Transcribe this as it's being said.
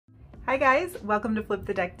Hi guys, welcome to Flip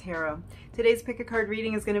the Deck Tarot. Today's pick a card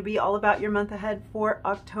reading is going to be all about your month ahead for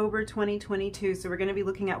October 2022. So we're going to be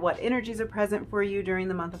looking at what energies are present for you during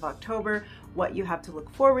the month of October, what you have to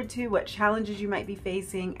look forward to, what challenges you might be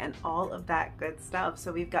facing, and all of that good stuff.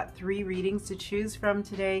 So we've got 3 readings to choose from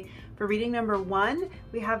today. For reading number 1,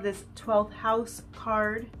 we have this 12th house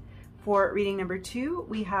card. For reading number 2,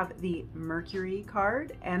 we have the Mercury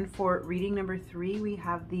card, and for reading number 3, we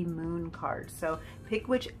have the Moon card. So pick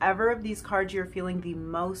whichever of these cards you're feeling the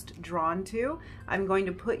most drawn to. I'm going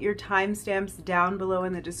to put your timestamps down below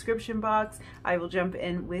in the description box. I will jump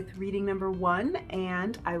in with reading number 1,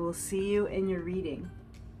 and I will see you in your reading.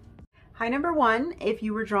 Hi, number 1, if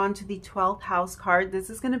you were drawn to the 12th house card,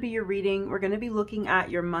 this is going to be your reading. We're going to be looking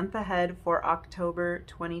at your month ahead for October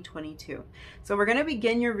 2022. So we're going to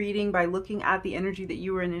begin your reading by looking at the energy that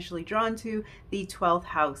you were initially drawn to, the 12th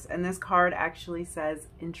house. And this card actually says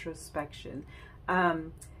introspection.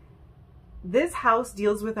 This house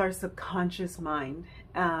deals with our subconscious mind,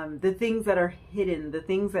 the things that are hidden, the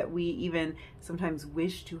things that we even sometimes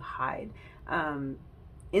wish to hide.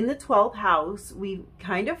 In the 12th house, we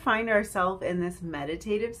kind of find ourselves in this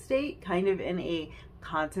meditative state, kind of in a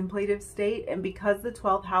contemplative state. And because the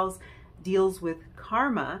 12th house deals with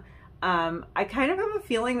karma, I kind of have a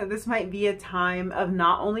feeling that this might be a time of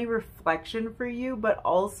not only reflection for you, but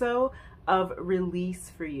also of release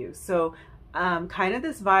for you. So kind of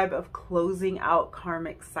this vibe of closing out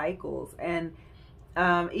karmic cycles and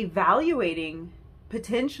evaluating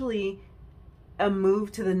potentially a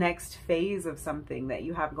move to the next phase of something that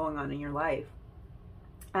you have going on in your life.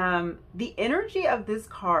 The energy of this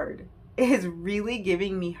card is really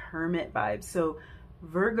giving me Hermit vibes, so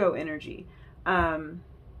Virgo energy. That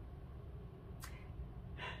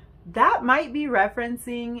might be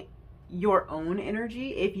referencing your own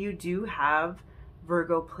energy if you do have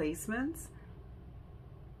Virgo placements.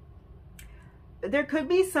 There could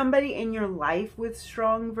be somebody in your life with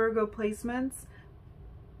strong Virgo placements.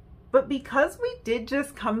 But because we did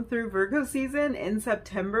just come through Virgo season in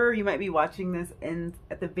September, you might be watching this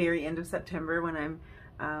at the very end of September when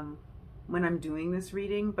I'm doing this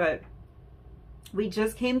reading, but we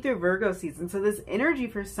just came through Virgo season. So this energy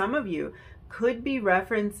for some of you could be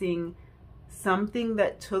referencing something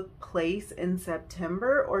that took place in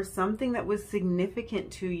September or something that was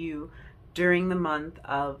significant to you during the month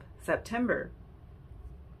of September.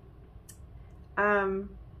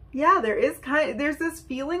 Yeah, there's this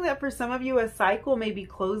feeling that for some of you a cycle may be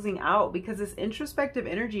closing out because this introspective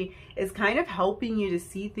energy is kind of helping you to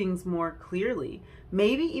see things more clearly.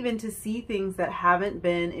 Maybe even to see things that haven't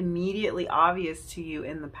been immediately obvious to you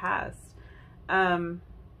in the past.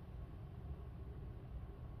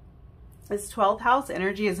 This 12th house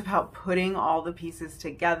energy is about putting all the pieces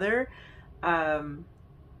together.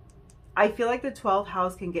 I feel like the 12th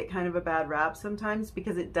house can get kind of a bad rap sometimes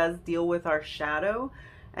because it does deal with our shadow.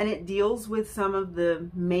 And it deals with some of the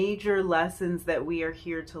major lessons that we are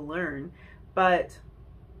here to learn. But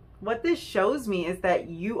what this shows me is that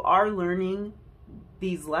you are learning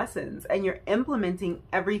these lessons and you're implementing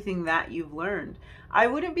everything that you've learned. I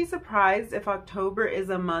wouldn't be surprised if October is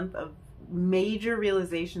a month of major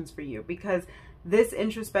realizations for you, because this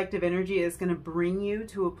introspective energy is going to bring you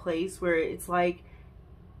to a place where it's like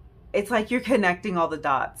you're connecting all the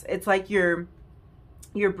dots. It's like you're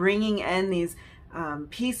bringing in these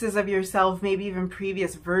pieces of yourself, maybe even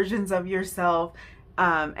previous versions of yourself,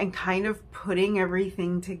 and kind of putting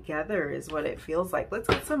everything together is what it feels like. Let's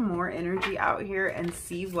get some more energy out here and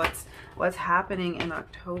see what's happening in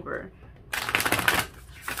October.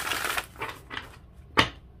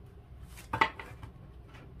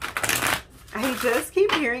 I just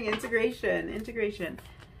keep hearing integration.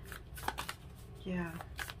 Yeah.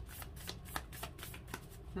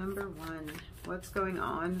 Number 1, what's going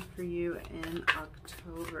on for you in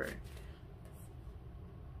October?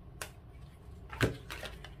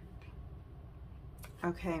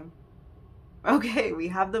 Okay, we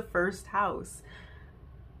have the 1st house.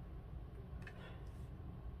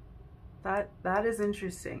 That is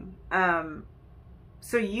interesting.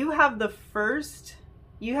 So you have the first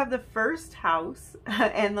house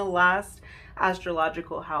and the last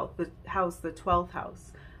astrological house, the 12th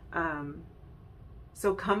house.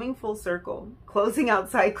 So coming full circle, closing out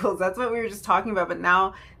cycles, that's what we were just talking about. But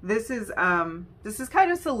now this is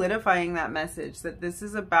kind of solidifying that message that this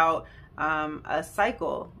is about a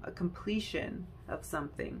cycle, a completion of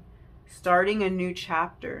something, starting a new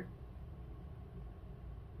chapter.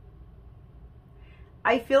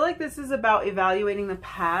 I feel like this is about evaluating the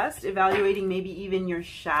past, evaluating maybe even your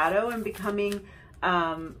shadow, and becoming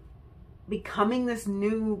this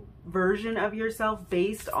new version of yourself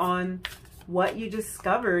based on what you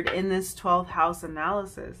discovered in this 12th house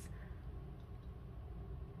analysis.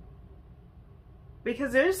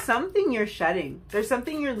 Because there's something you're shedding. There's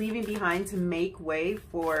something you're leaving behind to make way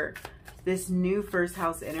for this new first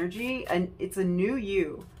house energy. And it's a new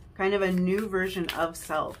you, kind of a new version of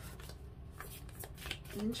self.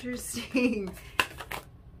 Interesting.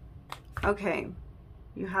 Okay,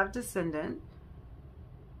 you have descendant.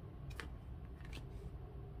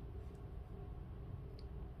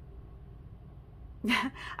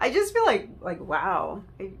 I just feel like wow.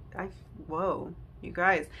 Whoa, you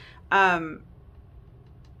guys.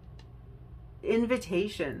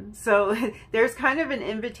 Invitation. So there's kind of an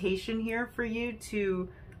invitation here for you to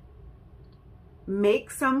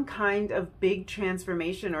make some kind of big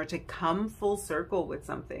transformation or to come full circle with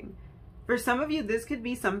something. For some of you, this could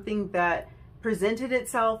be something that presented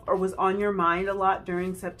itself or was on your mind a lot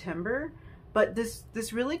during September, but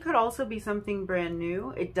this really could also be something brand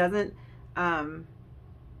new. It doesn't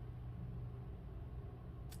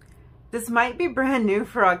this might be brand new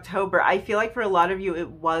for October. I feel like for a lot of you, it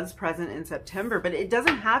was present in September, but it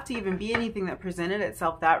doesn't have to even be anything that presented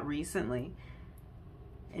itself that recently.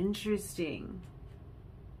 Interesting.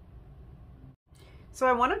 So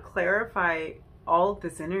I want to clarify all of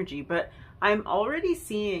this energy, but I'm already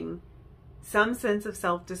seeing some sense of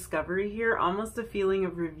self-discovery here, almost a feeling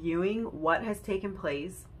of reviewing what has taken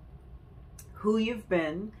place, who you've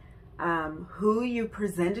been, who you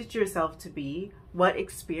presented yourself to be, what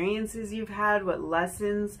experiences you've had, what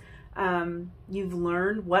lessons you've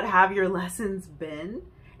learned, what have your lessons been.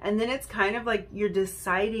 And then it's kind of like you're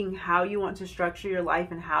deciding how you want to structure your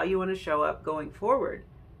life and how you want to show up going forward.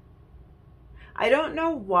 I don't know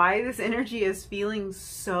why this energy is feeling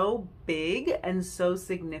so big and so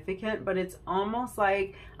significant, but it's almost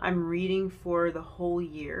like I'm reading for the whole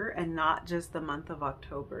year and not just the month of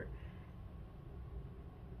October.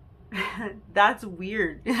 That's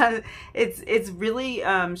weird. It's really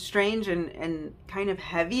strange and kind of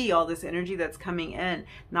heavy, all this energy that's coming in,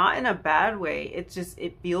 not in a bad way. It's just,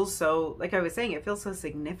 it feels so, like I was saying, it feels so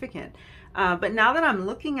significant. But now that I'm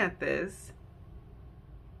looking at this,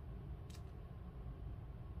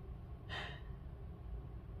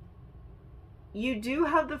 you do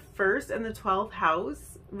have the 1st and the 12th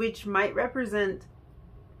house, which might represent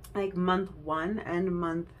like month 1 and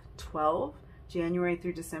month 12. January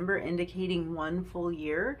through December, indicating 1 full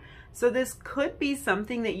year. So this could be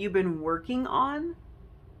something that you've been working on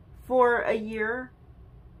for a year,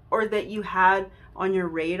 or that you had on your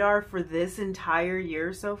radar for this entire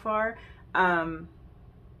year so far.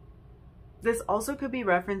 This also could be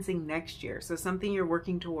referencing next year. So something you're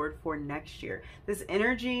working toward for next year. This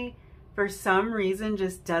energy, for some reason,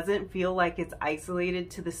 just doesn't feel like it's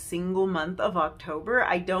isolated to the single month of October.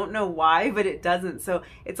 I don't know why, but it doesn't. So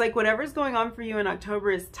it's like whatever's going on for you in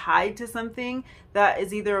October is tied to something that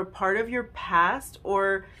is either a part of your past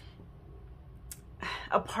or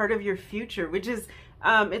a part of your future, which is,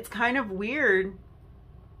 it's kind of weird.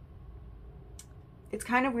 It's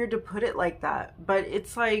kind of weird to put it like that, but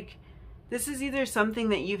it's like, this is either something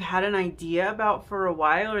that you've had an idea about for a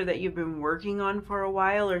while, or that you've been working on for a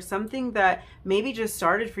while, or something that maybe just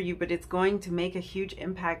started for you, but it's going to make a huge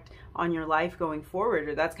impact on your life going forward,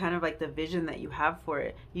 or that's kind of like the vision that you have for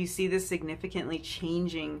it. You see this significantly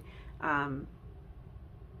changing,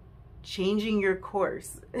 changing your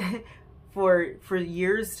course for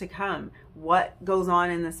years to come. What goes on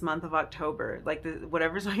in this month of October, like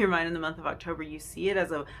whatever's on your mind in the month of October, you see it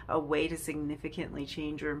as a way to significantly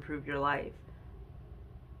change or improve your life.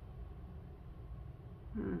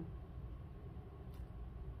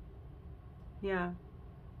 Yeah.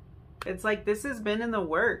 It's like this has been in the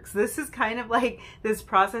works. This is kind of like this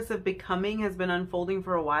process of becoming has been unfolding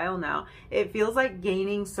for a while now. It feels like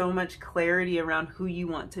gaining so much clarity around who you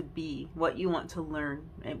want to be, what you want to learn,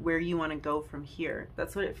 and where you want to go from here.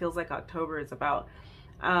 That's what it feels like October is about.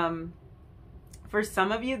 For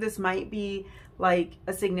some of you, this might be like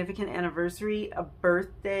a significant anniversary, a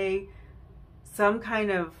birthday, some kind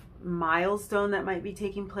of milestone that might be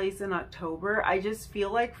taking place in October. I just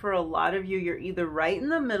feel like for a lot of you, you're either right in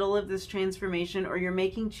the middle of this transformation, or you're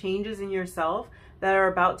making changes in yourself that are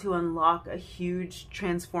about to unlock a huge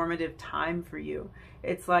transformative time for you.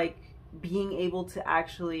 It's like being able to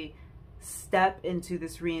actually step into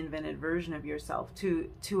this reinvented version of yourself,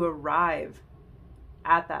 to arrive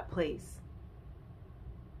at that place.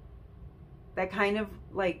 That kind of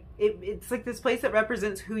like, it's like this place that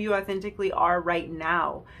represents who you authentically are right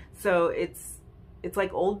now. So it's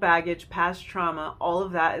like old baggage, past trauma, all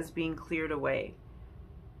of that is being cleared away.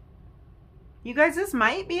 You guys, this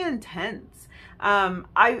might be intense.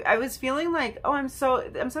 I was feeling like, oh, I'm so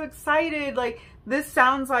excited. Like, this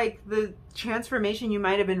sounds like the transformation you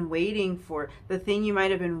might have been waiting for, the thing you might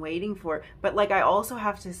have been waiting for. But like, I also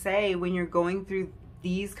have to say, when you're going through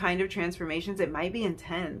these kind of transformations, it might be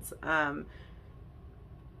intense.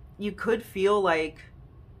 You could feel like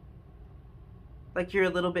you're a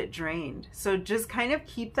little bit drained. So just kind of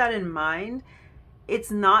keep that in mind.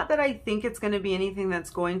 It's not that I think it's going to be anything that's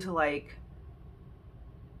going to like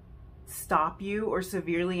stop you or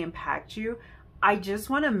severely impact you. I just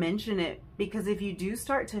want to mention it because if you do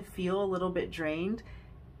start to feel a little bit drained,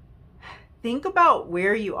 think about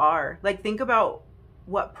where you are. Like, think about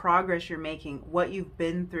what progress you're making, what you've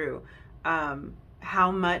been through,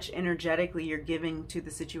 how much energetically you're giving to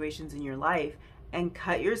the situations in your life, and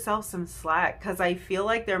cut yourself some slack. Because I feel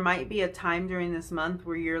like there might be a time during this month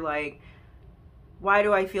where you're like, why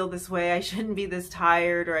do I feel this way? I shouldn't be this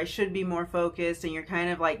tired, or I should be more focused. And you're kind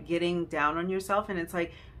of like getting down on yourself. And it's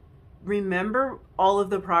like, remember all of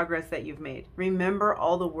the progress that you've made. Remember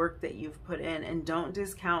all the work that you've put in, and don't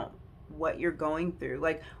discount what you're going through,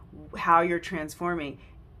 like how you're transforming.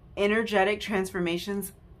 Energetic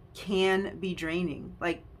transformations can be draining.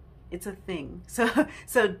 Like, it's a thing. So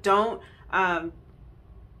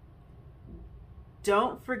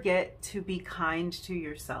don't forget to be kind to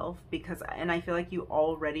yourself, because, and I feel like you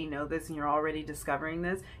already know this and you're already discovering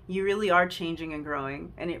this, you really are changing and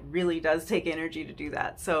growing, and it really does take energy to do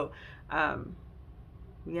that. So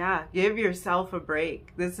yeah, give yourself a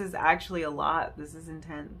break. This is actually a lot. This is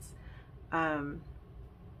intense.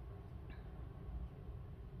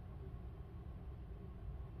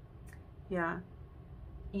 Yeah,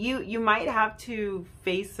 you might have to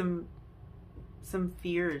face some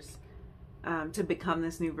fears to become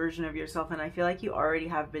this new version of yourself. And I feel like you already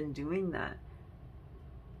have been doing that.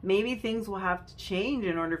 Maybe things will have to change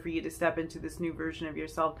in order for you to step into this new version of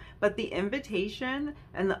yourself. But the invitation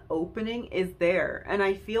and the opening is there. And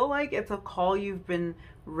I feel like it's a call you've been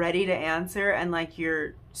ready to answer, and like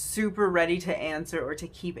you're super ready to answer or to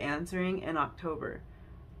keep answering in October.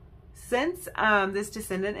 Since this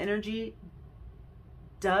descendant energy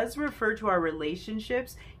does refer to our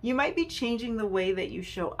relationships, you might be changing the way that you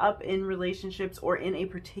show up in relationships, or in a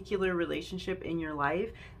particular relationship in your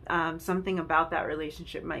life. Something about that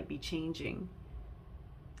relationship might be changing.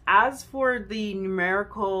 As for the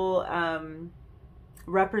numerical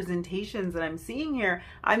representations that I'm seeing here,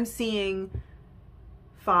 I'm seeing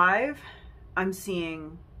 5, I'm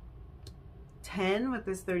seeing 10 with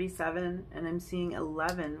this 37, and I'm seeing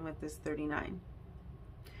 11 with this 39.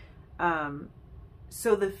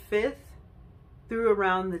 So the 5th through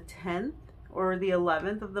around the 10th or the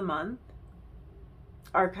 11th of the month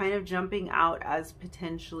are kind of jumping out as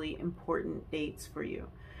potentially important dates for you.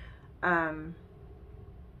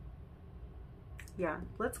 Yeah,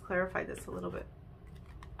 let's clarify this a little bit.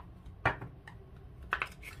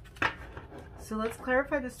 So let's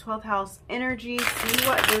clarify this 12th house energy, see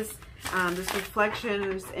what this reflection,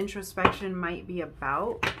 this introspection might be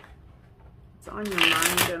about. It's on your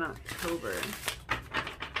mind in October.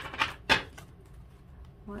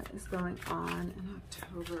 What is going on in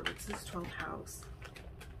October? What's this 12th house?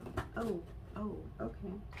 Oh,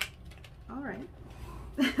 okay. All right.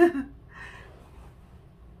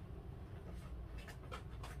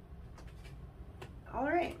 All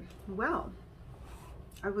right. Well,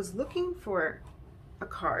 I was looking for a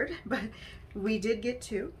card, but we did get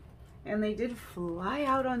 2, and they did fly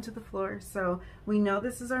out onto the floor. So we know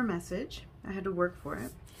this is our message. I had to work for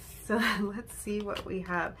it. So let's see what we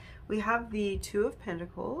have. We have the 2 of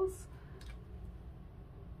Pentacles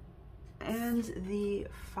and the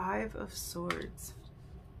 5 of Swords.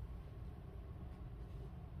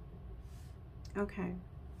 Okay.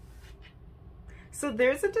 So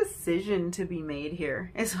there's a decision to be made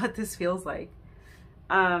here, is what this feels like.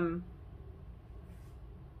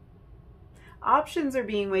 Options are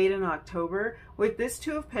being weighed in October. With this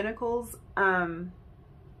 2 of Pentacles,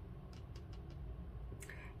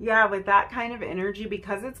 yeah, with that kind of energy,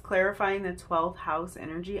 because it's clarifying the 12th house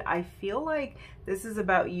energy, I feel like this is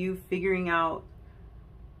about you figuring out,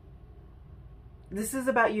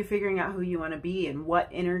 who you want to be and what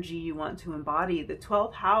energy you want to embody. The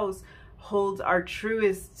 12th house holds our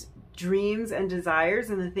truest dreams and desires,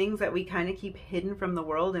 and the things that we kind of keep hidden from the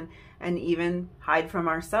world, and even hide from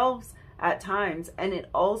ourselves at times. And it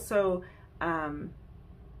also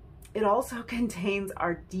contains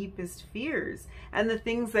our deepest fears and the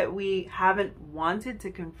things that we haven't wanted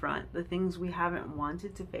to confront, the things we haven't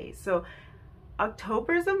wanted to face. So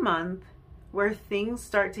October is a month where things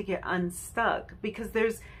start to get unstuck, because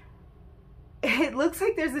it looks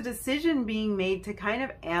like there's a decision being made to kind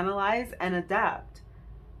of analyze and adapt.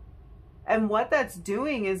 And what that's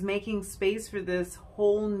doing is making space for this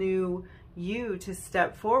whole new you to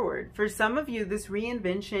step forward. For some of you, this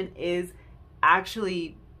reinvention is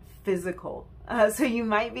actually physical. So you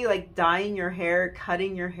might be like dyeing your hair,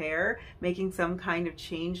 cutting your hair, making some kind of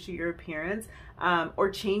change to your appearance, or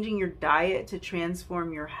changing your diet to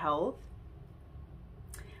transform your health.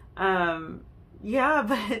 Yeah,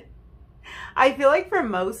 but I feel like for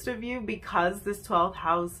most of you, because this 12th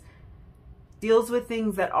house deals with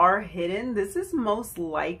things that are hidden, this is most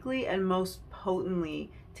likely and most potently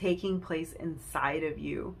taking place inside of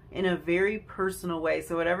you in a very personal way.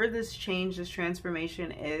 So whatever this change, this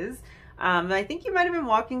transformation is, I think you might have been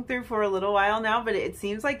walking through for a little while now, but it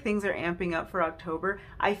seems like things are amping up for October.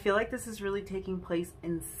 I feel like this is really taking place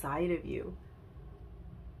inside of you.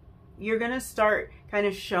 You're going to start kind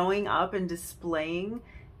of showing up and displaying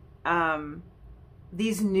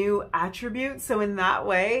these new attributes. So in that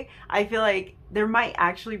way, I feel like there might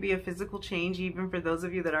actually be a physical change, even for those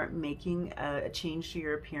of you that aren't making a change to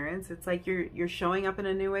your appearance. It's like you're showing up in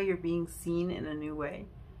a new way. You're being seen in a new way.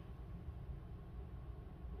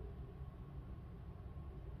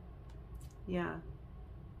 Yeah.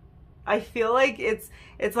 I feel like it's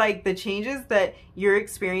like the changes that you're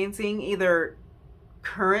experiencing either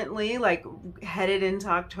currently, like headed into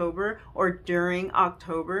October, or during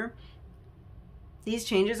October. These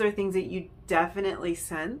changes are things that you definitely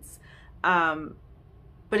sense. But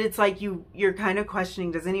it's like you're kind of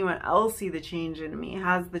questioning, does anyone else see the change in me?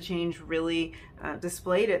 Has the change really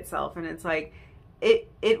displayed itself? And it's like,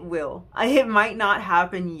 it will. It might not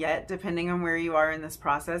happen yet, depending on where you are in this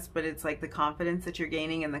process, but it's like the confidence that you're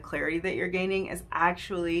gaining and the clarity that you're gaining is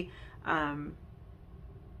actually,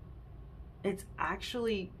 it's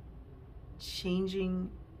actually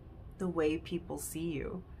changing the way people see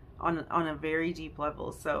you on a very deep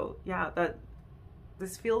level. So yeah,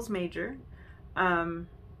 this feels major.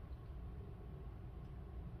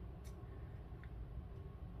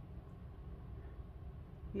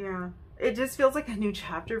 Yeah, it just feels like a new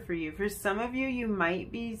chapter for you. For some of you, you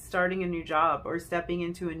might be starting a new job or stepping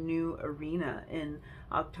into a new arena in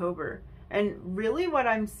October. And really what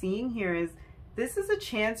I'm seeing here is this is a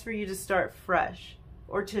chance for you to start fresh,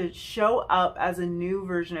 or to show up as a new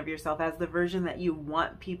version of yourself, as the version that you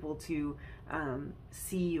want people to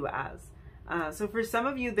see you as. So for some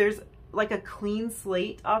of you, there's like a clean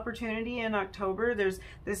slate opportunity in October. There's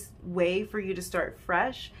this way for you to start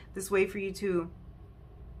fresh, this way for you to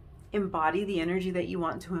embody the energy that you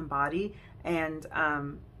want to embody. And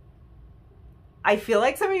I feel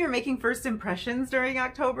like some of you are making first impressions during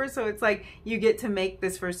October, so it's like you get to make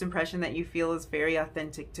this first impression that you feel is very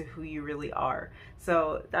authentic to who you really are.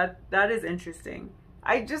 So that is interesting.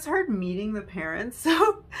 I just heard meeting the parents.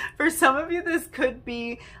 So for some of you, this could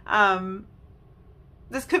be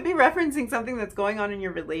referencing something that's going on in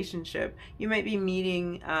your relationship. You might be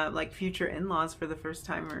meeting like future in-laws for the first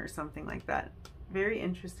time or something like that. Very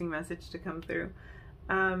interesting message to come through.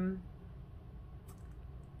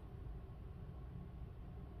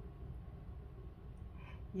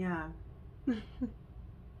 Yeah.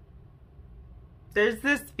 There's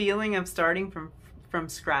this feeling of starting from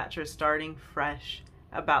scratch, or starting fresh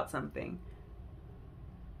about something.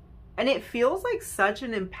 And it feels like such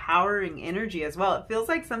an empowering energy as well. It feels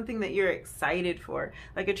like something that you're excited for,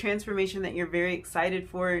 like a transformation that you're very excited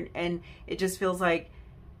for. And it just feels like,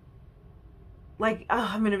 oh,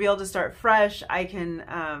 I'm going to be able to start fresh. I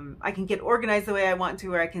can get organized the way I want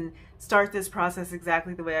to, or I can start this process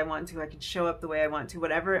exactly the way I want to. I can show up the way I want to,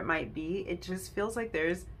 whatever it might be. It just feels like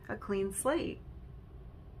there's a clean slate.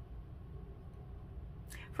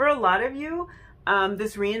 For a lot of you,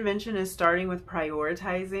 this reinvention is starting with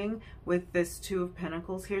prioritizing, with this Two of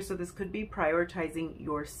Pentacles here. So this could be prioritizing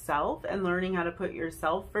yourself and learning how to put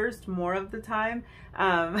yourself first more of the time,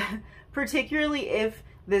 particularly if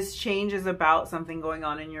this change is about something going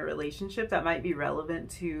on in your relationship that might be relevant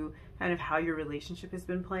to kind of how your relationship has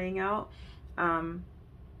been playing out.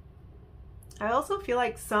 I also feel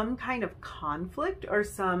like some kind of conflict or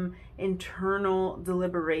some internal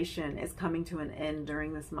deliberation is coming to an end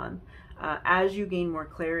during this month as you gain more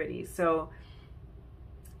clarity. So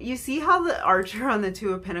you see how the Archer on the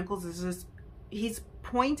Two of Pentacles is just, he's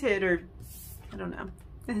pointed, or I don't know,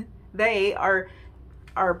 they are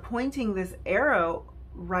pointing this arrow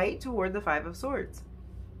right toward the Five of Swords.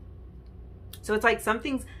 So it's like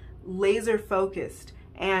something's laser focused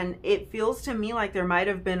And it feels to me like there might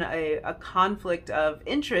have been a conflict of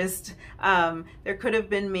interest. There could have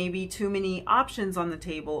been maybe too many options on the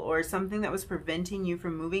table, or something that was preventing you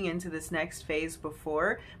from moving into this next phase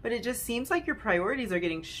before. But it just seems like your priorities are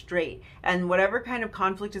getting straight. And whatever kind of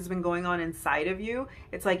conflict has been going on inside of you,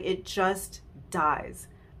 it's like it just dies,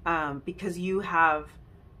 because you have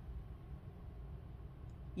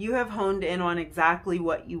honed in on exactly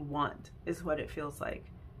what you want, is what it feels like.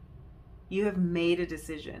 You have made a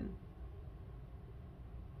decision.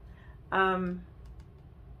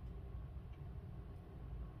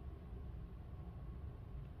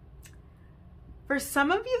 For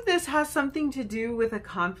some of you, this has something to do with a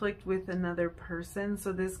conflict with another person.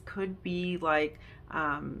 So this could be like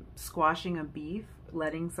squashing a beef,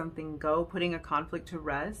 letting something go, putting a conflict to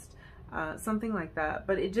rest, something like that.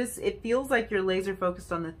 But it feels like you're laser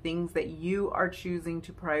focused on the things that you are choosing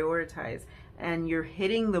to prioritize, and you're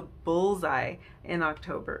hitting the bullseye in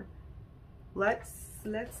October. Let's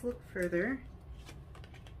look further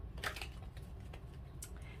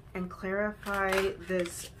and clarify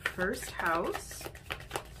this first house.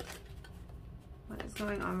 What is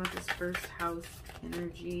going on with this first house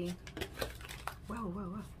energy? Whoa,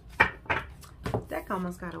 whoa, whoa. The deck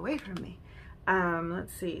almost got away from me.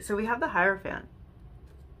 Let's see. So we have the Hierophant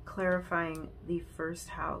clarifying the first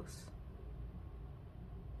house.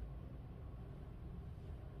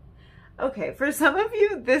 Okay, for some of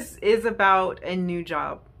you, this is about a new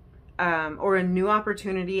job, or a new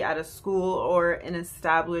opportunity at a school or an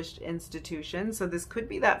established institution. So this could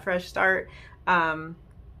be that fresh start, that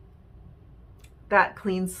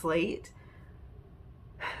clean slate.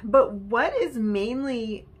 But what is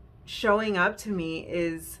mainly showing up to me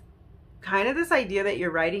is kind of this idea that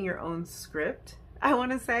you're writing your own script, I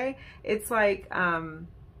want to say. It's like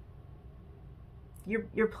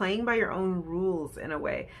you're playing by your own rules in a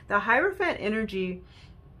way. The Hierophant energy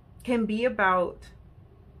can be about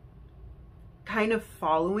kind of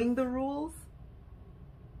following the rules.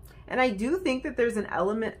 And I do think that there's an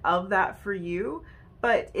element of that for you,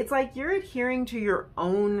 but it's like you're adhering to your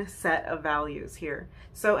own set of values here.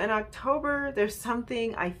 So in October, there's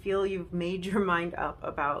something I feel you've made your mind up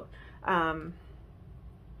about. And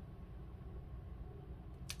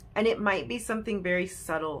it might be something very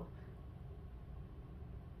subtle.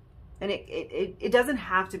 And it doesn't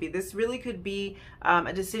have to be. This really could be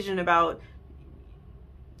a decision about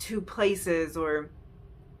two places, or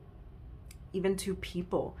even two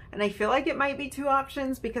people. And I feel like it might be two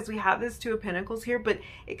options because we have this Two of Pentacles here, but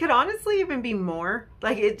it could honestly even be more.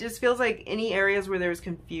 Like, it just feels like any areas where there's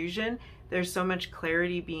confusion, there's so much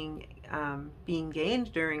clarity being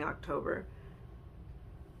gained during October.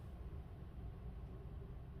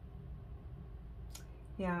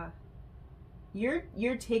 Yeah.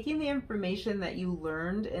 You're taking the information that you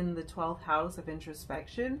learned in the 12th house of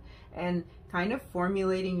introspection and kind of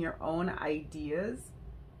formulating your own ideas,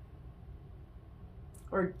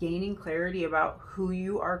 or gaining clarity about who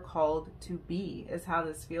you are called to be, is how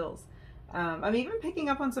this feels. I'm even picking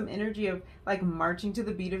up on some energy of like marching to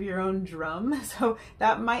the beat of your own drum. So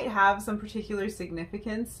that might have some particular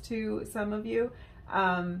significance to some of you.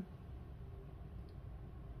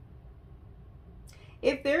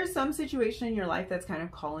 If there's some situation in your life that's kind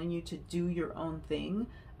of calling you to do your own thing,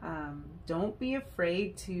 don't be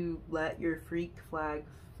afraid to let your freak flag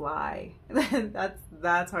fly.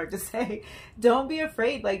 That's hard to say. Don't be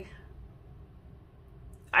afraid. Like,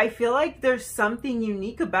 I feel like there's something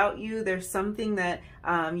unique about you. There's something that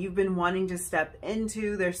you've been wanting to step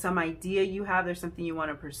into. There's some idea you have. There's something you want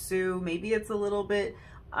to pursue. Maybe it's a little bit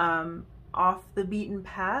off the beaten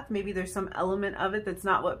path. Maybe there's some element of it that's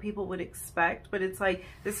not what people would expect, but it's like,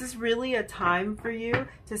 this is really a time for you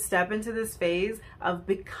to step into this phase of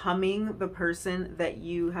becoming the person that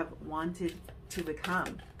you have wanted to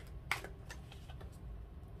become.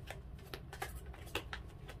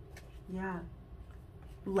 Yeah.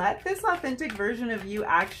 Let this authentic version of you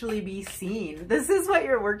actually be seen. This is what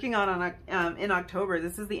you're working on in October.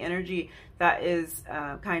 This is the energy that is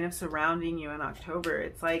kind of surrounding you in October.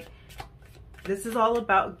 It's like, this is all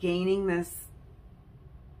about gaining this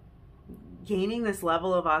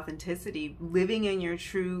level of authenticity, living in your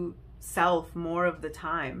true self more of the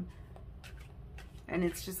time. And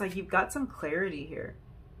it's just like, you've got some clarity here.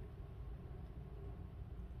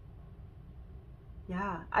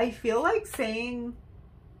 Yeah, I feel like saying,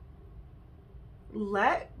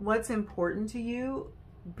 let what's important to you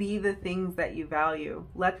be the things that you value.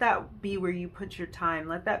 Let that be where you put your time.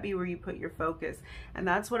 Let that be where you put your focus. And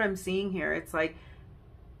that's what I'm seeing here. It's like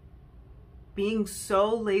being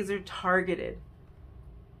so laser targeted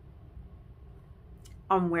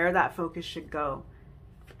on where that focus should go.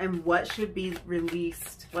 And what should be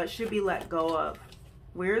released? What should be let go of?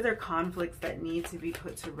 Where are there conflicts that need to be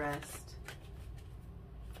put to rest?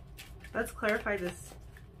 Let's clarify this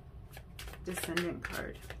Descendant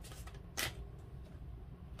card.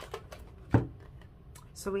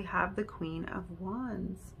 So we have the Queen of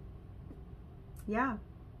Wands. Yeah.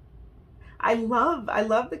 I love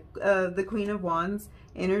the Queen of Wands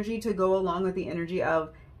energy to go along with the energy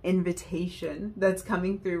of invitation that's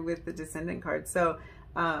coming through with the Descendant card. So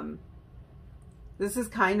this is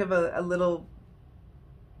kind of a little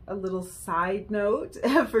side note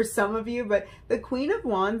for some of you, but the Queen of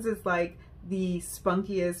Wands is like the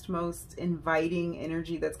spunkiest, most inviting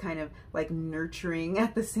energy that's kind of like nurturing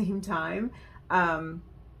at the same time.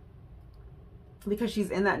 Because she's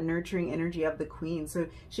in that nurturing energy of the Queen. So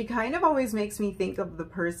she kind of always makes me think of the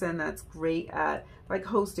person that's great at like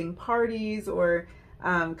hosting parties, or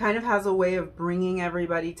kind of has a way of bringing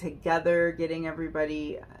everybody together, getting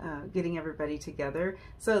everybody together.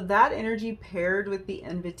 So that energy paired with the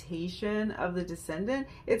invitation of the Descendant,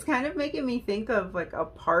 it's kind of making me think of like a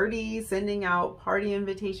party, sending out party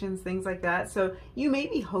invitations, things like that. So you may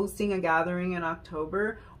be hosting a gathering in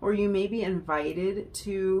October, or you may be invited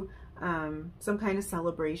to some kind of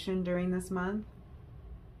celebration during this month.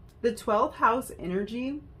 The 12th house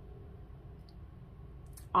energy,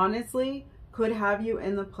 honestly, could have you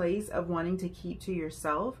in the place of wanting to keep to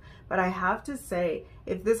yourself. But I have to say,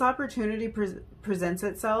 if this opportunity presents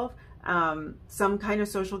itself, some kind of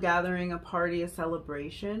social gathering, a party, a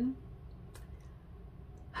celebration,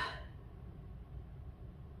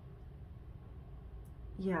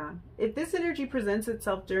 yeah, if this energy presents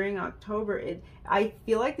itself during October, I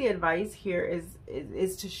feel like the advice here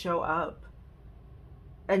is to show up.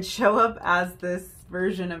 And show up as this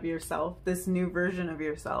version of yourself, this new version of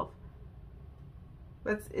yourself.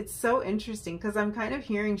 But it's so interesting because I'm kind of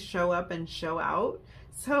hearing show up and show out.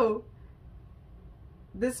 So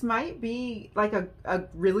this might be like a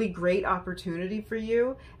really great opportunity for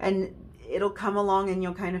you, and it'll come along and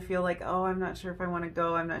you'll kind of feel like, oh, I'm not sure if I want to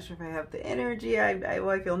go. I'm not sure if I have the energy. I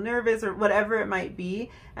feel nervous, or whatever it might be.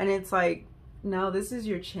 And it's like, no, this is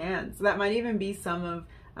your chance. That might even be some of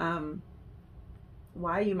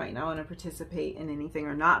why you might not want to participate in anything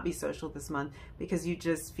or not be social this month, because you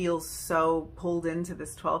just feel so pulled into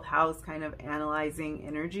this 12th house kind of analyzing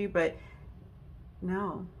energy. But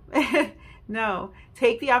no, no,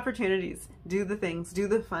 take the opportunities, do the things, do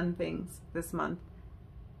the fun things this month.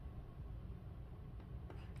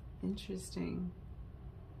 Interesting.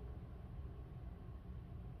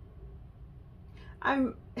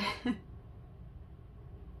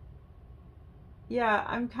 Yeah,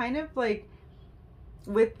 I'm kind of like,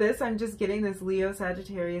 with this, I'm just getting this Leo,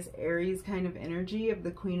 Sagittarius, Aries kind of energy of the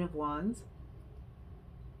Queen of Wands.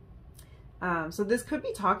 So this could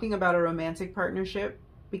be talking about a romantic partnership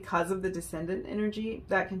because of the Descendant energy.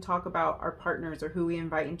 That can talk about our partners or who we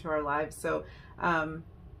invite into our lives. So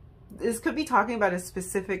this could be talking about a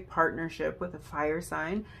specific partnership with a fire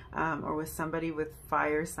sign, or with somebody with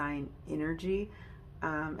fire sign energy.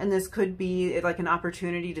 And this could be like an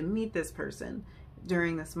opportunity to meet this person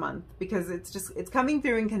during this month, because it's coming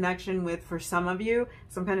through in connection with, for some of you,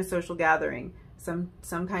 some kind of social gathering, some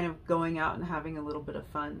kind of going out and having a little bit of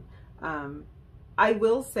fun. I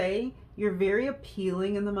will say you're very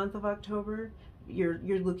appealing in the month of October.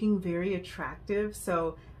 You're looking very attractive.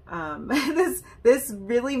 So this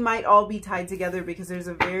really might all be tied together, because there's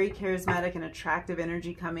a very charismatic and attractive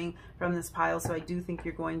energy coming from this pile. So I do think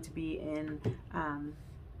you're going to be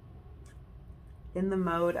in the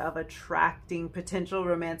mode of attracting potential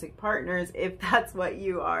romantic partners, if that's what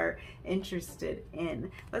you are interested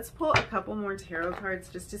in. Let's pull a couple more tarot cards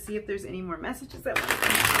just to see if there's any more messages that want to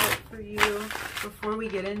come out for you before we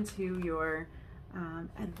get into your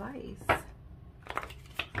advice.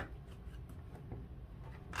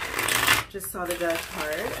 Just saw the Death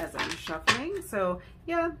card as I'm shuffling. So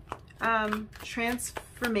yeah,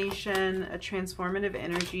 transformation, a transformative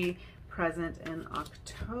energy present in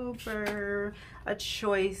October, a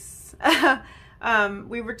choice.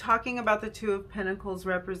 We were talking about the Two of Pentacles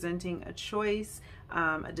representing a choice,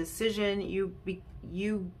 a decision. You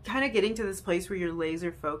kind of getting to this place where you're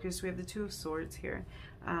laser focused. We have the Two of Swords here.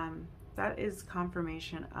 That is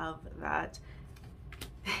confirmation of that.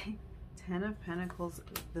 10 of Pentacles,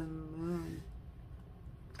 the Moon,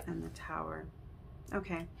 and the Tower.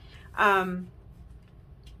 Okay.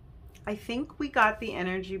 I think we got the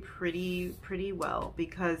energy pretty well,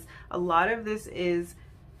 because a lot of this is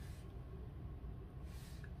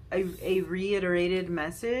a reiterated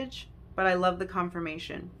message, but I love the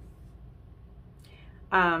confirmation.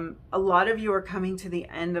 A lot of you are coming to the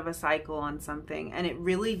end of a cycle on something, and it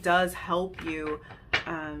really does help you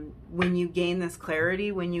when you gain this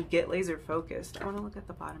clarity, when you get laser focused. I want to look at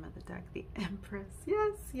the bottom of the deck. The Empress.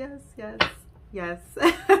 Yes, yes, yes, yes.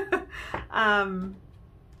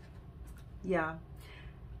 Yeah.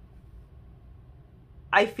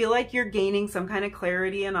 I feel like you're gaining some kind of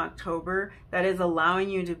clarity in October that is allowing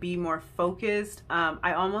you to be more focused.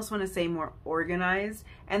 I almost want to say more organized.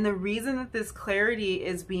 And the reason that this clarity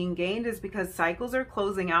is being gained is because cycles are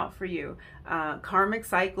closing out for you. Karmic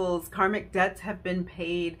cycles, karmic debts have been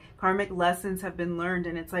paid, karmic lessons have been learned.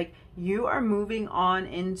 And it's like you are moving on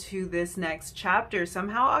into this next chapter.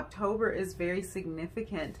 Somehow October is very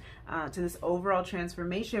significant to this overall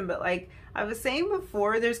transformation. But like I was saying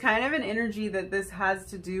before, there's kind of an energy that this has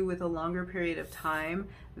to do with a longer period of time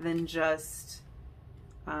than just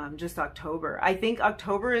October. I think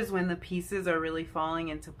October is when the pieces are really falling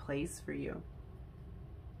into place for you.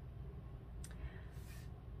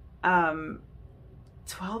 12th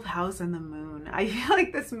house and the moon. I feel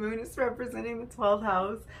like this moon is representing the 12th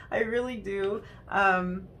house. I really do.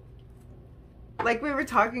 Like we were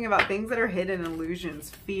talking about, things that are hidden, illusions,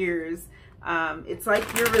 fears. It's like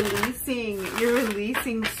you're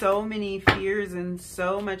releasing so many fears and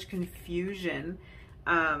so much confusion.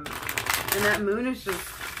 And that moon is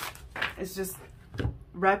just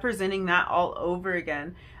representing that all over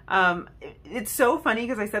again. It's so funny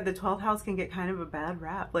because I said the 12th house can get kind of a bad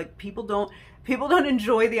rap. Like people don't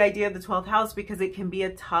enjoy the idea of the 12th house because it can be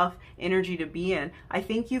a tough energy to be in. I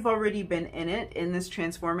think you've already been in it, in this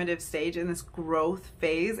transformative stage, in this growth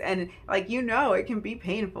phase. And like, you know, it can be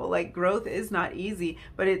painful. Like growth is not easy,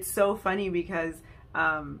 but it's so funny because,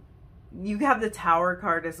 you have the Tower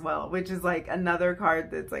card as well, which is like another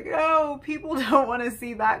card that's like, oh, people don't want to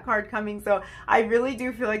see that card coming. So I really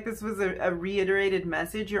do feel like this was a reiterated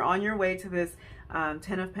message. You're on your way to this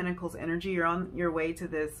 10 of Pentacles energy. You're on your way to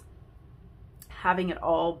this having it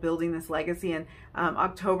all, building this legacy. And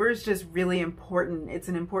October is just really important. It's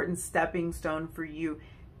an important stepping stone for you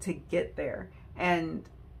to get there. And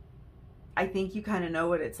I think you kind of know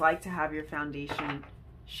what it's like to have your foundation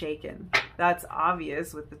shaken. That's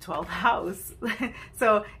obvious with the 12th house.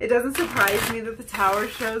 So it doesn't surprise me that the Tower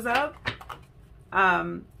shows up.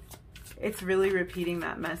 It's really repeating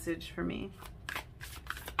that message for me.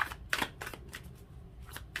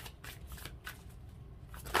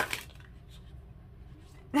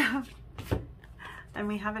 And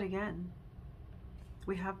we have it again.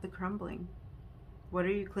 We have the crumbling. What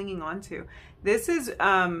are you clinging on to? This is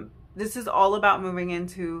all about moving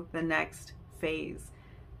into the next phase.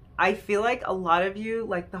 I feel like a lot of you,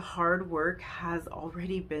 like the hard work has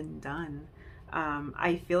already been done.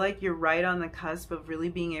 I feel like you're right on the cusp of really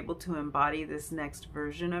being able to embody this next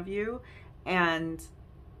version of you. And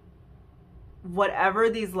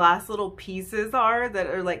whatever these last little pieces are that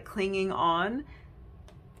are like clinging on,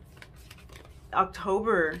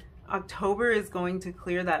 October is going to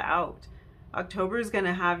clear that out. October is going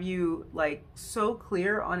to have you like so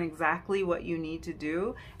clear on exactly what you need to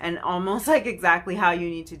do and almost like exactly how you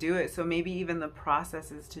need to do it. So maybe even the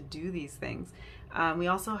processes to do these things. We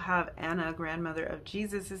also have Anna, grandmother of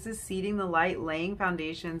Jesus. This is seeding the light, laying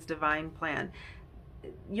foundations, divine plan.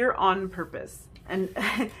 You're on purpose. And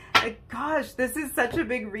gosh, this is such a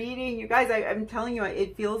big reading. You guys, I'm telling you,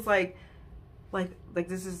 it feels like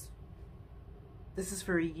this is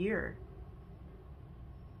for a year.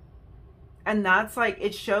 And that's like,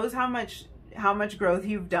 it shows how much growth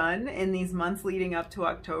you've done in these months leading up to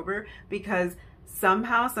October, because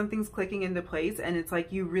somehow something's clicking into place and it's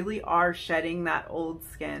like you really are shedding that old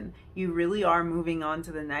skin. You really are moving on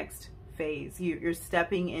to the next phase. You're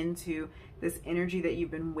stepping into this energy that you've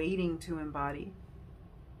been waiting to embody.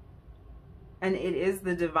 And it is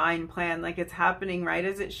the divine plan. Like it's happening right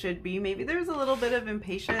as it should be. Maybe there's a little bit of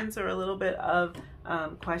impatience or a little bit of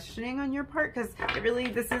questioning on your part, because really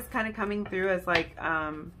this is kind of coming through as like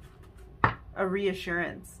a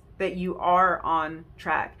reassurance that you are on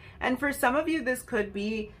track. And for some of you, this could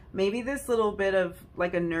be maybe this little bit of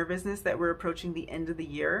like a nervousness that we're approaching the end of the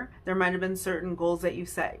year. There might have been certain goals that you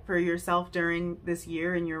set for yourself during this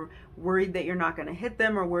year and you're worried that you're not going to hit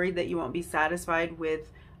them, or worried that you won't be satisfied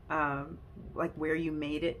with like where you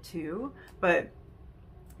made it to. But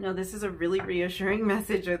no, this is a really reassuring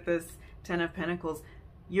message with this 10 of Pentacles.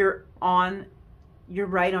 You're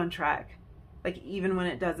right on track. Like even when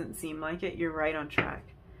it doesn't seem like it, you're right on track.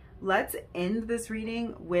 Let's end this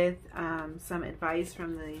reading with some advice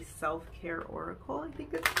from the Self-Care Oracle, I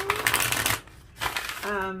think it's called.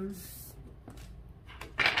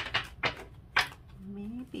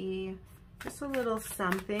 Maybe just a little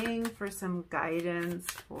something for some guidance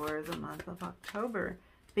for the month of October.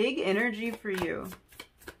 Big energy for you.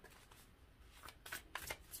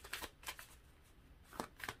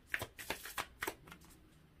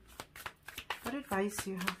 What advice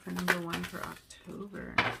do you have for number 1 for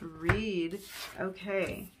October? Read.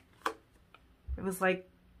 Okay. It was like,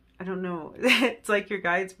 I don't know. It's like your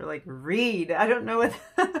guides were like, read. I don't know what.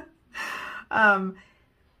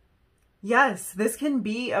 Yes, this can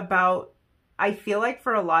be about, I feel like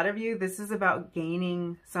for a lot of you, this is about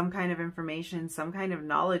gaining some kind of information, some kind of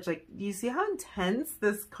knowledge. Like, do you see how intense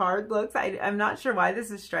this card looks? I'm not sure why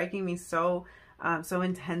this is striking me so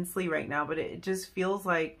intensely right now, but it just feels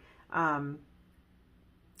like,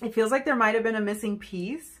 there might have been a missing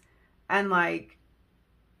piece, and like,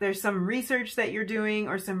 there's some research that you're doing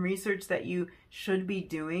or some research that you should be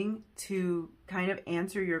doing to kind of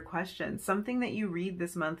answer your questions. Something that you read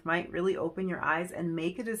this month might really open your eyes and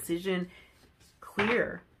make a decision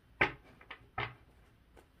clear.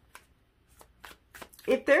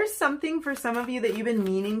 If there's something for some of you that you've been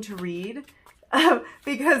meaning to read,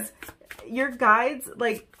 because your guides,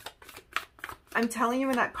 like, I'm telling you,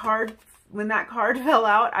 when that card fell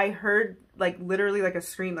out, I heard like literally like a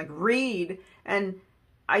scream, like, read. And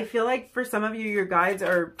I feel like for some of you, your guides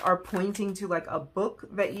are pointing to like a book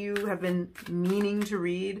that you have been meaning to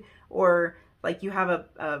read, or like you have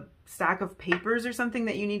a stack of papers or something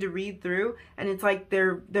that you need to read through. And it's like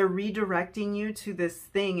they're redirecting you to this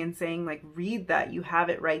thing and saying like, read that, you have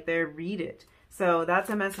it right there, read it. So that's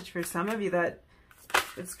a message for some of you that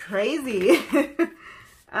it's crazy.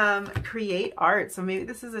 Create art. So maybe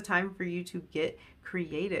this is a time for you to get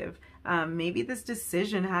creative. Maybe this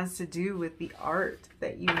decision has to do with the art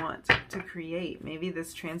that you want to create. Maybe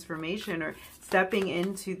this transformation or stepping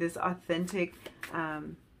into this authentic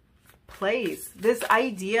place. This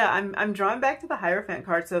idea, I'm drawing back to the Hierophant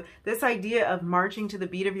card. So this idea of marching to the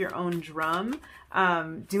beat of your own drum,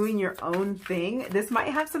 doing your own thing. This might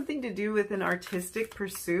have something to do with an artistic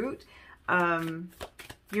pursuit.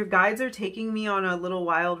 Your guides are taking me on a little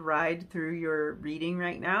wild ride through your reading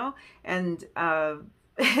right now, and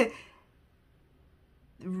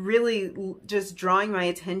really just drawing my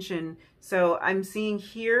attention. So I'm seeing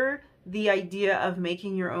here the idea of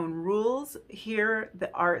making your own rules. Here, the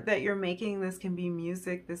art that you're making. This can be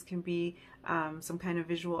music. This can be some kind of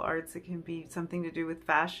visual arts. It can be something to do with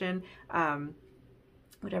fashion.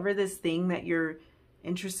 Whatever this thing that you're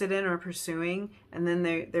interested in or pursuing. And then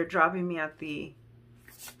they're dropping me at the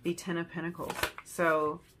Ten of Pentacles.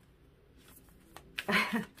 So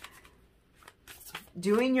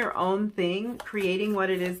doing your own thing, creating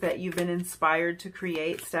what it is that you've been inspired to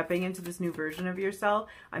create, stepping into this new version of yourself.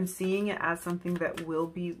 I'm seeing it as something that will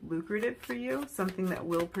be lucrative for you, something that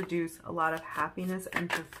will produce a lot of happiness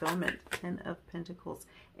and fulfillment. Ten of Pentacles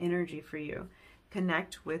energy for you.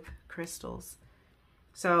 Connect with crystals.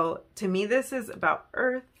 So to me, this is about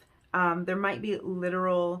earth. There might be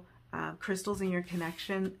literal crystals in your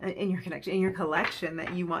collection that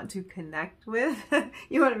you want to connect with,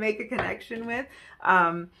 you want to make a connection with.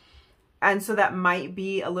 And so that might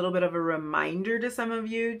be a little bit of a reminder to some of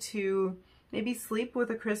you to maybe sleep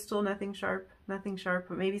with a crystal, nothing sharp,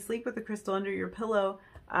 but maybe sleep with a crystal under your pillow,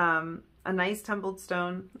 a nice tumbled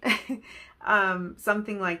stone,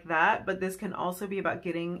 something like that. But this can also be about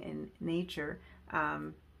getting in nature,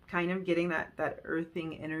 kind of getting that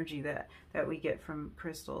earthing energy that we get from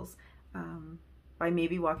crystals, by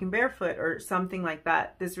maybe walking barefoot or something like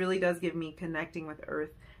that. This really does give me connecting with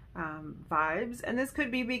earth vibes. And this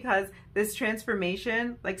could be because this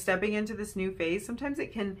transformation, like stepping into this new phase, sometimes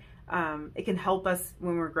it can help us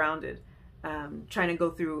when we're grounded, trying to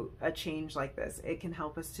go through a change like this. It can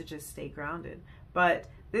help us to just stay grounded. But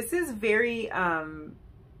this is very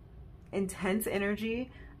intense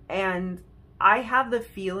energy, and I have the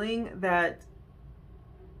feeling that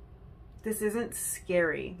this isn't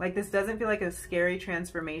scary. Like, this doesn't feel like a scary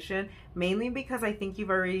transformation, mainly because I think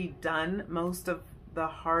you've already done most of the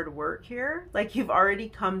hard work here. Like, you've already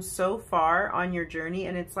come so far on your journey,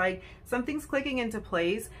 and it's like something's clicking into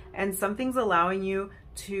place and something's allowing you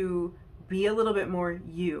to be a little bit more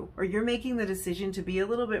you, or you're making the decision to be a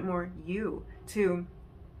little bit more you, to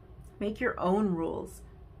make your own rules,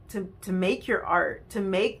 to make your art, to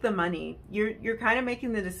make the money. You're kind of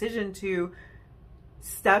making the decision to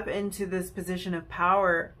step into this position of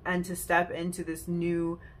power and to step into this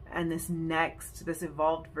new and this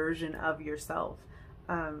evolved version of yourself,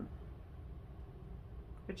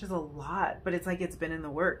 which is a lot, but it's like it's been in the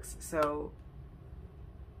works. So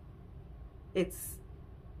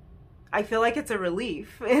I feel like it's a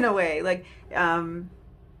relief in a way, like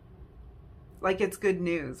it's good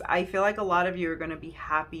news. I feel like a lot of you are going to be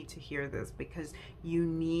happy to hear this, because you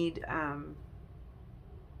need,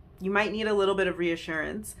 you might need a little bit of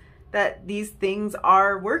reassurance that these things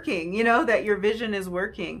are working, you know, that your vision is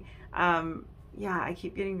working. yeah, I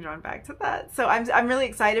keep getting drawn back to that. So I'm really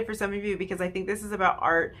excited for some of you because I think this is about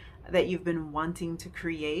art that you've been wanting to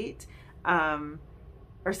create,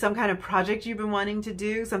 or some kind of project you've been wanting to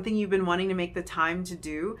do, something you've been wanting to make the time to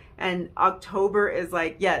do. And October is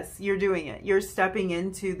like, yes, you're doing it. You're stepping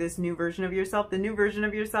into this new version of yourself. The new version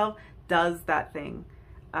of yourself does that thing,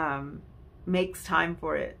 makes time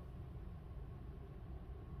for it,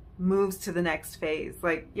 moves to the next phase.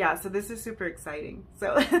 Like, yeah, so this is super exciting.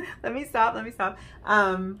 So let me stop.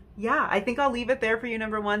 Yeah, I think I'll leave it there for you,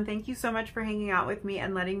 number one. Thank you so much for hanging out with me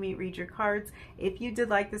and letting me read your cards. If you did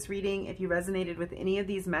like this reading, if you resonated with any of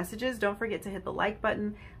these messages, don't forget to hit the like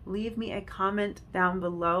button, leave me a comment down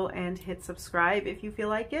below, and hit subscribe if you feel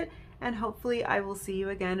like it. And hopefully I will see you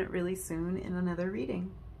again really soon in another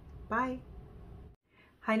reading. Bye.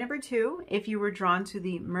 Hi, number two. If you were drawn to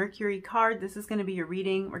the Mercury card, this is going to be your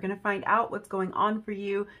reading. We're going to find out what's going on for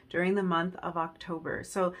you during the month of October.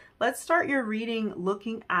 So let's start your reading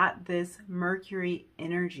looking at this Mercury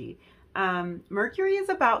energy. Mercury is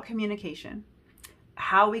about communication,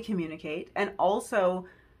 how we communicate, and also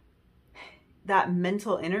that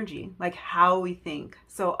mental energy, like how we think.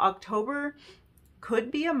 So October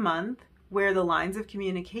could be a month where the lines of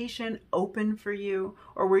communication open for you,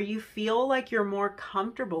 or where you feel like you're more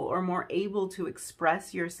comfortable or more able to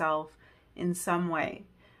express yourself in some way.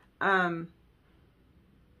 What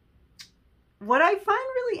I find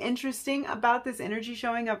really interesting about this energy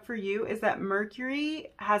showing up for you is that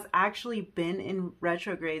Mercury has actually been in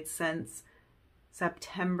retrograde since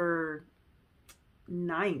September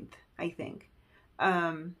 9th, I think.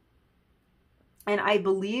 And I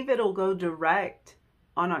believe it'll go direct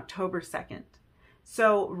on October 2nd.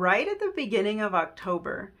 So right at the beginning of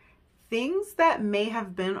October, things that may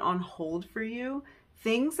have been on hold for you,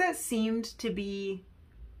 things that seemed to be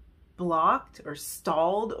blocked or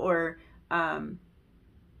stalled or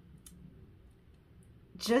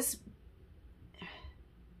just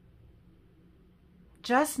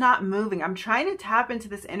not moving. I'm trying to tap into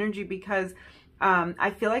this energy because I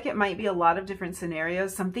feel like it might be a lot of different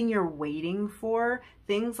scenarios, something you're waiting for,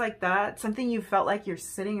 things like that, something you felt like you're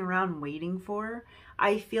sitting around waiting for.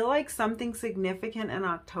 I feel like something significant in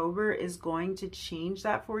October is going to change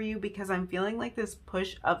that for you because I'm feeling like this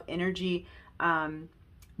push of energy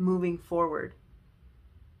moving forward,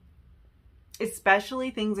 especially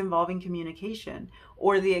things involving communication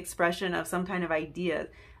or the expression of some kind of idea.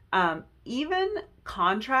 Even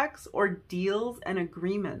contracts or deals and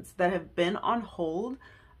agreements that have been on hold,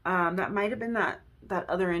 that might have been that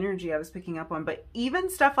other energy I was picking up on, but even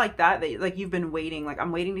stuff like that like you've been waiting, like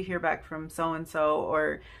I'm waiting to hear back from so-and-so,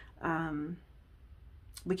 or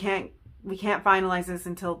we can't finalize this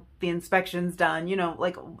until the inspection's done, you know,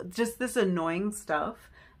 like just this annoying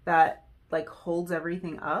stuff that like holds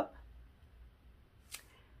everything up.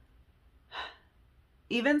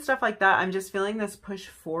 Even stuff like that, I'm just feeling this push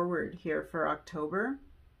forward here for October.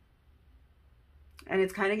 And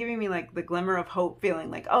it's kind of giving me like the glimmer of hope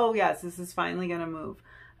feeling, like, oh yes, this is finally going to move.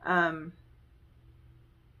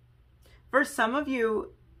 For some of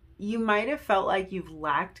you, you might have felt like you've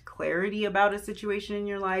lacked clarity about a situation in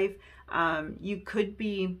your life. You could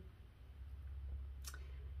be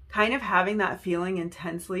kind of having that feeling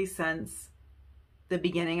intensely since the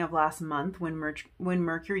beginning of last month when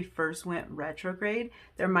Mercury first went retrograde.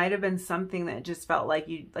 There might have been something that just felt like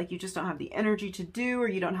you just don't have the energy to do, or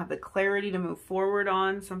you don't have the clarity to move forward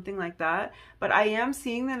on, something like that. But I am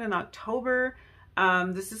seeing that in October,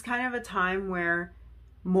 this is kind of a time where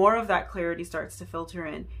more of that clarity starts to filter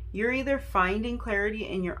in. You're either finding clarity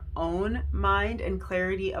in your own mind and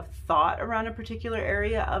clarity of thought around a particular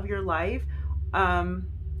area of your life,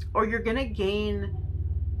 or you're gonna gain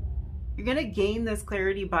this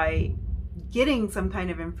clarity by getting some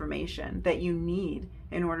kind of information that you need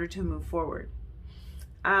in order to move forward.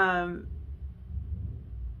 There's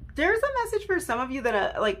a message for some of you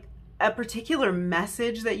that like a particular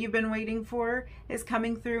message that you've been waiting for is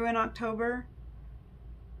coming through in October.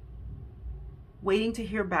 Waiting to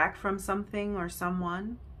hear back from something or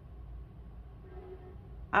someone.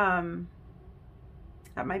 That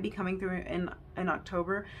might be coming through in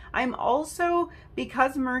October. I'm also,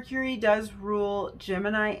 because Mercury does rule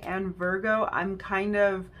Gemini and Virgo, I'm kind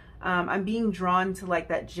of, I'm being drawn to like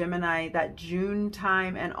that Gemini, that June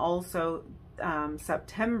time, and also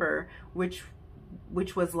September, which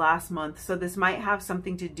was last month. So this might have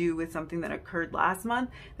something to do with something that occurred last month.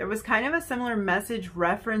 There was kind of a similar message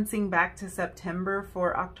referencing back to September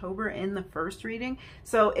for October in the first reading.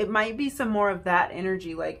 So it might be some more of that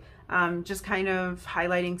energy, like just kind of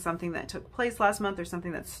highlighting something that took place last month, or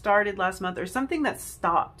something that started last month, or something that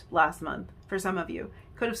stopped last month for some of you.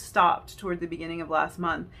 could have stopped toward the beginning of last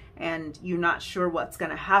month, and you're not sure what's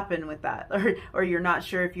going to happen with that, or you're not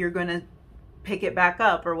sure if you're going to pick it back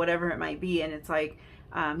up or whatever it might be. And it's like,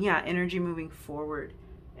 yeah, energy moving forward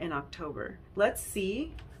in October. Let's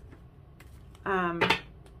see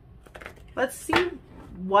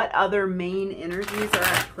what other main energies are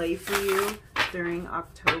at play for you during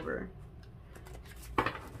October.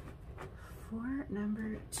 For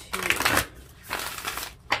number 2,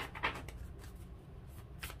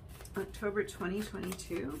 October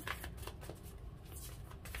 2022.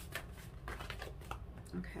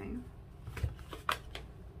 Okay.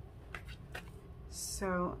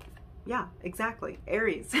 So, yeah, exactly.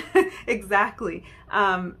 Aries. Exactly.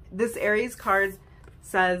 This Aries card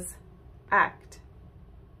says act.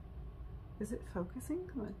 Is it focusing?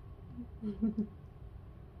 Come on.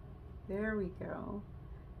 There we go.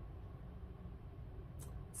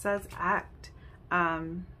 It says act.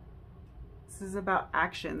 This is about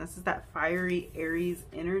action. This is that fiery Aries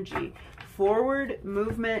energy. Forward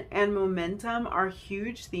movement and momentum are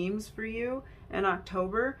huge themes for you in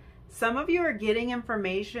October. Some of you are getting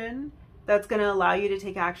information that's going to allow you to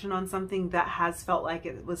take action on something that has felt like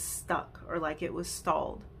it was stuck or like it was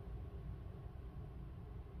stalled.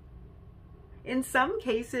 In some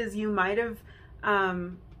cases, you might have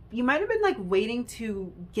been like waiting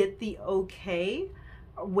to get the okay,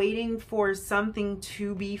 waiting for something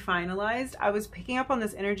to be finalized. I was picking up on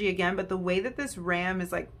this energy again, but the way that this ram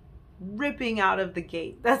is like ripping out of the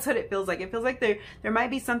gate, that's what it feels like. It feels like there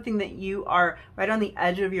might be something that you are right on the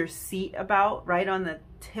edge of your seat about, right on the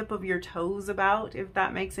tip of your toes about, if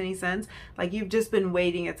that makes any sense. Like you've just been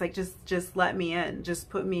waiting. It's like, just let me in, just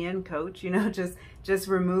put me in, coach, you know, just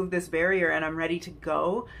remove this barrier and I'm ready to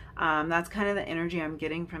go. That's kind of the energy I'm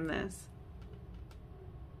getting from this.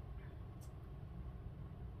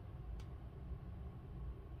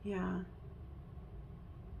 Yeah.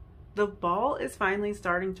 The ball is finally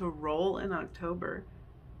starting to roll in October.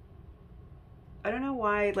 I don't know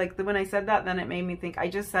why, like when I said that, then it made me think, I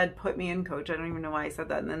just said, put me in, coach. I don't even know why I said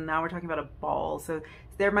that. And then now we're talking about a ball. So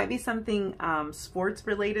there might be something sports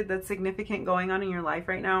related that's significant going on in your life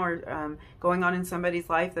right now, or going on in somebody's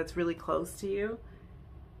life that's really close to you.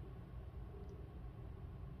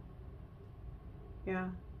 Yeah.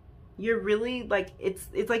 You're really like, it's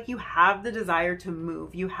like you have the desire to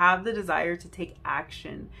move. You have the desire to take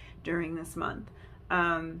action during this month.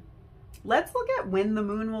 Let's look at when the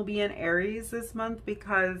moon will be in Aries this month,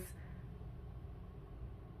 because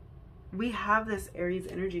we have this Aries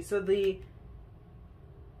energy. So the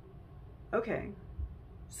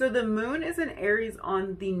moon is in Aries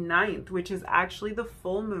on the 9th, which is actually the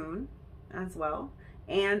full moon as well,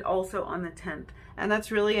 and also on the 10th. And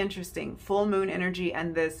that's really interesting. Full moon energy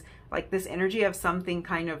and this energy of something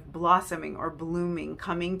kind of blossoming or blooming,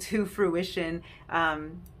 coming to fruition,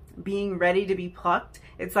 being ready to be plucked.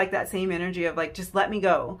 It's like that same energy of like, just let me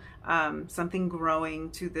go. Something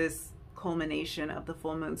growing to this culmination of the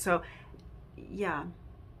full moon. So yeah,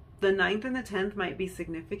 the 9th and the 10th might be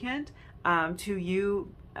significant to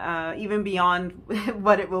you, even beyond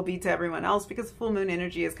what it will be to everyone else, because full moon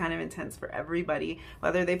energy is kind of intense for everybody,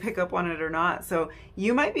 whether they pick up on it or not. So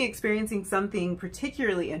you might be experiencing something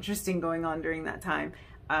particularly interesting going on during that time,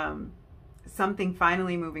 something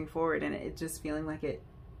finally moving forward, and it just feeling like it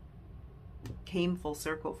came full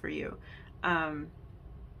circle for you, and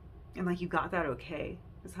like you got that okay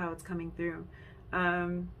is how it's coming through.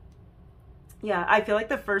 Yeah, I feel like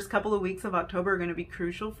the first couple of weeks of October are going to be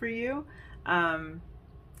crucial for you. And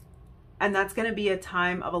that's going to be a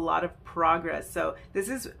time of a lot of progress. So this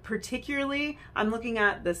is particularly, I'm looking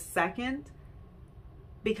at the 2nd,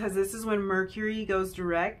 because this is when Mercury goes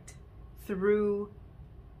direct through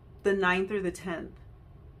the 9th or the 10th,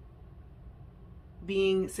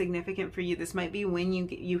 being significant for you. This might be when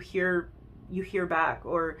you hear back,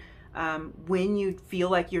 or when you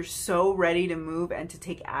feel like you're so ready to move and to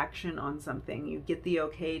take action on something. You get the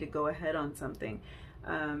okay to go ahead on something.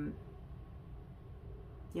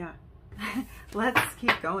 Yeah. Let's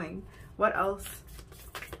keep going. What else?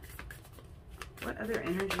 What other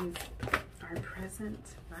energies are present?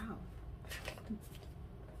 Wow.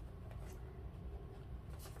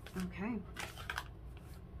 Okay.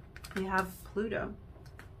 We have Pluto.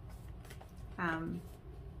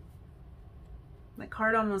 The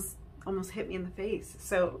card almost hit me in the face.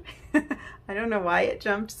 So I don't know why it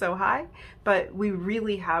jumped so high, but we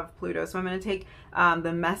really have Pluto. So I'm going to take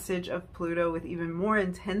the message of Pluto with even more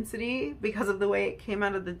intensity because of the way it came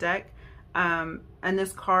out of the deck. And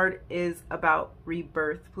this card is about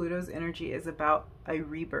rebirth. Pluto's energy is about a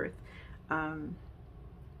rebirth.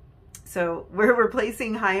 So we're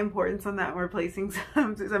placing high importance on that. We're placing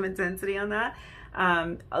some intensity on that.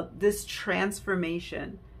 this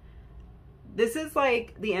transformation. This is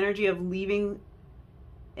like the energy of leaving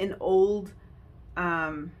an old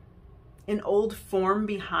form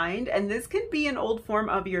behind, and this could be an old form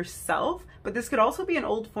of yourself, but this could also be an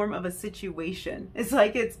old form of a situation. It's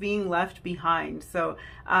like it's being left behind. So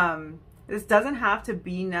this doesn't have to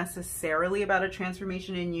be necessarily about a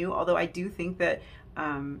transformation in you, although I do think that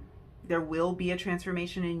there will be a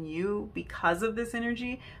transformation in you because of this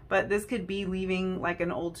energy, but this could be leaving like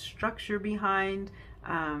an old structure behind,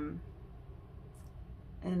 an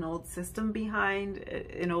old system behind,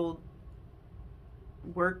 an old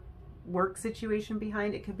work situation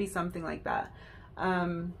behind. It could be something like that.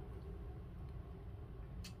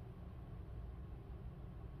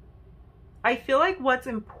 I feel like what's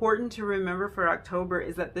important to remember for October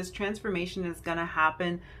is that this transformation is going to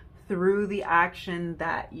happen through the action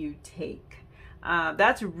that you take.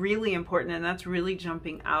 That's really important, and that's really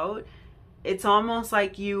jumping out. It's almost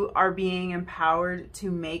like you are being empowered to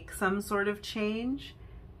make some sort of change,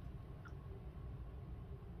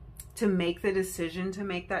 to make the decision to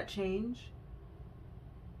make that change.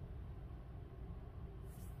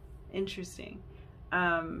 Interesting.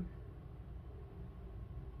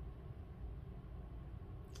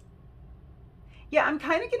 Yeah, I'm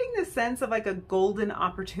kind of getting this sense of like a golden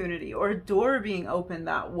opportunity or a door being opened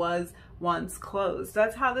that was once closed.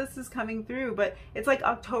 That's how this is coming through. But it's like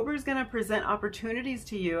October is going to present opportunities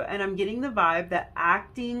to you. And I'm getting the vibe that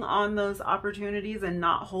acting on those opportunities and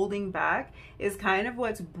not holding back is kind of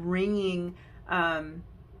what's bringing,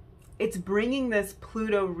 it's bringing this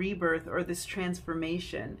Pluto rebirth or this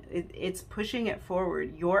transformation. It's pushing it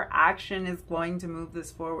forward. Your action is going to move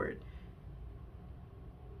this forward.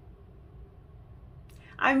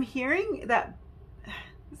 I'm hearing that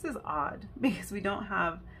this is odd because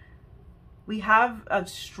we have a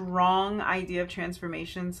strong idea of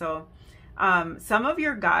transformation. So some of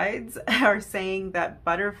your guides are saying that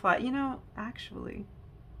butterfly, actually,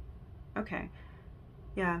 okay.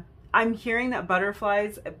 Yeah. I'm hearing that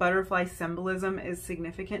butterfly symbolism is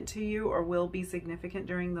significant to you or will be significant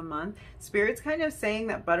during the month. Spirit's kind of saying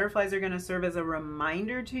that butterflies are going to serve as a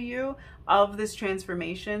reminder to you of this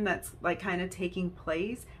transformation that's like kind of taking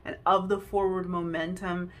place and of the forward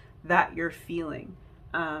momentum that you're feeling.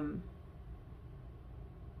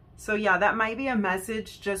 So yeah, that might be a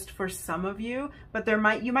message just for some of you, but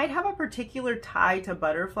you might have a particular tie to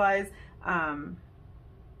butterflies.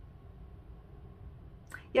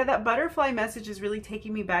 Yeah, that butterfly message is really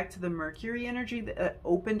taking me back to the Mercury energy that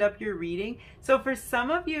opened up your reading. So for some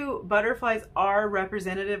of you, butterflies are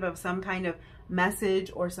representative of some kind of message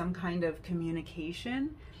or some kind of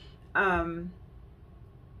communication. And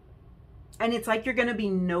it's like you're going to be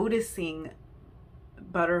noticing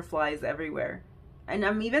butterflies everywhere. And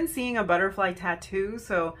I'm even seeing a butterfly tattoo.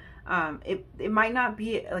 So it might not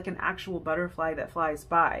be like an actual butterfly that flies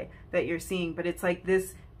by that you're seeing, but it's like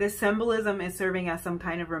this symbolism is serving as some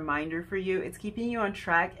kind of reminder for you. It's keeping you on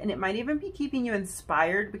track, and it might even be keeping you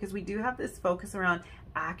inspired because we do have this focus around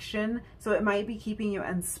action. So it might be keeping you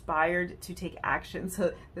inspired to take action.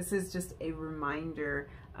 So this is just a reminder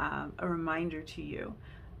to you.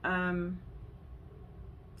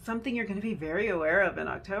 Something you're going to be very aware of in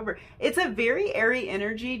October. It's a very airy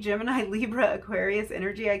energy, Gemini, Libra, Aquarius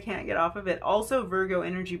energy. I can't get off of it. Also Virgo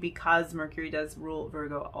energy because Mercury does rule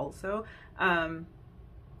Virgo also.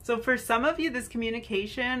 So for some of you, this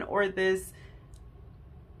communication or this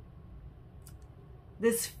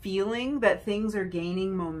feeling that things are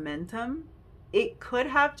gaining momentum, it could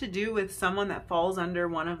have to do with someone that falls under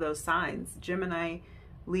one of those signs: Gemini,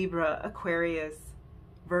 Libra, Aquarius,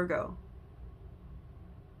 Virgo.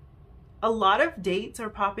 A lot of dates are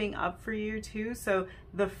popping up for you too. So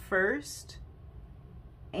the 1st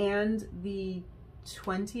and the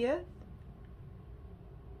 20th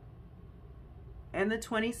and the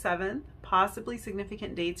 27th, possibly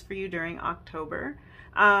significant dates for you during October.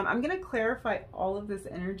 I'm going to clarify all of this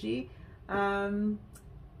energy.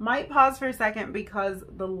 Might pause for a second because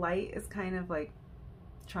the light is kind of like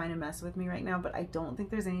trying to mess with me right now, but I don't think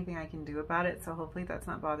there's anything I can do about it. So hopefully that's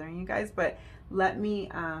not bothering you guys, but let me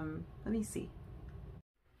see.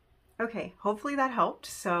 Okay, hopefully that helped.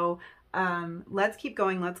 So let's keep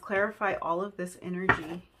going. Let's clarify all of this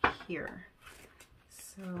energy here.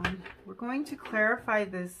 So we're going to clarify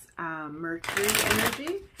this Mercury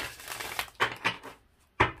energy.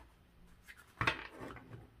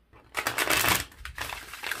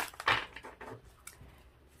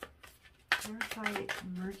 Clarify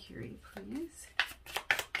Mercury, please.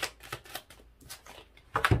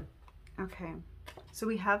 Okay, so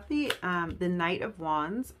we have the Knight of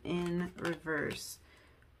Wands in reverse.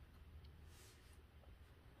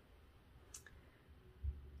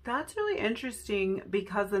 That's really interesting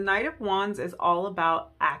because the Knight of Wands is all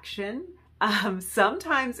about action.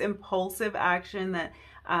 Sometimes impulsive action that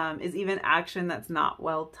is even action that's not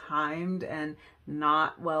well timed and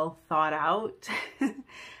not well thought out.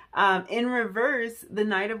 In reverse, the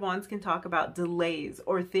Knight of Wands can talk about delays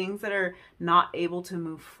or things that are not able to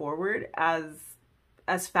move forward as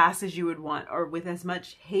fast as you would want or with as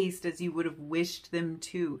much haste as you would have wished them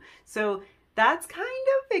to. So that's kind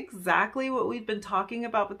of exactly what we've been talking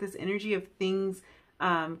about with this energy of things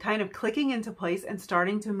kind of clicking into place and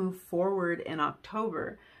starting to move forward in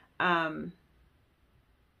October. Yeah,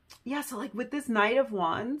 so like with this Knight of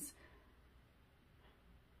Wands,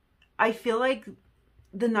 I feel like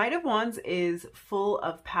the Knight of Wands is full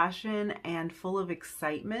of passion and full of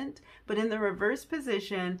excitement, but in the reverse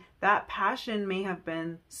position, that passion may have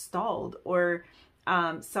been stalled or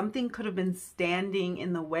something could have been standing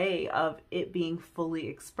in the way of it being fully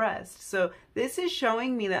expressed. So this is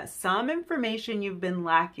showing me that some information you've been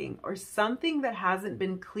lacking or something that hasn't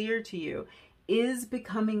been clear to you is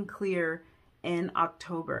becoming clear in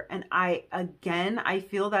October. And I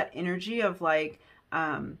feel that energy of like,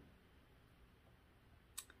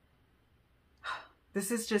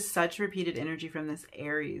 this is just such repeated energy from this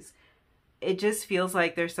Aries. It just feels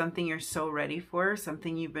like there's something you're so ready for,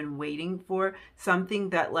 something you've been waiting for, something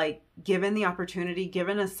that like, given the opportunity,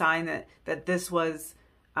 given a sign that this was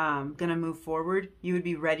gonna move forward, you would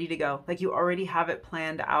be ready to go. Like you already have it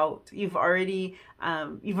planned out. You've already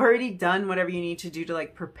done whatever you need to do to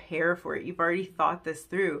like prepare for it. You've already thought this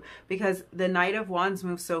through because the Knight of Wands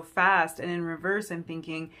moves so fast, and in reverse, I'm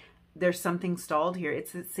thinking there's something stalled here.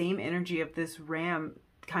 It's the same energy of this ram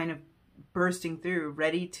kind of bursting through,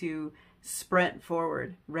 ready to sprint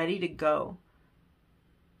forward, ready to go.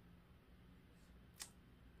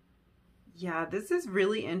 Yeah, this is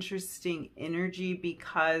really interesting energy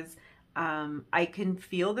because I can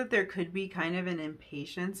feel that there could be kind of an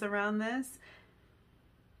impatience around this.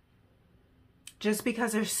 Just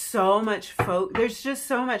because there's so much there's just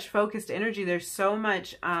so much focused energy. There's so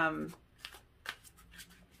much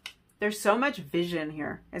vision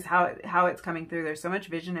here is how it's coming through. There's so much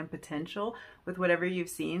vision and potential with whatever you've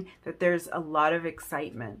seen that there's a lot of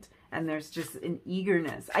excitement and there's just an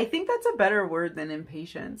eagerness. I think that's a better word than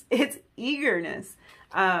impatience. It's eagerness.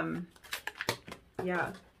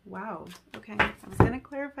 Yeah. Wow. Okay. I was going to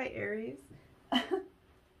clarify Aries.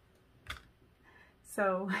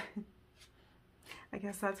 So I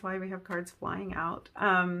guess that's why we have cards flying out.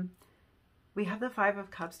 We have the Five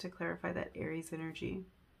of Cups to clarify that Aries energy.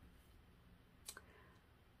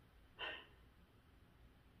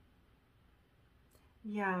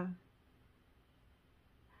 Yeah.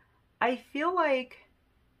 I feel like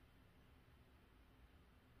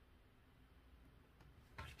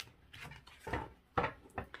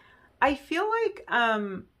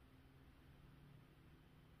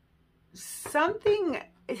something,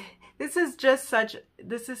 this is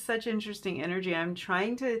such interesting energy. I'm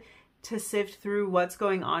trying to sift through what's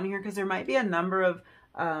going on here because there might be a number of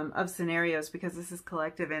scenarios because this is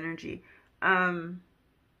collective energy.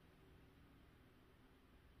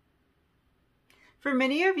 For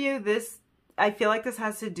many of you, I feel like this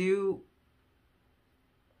has to do,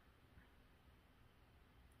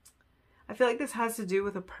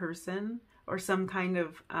 with a person or some kind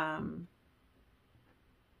of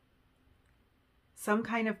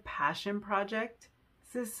passion project.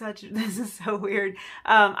 This is so weird.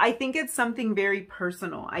 I think it's something very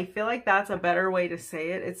personal. I feel like that's a better way to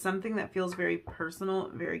say it. It's something that feels very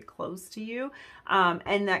personal, very close to you.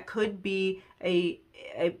 And that could be a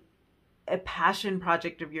passion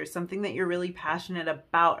project of yours, something that you're really passionate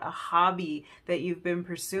about, a hobby that you've been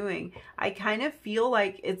pursuing. I kind of feel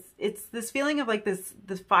like it's this feeling of like this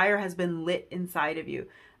fire has been lit inside of you.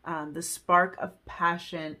 The spark of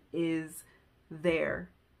passion is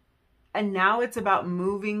there. And now it's about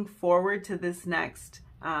moving forward to this next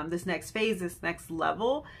phase, this next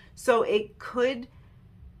level. So it could,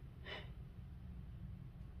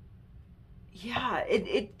 yeah,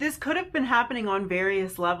 this could have been happening on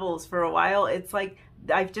various levels for a while. It's like,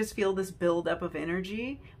 I just feel this buildup of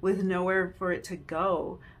energy with nowhere for it to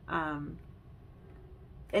go. And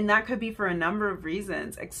that could be for a number of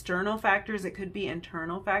reasons. External factors, it could be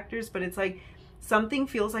internal factors, but it's like something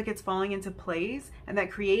feels like it's falling into place, and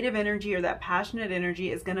that creative energy or that passionate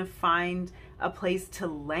energy is going to find a place to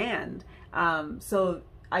land. So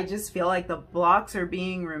I just feel like the blocks are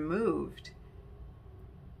being removed.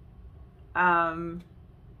 Even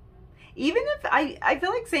if I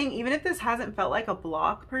feel like saying, even if this hasn't felt like a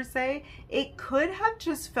block per se, it could have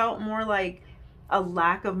just felt more like a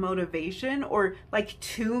lack of motivation or like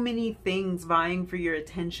too many things vying for your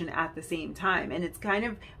attention at the same time. And it's kind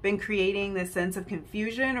of been creating this sense of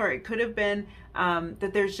confusion, or it could have been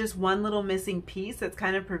that there's just one little missing piece that's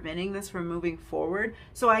kind of preventing this from moving forward.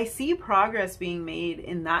 So I see progress being made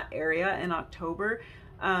in that area in October.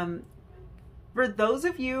 For those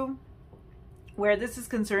of you where this is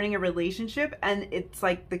concerning a relationship and it's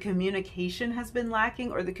like the communication has been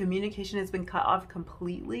lacking or the communication has been cut off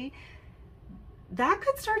completely, that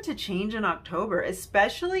could start to change in October,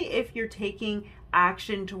 especially if you're taking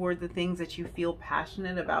action toward the things that you feel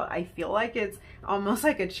passionate about. I feel like it's almost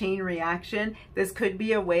like a chain reaction. This could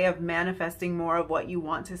be a way of manifesting more of what you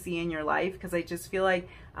want to see in your life, because I just feel like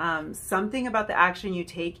something about the action you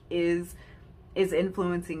take is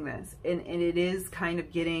influencing this, and it is kind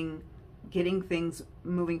of getting things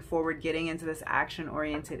moving forward, getting into this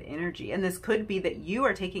action-oriented energy. And this could be that you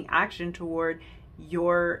are taking action toward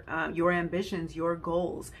your ambitions, your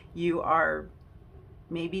goals. You are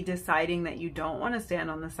maybe deciding that you don't want to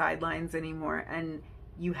stand on the sidelines anymore, and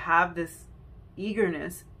you have this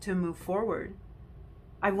eagerness to move forward.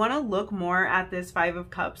 I want to look more at this Five of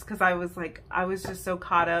Cups, because I was just so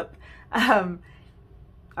caught up.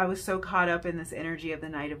 I was so caught up in this energy of the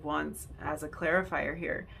Knight of Wands as a clarifier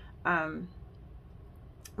here.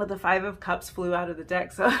 But the Five of Cups flew out of the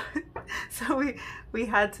deck, so we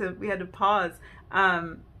had to pause.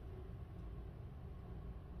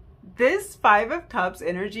 This Five of Cups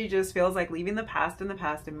energy just feels like leaving the past in the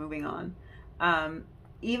past and moving on.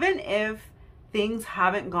 Even if things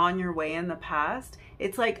haven't gone your way in the past,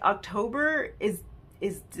 it's like October is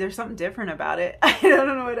there's something different about it. I don't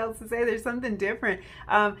know what else to say. There's something different.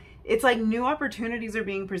 It's like new opportunities are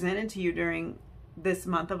being presented to you during this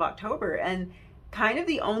month of October, and kind of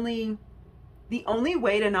the only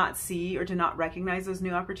way to not see or to not recognize those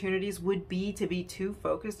new opportunities would be to be too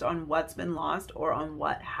focused on what's been lost or on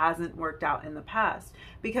what hasn't worked out in the past,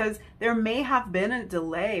 because there may have been a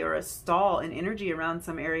delay or a stall in energy around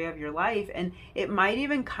some area of your life, and it might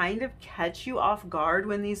even kind of catch you off guard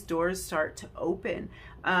when these doors start to open.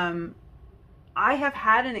 I have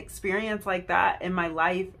had an experience like that in my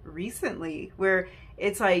life recently, where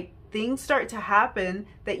it's like things start to happen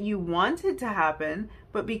that you wanted to happen,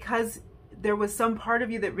 but because there was some part of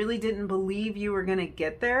you that really didn't believe you were going to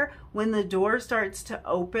get there, when the door starts to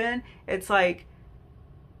open, it's like,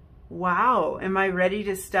 wow, am I ready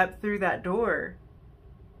to step through that door?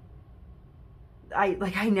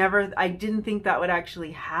 I didn't think that would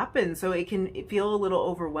actually happen. So it can feel a little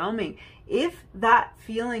overwhelming. If that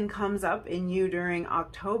feeling comes up in you during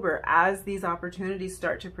October as these opportunities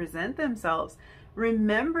start to present themselves,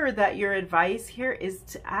 remember that your advice here is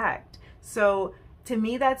to act. So to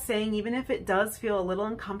me, that's saying, even if it does feel a little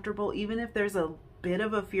uncomfortable, even if there's a bit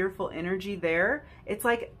of a fearful energy there, it's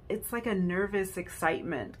like a nervous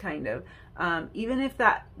excitement kind of. Even if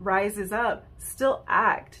that rises up, still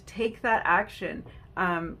act. Take that action.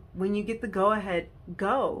 When you get the go-ahead,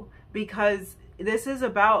 go. Because this is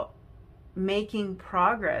about making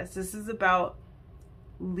progress. This is about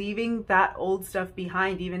leaving that old stuff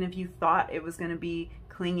behind, even if you thought it was going to be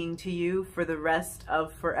clinging to you for the rest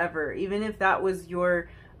of forever. Even if that was your,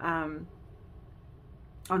 on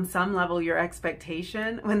some level, your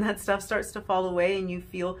expectation, when that stuff starts to fall away and you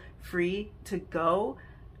feel free to go,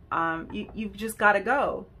 you've just got to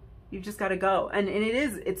go. You've just got to go. And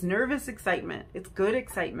it's nervous excitement. It's good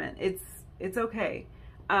excitement. It's okay.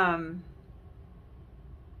 Yeah,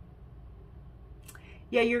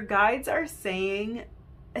 your guides are saying,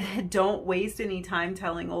 don't waste any time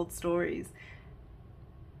telling old stories,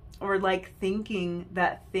 or like thinking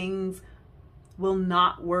that things will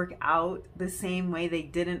not work out the same way they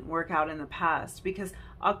didn't work out in the past, because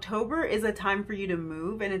October is a time for you to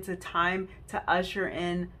move, and it's a time to usher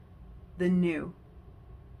in the new.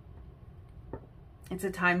 It's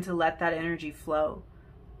a time to let that energy flow.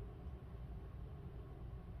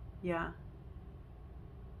 Yeah.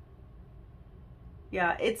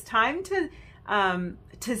 Yeah, it's time to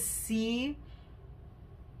see.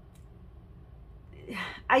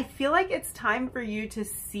 I feel like it's time for you to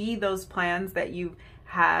see those plans that you've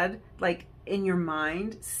had, like in your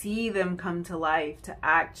mind, see them come to life, to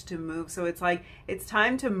act, to move. So it's like, it's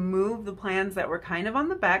time to move the plans that were kind of on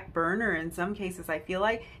the back burner in some cases. I feel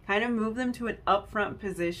like kind of move them to an upfront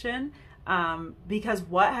position, because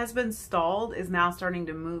what has been stalled is now starting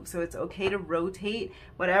to move. So it's okay to rotate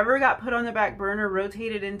whatever got put on the back burner,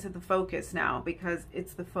 rotate it into the focus now, because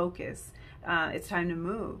it's the focus. It's time to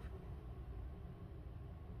move.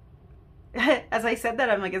 As I said that,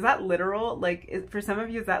 I'm like, is that literal? Like, for some of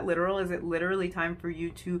you, is that literal? Is it literally time for you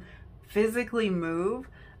to physically move?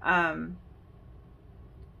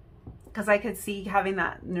 because I could see having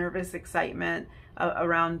that nervous excitement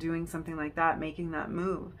around doing something like that, making that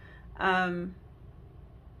move.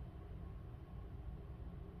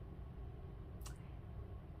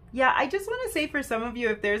 Yeah, I just want to say for some of you,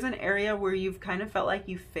 if there's an area where you've kind of felt like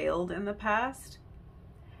you failed in the past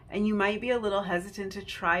and you might be a little hesitant to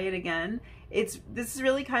try it again, this is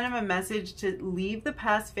really kind of a message to leave the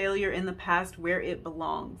past failure in the past where it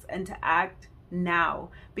belongs and to act now,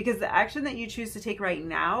 because the action that you choose to take right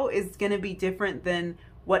now is going to be different than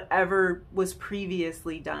whatever was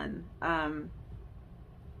previously done.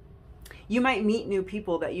 You might meet new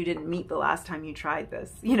people that you didn't meet the last time you tried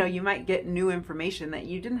this. You know, you might get new information that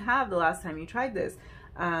you didn't have the last time you tried this.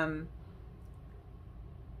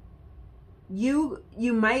 You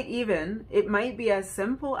might even, it might be as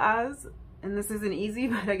simple as, and this isn't easy,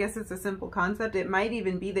 but I guess it's a simple concept. It might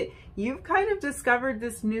even be that you've kind of discovered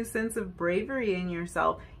this new sense of bravery in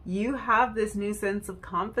yourself. You have this new sense of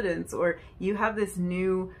confidence, or you have this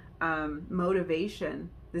new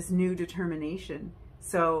motivation, this new determination.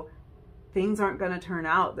 So things aren't going to turn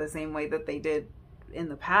out the same way that they did in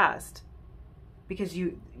the past, because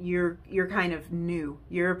you're kind of new.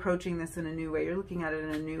 You're approaching this in a new way. You're looking at it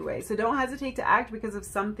in a new way. So don't hesitate to act because of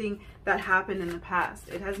something that happened in the past.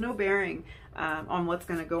 It has no bearing on what's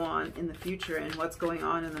going to go on in the future and what's going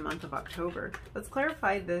on in the month of October. Let's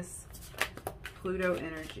clarify this Pluto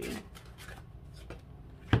energy.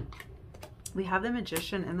 We have the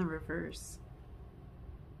Magician in the reverse.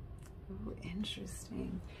 Ooh,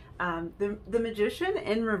 interesting. The Magician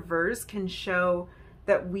in reverse can show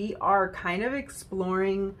that we are kind of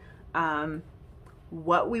exploring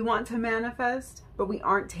what we want to manifest, but we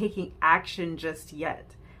aren't taking action just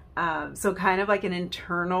yet. So kind of like an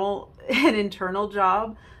internal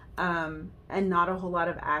job, and not a whole lot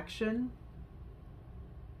of action,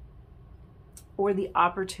 or the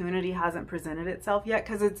opportunity hasn't presented itself yet,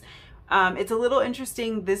 because it's a little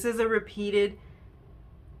interesting. This is a repeated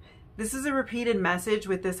message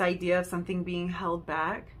with this idea of something being held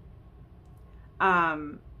back.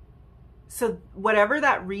 So whatever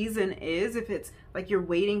that reason is, if it's like you're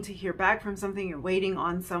waiting to hear back from something, you're waiting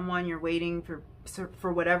on someone, you're waiting for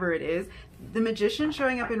whatever it is, the Magician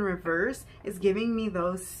showing up in reverse is giving me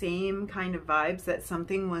those same kind of vibes, that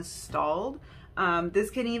something was stalled. This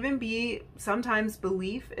can even be, sometimes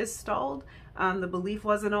belief is stalled. The belief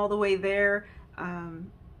wasn't all the way there.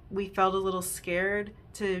 We felt a little scared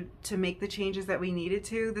to make the changes that we needed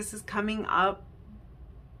to. This is coming up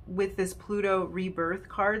with this Pluto rebirth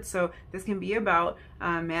card. So this can be about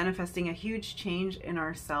manifesting a huge change in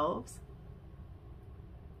ourselves.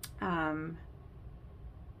 I'm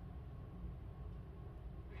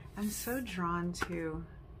so drawn to,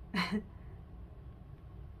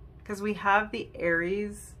 because we have the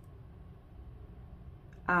Aries,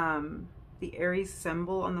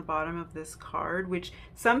 symbol on the bottom of this card, which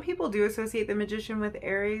some people do associate the Magician with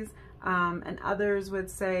Aries, and others would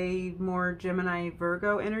say more Gemini,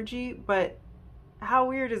 Virgo energy. But how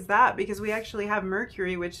weird is that? Because we actually have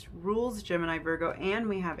Mercury, which rules Gemini, Virgo, and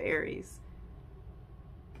we have Aries.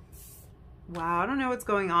 Wow, I don't know what's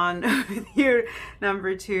going on with your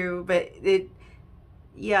number 2, but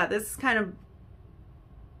yeah, this is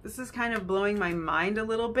kind of blowing my mind a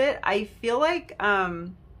little bit. I feel like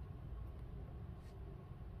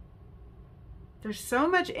there's so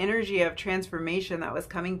much energy of transformation that was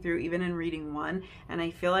coming through even in reading 1, and I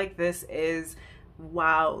feel like this is,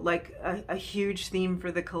 wow, like a huge theme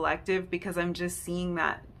for the collective, because I'm just seeing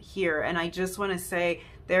that here. And I just want to say,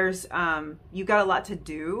 there's you got a lot to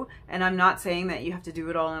do, and I'm not saying that you have to do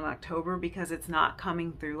it all in October, because it's not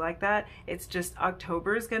coming through like that. It's just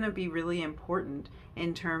October is going to be really important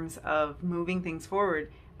in terms of moving things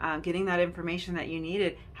forward, getting that information that you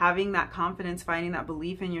needed, having that confidence, finding that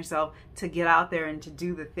belief in yourself to get out there and to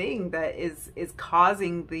do the thing that is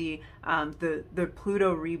causing the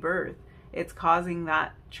Pluto rebirth. It's causing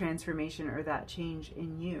that transformation or that change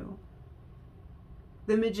in you.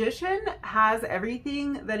 The Magician has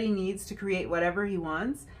everything that he needs to create whatever he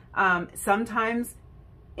wants. Sometimes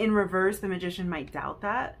in reverse, the Magician might doubt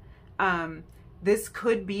that. This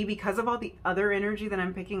could be because of all the other energy that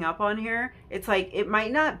I'm picking up on here. It's like, it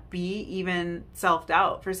might not be even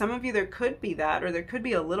self-doubt. For some of you, there could be that, or there could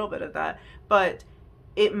be a little bit of that, but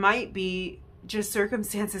it might be just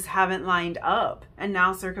circumstances haven't lined up, and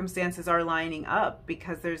now circumstances are lining up,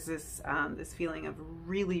 because there's this this feeling of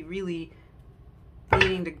really, really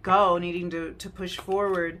needing to go, needing to push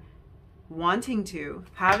forward, wanting to,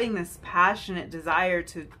 having this passionate desire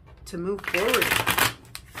to move forward.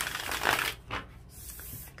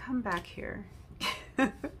 Come back here.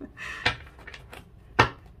 Okay,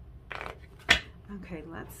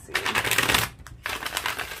 let's see.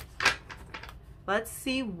 Let's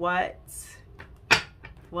see what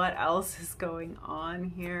else is going on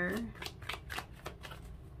here.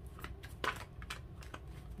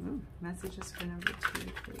 Ooh, messages for number 2,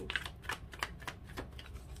 please.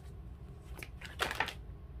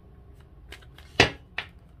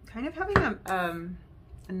 Kind of having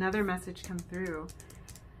another message come through.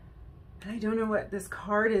 I don't know what this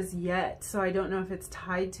card is yet, so I don't know if it's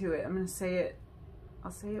tied to it. I'm going to say it,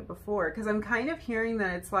 I'll say it before, because I'm kind of hearing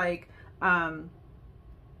that it's like,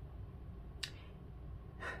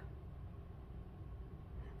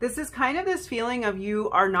 this is kind of this feeling of you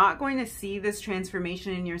are not going to see this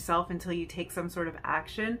transformation in yourself until you take some sort of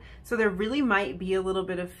action. So there really might be a little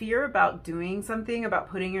bit of fear about doing something, about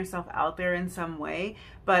putting yourself out there in some way.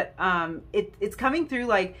 But it's coming through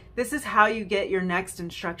like, this is how you get your next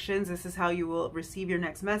instructions. This is how you will receive your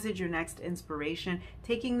next message, your next inspiration.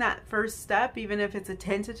 Taking that first step, even if it's a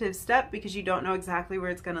tentative step because you don't know exactly where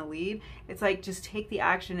it's going to lead, it's like, just take the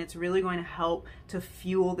action. It's really going to help to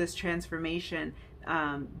fuel this transformation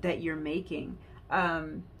that you're making.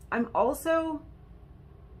 I'm also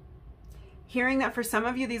hearing that for some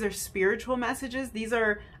of you, these are spiritual messages. These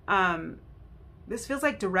are, this feels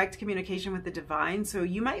like direct communication with the divine. So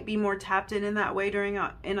you might be more tapped in that way during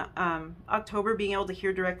October, being able to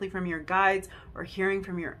hear directly from your guides or hearing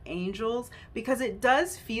from your angels, because it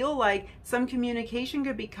does feel like some communication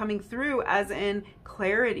could be coming through as in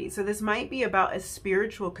clarity. So this might be about a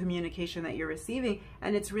spiritual communication that you're receiving,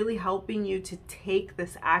 and it's really helping you to take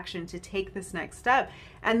this action, to take this next step.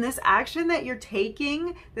 And this action that you're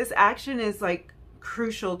taking, this action is like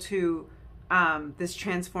crucial to this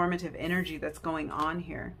transformative energy that's going on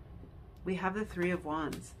here. We have the 3 of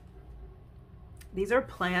Wands. These are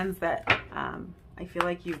plans that I feel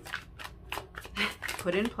like you've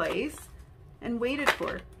put in place and waited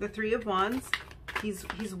for. The 3 of Wands,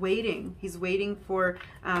 he's waiting. He's waiting for,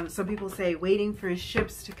 some people say, waiting for his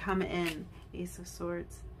ships to come in. Ace of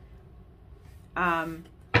Swords.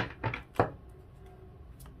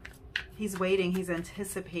 He's waiting. He's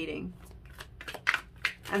anticipating.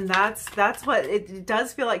 And that's what it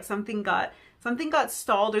does feel like. Something got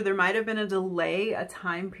stalled, or there might have been a delay, a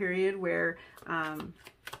time period where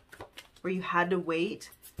you had to wait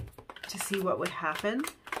to see what would happen.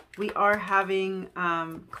 We are having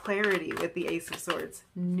clarity with the Ace of Swords,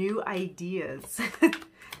 new ideas,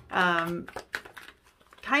 kind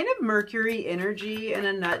of Mercury energy in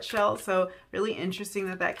a nutshell. So really interesting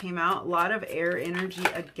that that came out. A lot of air energy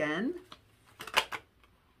again.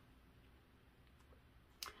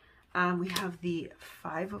 We have the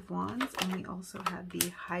 5 of Wands, and we also have the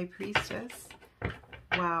High Priestess.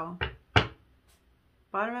 Wow.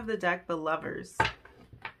 Bottom of the deck, the Lovers.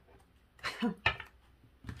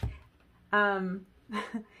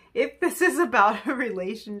 If this is about a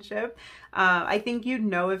relationship, I think you'd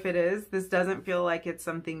know if it is. This doesn't feel like it's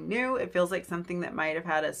something new. It feels like something that might have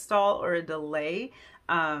had a stall or a delay.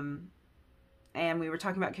 And we were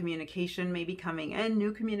talking about communication maybe coming in,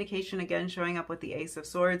 new communication again showing up with the Ace of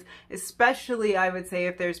Swords, especially I would say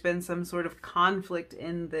if there's been some sort of conflict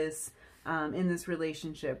in this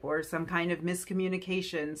relationship, or some kind of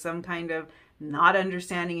miscommunication, some kind of not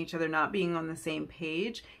understanding each other, not being on the same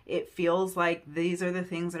page. It feels like these are the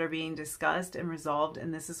things that are being discussed and resolved,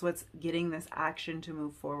 and this is what's getting this action to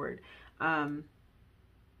move forward.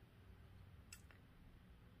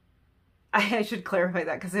 I should clarify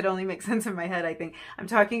that because it only makes sense in my head. I think I'm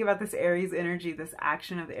talking about this Aries energy, this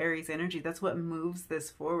action of the Aries energy. That's what moves this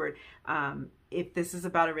forward. If this is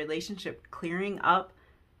about a relationship, clearing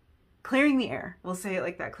the air, we'll say it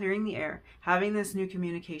like that, clearing the air, having this new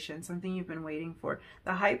communication, something you've been waiting for.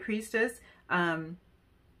 The High Priestess,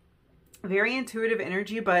 very intuitive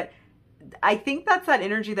energy, but I think that's that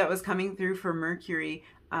energy that was coming through for Mercury,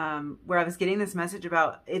 where I was getting this message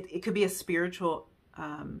about it could be a spiritual,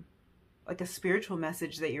 like a spiritual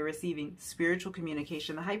message that you're receiving, spiritual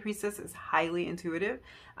communication. The High Priestess is highly intuitive,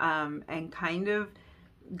 and kind of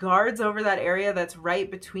guards over that area that's right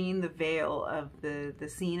between the veil of the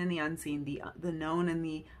seen and the unseen, the known and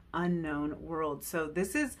the unknown world. So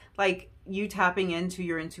this is like you tapping into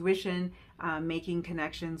your intuition, making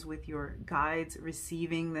connections with your guides,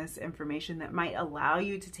 receiving this information that might allow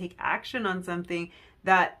you to take action on something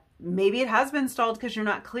that maybe it has been stalled because you're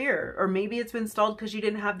not clear, or maybe it's been stalled because you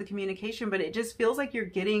didn't have the communication, but it just feels like you're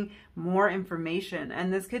getting more information.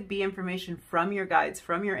 And this could be information from your guides,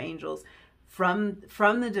 from your angels, from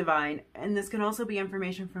the divine, and this can also be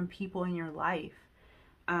information from people in your life.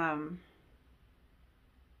 I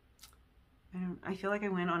feel like I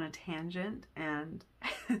went on a tangent, and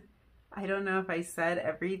I don't know if I said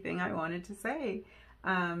everything I wanted to say.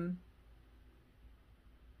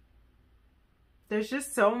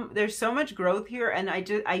 there's so much growth here, and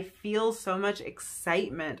I feel so much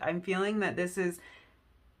excitement. I'm feeling that this is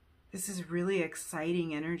really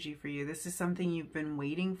exciting energy for you. This is something you've been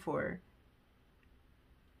waiting for.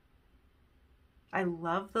 I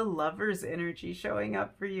love the Lover's energy showing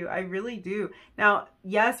up for you. I really do. Now,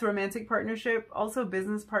 yes, romantic partnership, also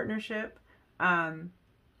business partnership.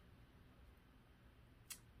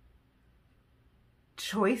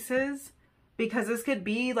 Choices, because this could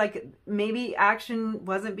be like maybe action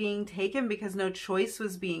wasn't being taken because no choice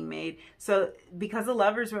was being made. So because the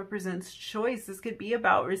Lovers represents choice, this could be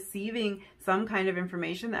about receiving some kind of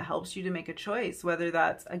information that helps you to make a choice, whether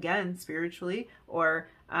that's, again, spiritually, or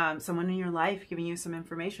someone in your life giving you some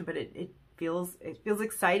information. But it feels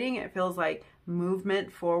exciting. It feels like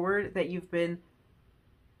movement forward that you've been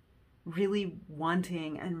really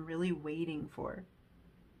wanting and really waiting for.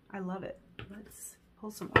 I love it. Let's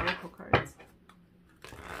pull some oracle cards.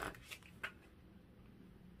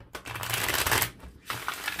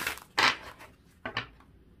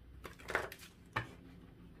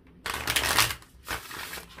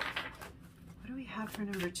 What do we have for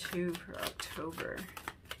number 2 for October?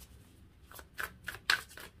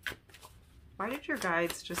 Why did your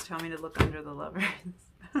guides just tell me to look under the Lovers?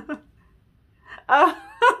 Oh,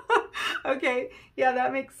 okay. Yeah,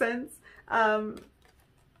 that makes sense.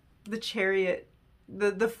 The Chariot,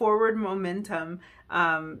 the forward momentum,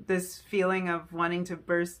 this feeling of wanting to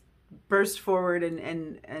burst forward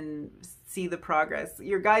and see the progress.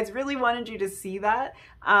 Your guides really wanted you to see that.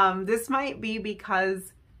 This might be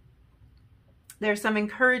because there's some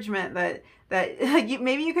encouragement that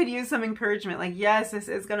maybe you could use some encouragement, like, yes, this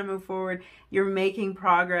is going to move forward. You're making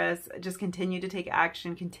progress. Just continue to take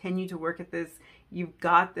action. Continue to work at this. You've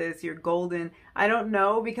got this. You're golden. I don't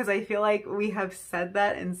know, because I feel like we have said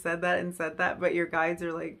that and said that and said that, but your guides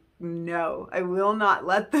are like, no, I will not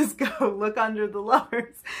let this go. Look under the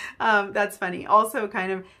Lovers. That's funny. Also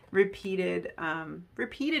kind of repeated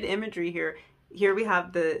imagery here. Here we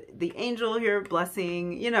have the angel here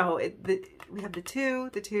blessing, you know, we have the two.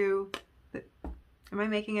 Am I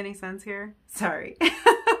making any sense here? Sorry.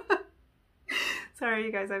 Sorry,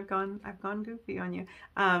 you guys, I've gone goofy on you.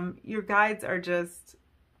 Your guides are just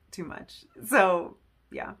too much. So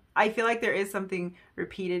yeah, I feel like there is something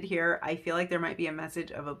repeated here. I feel like there might be a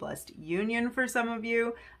message of a blessed union for some of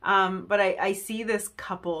you. But I see this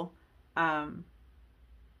couple, so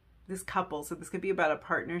this could be about a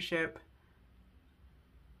partnership,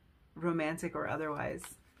 romantic or otherwise.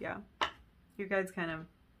 Yeah, your guides kind of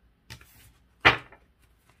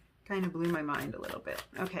blew my mind a little bit.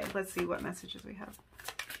 Okay, let's see what messages we have.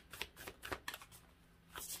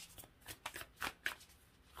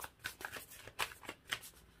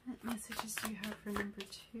 What messages do you have for number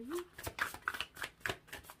 2?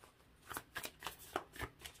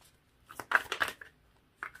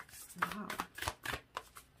 Wow.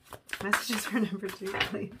 Messages for number 2,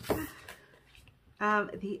 please.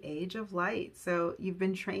 The Age of Light. So you've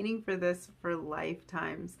been training for this for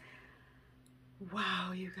lifetimes.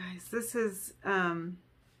 Wow, you guys, this is,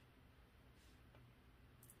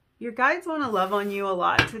 your guides want to love on you a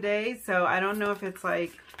lot today. So I don't know if it's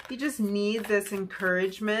like, you just need this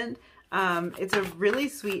encouragement. It's a really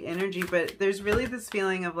sweet energy, but there's really this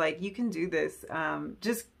feeling of like, you can do this.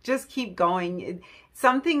 Just keep going.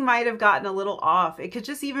 Something might have gotten a little off. It could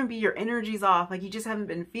just even be your energy's off. Like you just haven't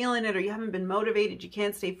been feeling it, or you haven't been motivated. You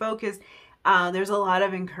can't stay focused. There's a lot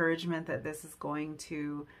of encouragement that this is going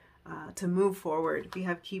to move forward. We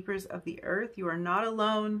have Keepers of the Earth. You are not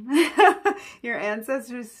alone. Your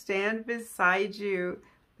ancestors stand beside you.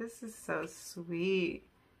 This is so sweet.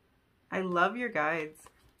 I love your guides.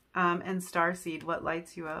 And Starseed, what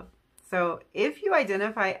lights you up? So if you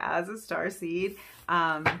identify as a Starseed,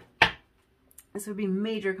 this would be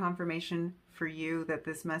major confirmation for you that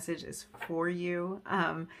this message is for you.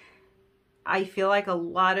 I feel like a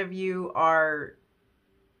lot of you are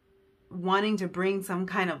wanting to bring some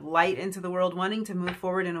kind of light into the world, wanting to move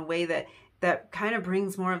forward in a way that kind of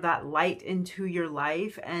brings more of that light into your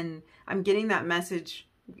life. And I'm getting that message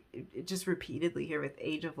just repeatedly here with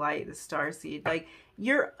Age of Light, the Starseed. Like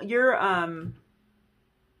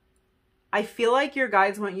I feel like your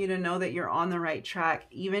guides want you to know that you're on the right track,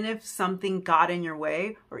 even if something got in your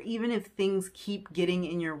way, or even if things keep getting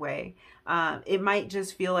in your way. It might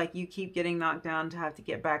just feel like you keep getting knocked down to have to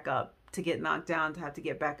get back up, to get knocked down to have to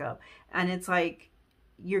get back up. And it's like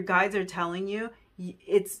your guides are telling you,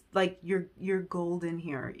 it's like you're golden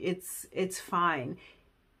here. It's fine.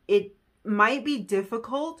 It might be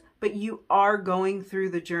difficult, but you are going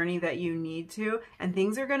through the journey that you need to, and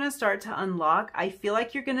things are going to start to unlock. I feel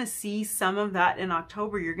like you're going to see some of that in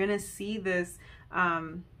October. You're going to see this,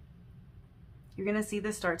 you're you're going to see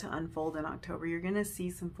this start to unfold in October. You're going to see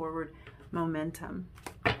some forward momentum.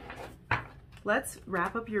 Let's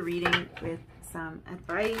wrap up your reading with some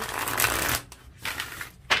advice.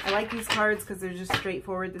 I like these cards because they're just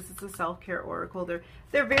straightforward. This is a self-care oracle. They're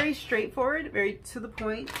very straightforward, very to the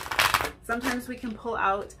point. Sometimes we can pull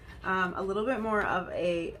out a little bit more of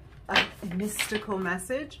a mystical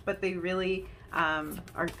message, but they really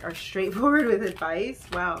are straightforward with advice.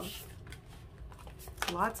 Wow.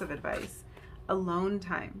 Lots of advice. Alone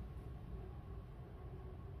time.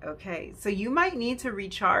 Okay, so you might need to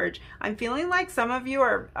recharge. I'm feeling like some of you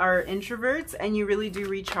are introverts and you really do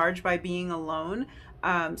recharge by being alone.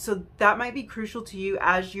 So that might be crucial to you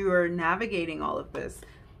as you are navigating all of this.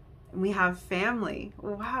 We have family.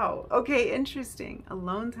 Wow. Okay, interesting.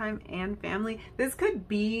 Alone time and family. This could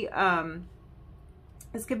be a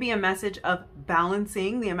message of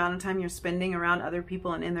balancing the amount of time you're spending around other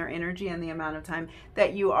people and in their energy and the amount of time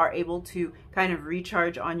that you are able to kind of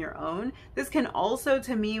recharge on your own. This can also,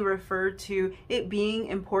 to me, refer to it being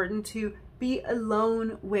important to be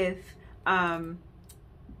alone with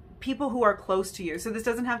people who are close to you. So this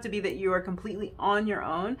doesn't have to be that you are completely on your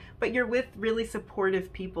own, but you're with really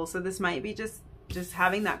supportive people. So this might be just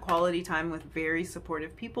having that quality time with very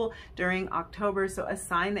supportive people during October. So a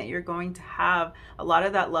sign that you're going to have a lot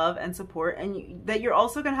of that love and support, and that you're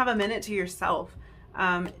also going to have a minute to yourself.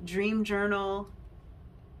 Dream journal.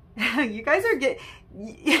 You guys are I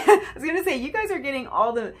was going to say, you guys are getting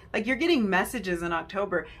all the, like, you're getting messages in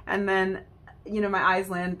October, and then, you know, my eyes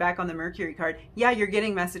land back on the Mercury card. Yeah, you're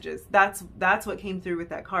getting messages. That's what came through with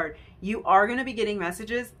that card. You are going to be getting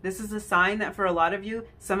messages. This is a sign that for a lot of you,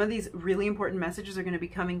 some of these really important messages are going to be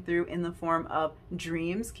coming through in the form of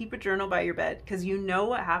dreams. Keep a journal by your bed, because you know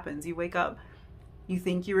what happens. You wake up, you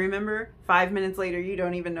think you remember, 5 minutes later, you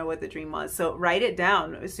don't even know what the dream was. So write it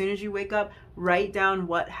down. As soon as you wake up, write down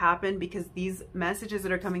what happened, because these messages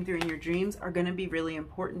that are coming through in your dreams are going to be really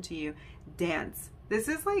important to you. Dance. This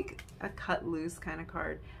is like a cut loose kind of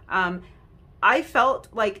card. I felt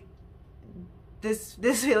like this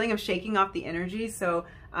feeling of shaking off the energy. So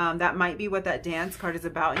that might be what that dance card is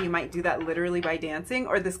about. And you might do that literally by dancing,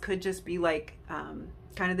 or this could just be like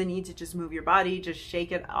kind of the need to just move your body, just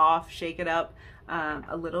shake it off, shake it up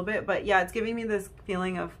a little bit. But yeah, it's giving me this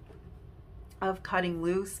feeling of cutting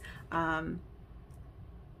loose, of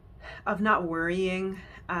not worrying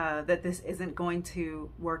that this isn't going to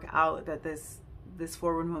work out, that this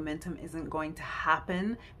forward momentum isn't going to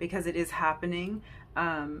happen, because it is happening.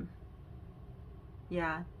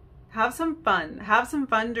 Yeah, have some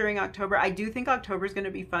fun during October. I do think October is going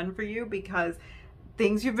to be fun for you, because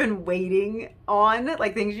things you've been waiting on,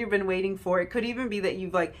 like things you've been waiting for. It could even be that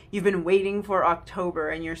you've been waiting for October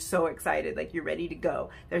and you're so excited, like you're ready to go.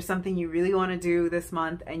 There's something you really want to do this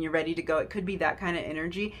month and you're ready to go. It could be that kind of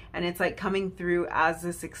energy, and it's like coming through as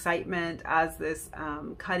this excitement, as this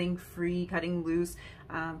cutting free, cutting loose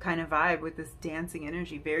kind of vibe with this dancing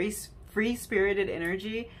energy. Very free-spirited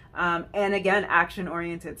energy, and again,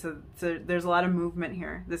 action-oriented. So there's a lot of movement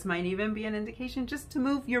here. This might even be an indication just to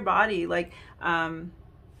move your body. Like,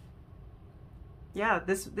 yeah,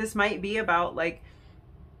 this might be about like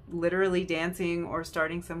literally dancing or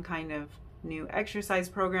starting some kind of new exercise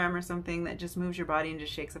program or something that just moves your body and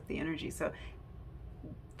just shakes up the energy. So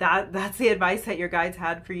that's the advice that your guides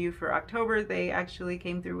had for you for October. They actually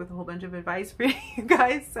came through with a whole bunch of advice for you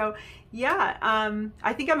guys. So yeah,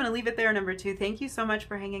 I think I'm going to leave it there, number 2. Thank you so much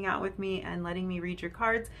for hanging out with me and letting me read your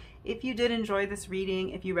cards. If you did enjoy this reading,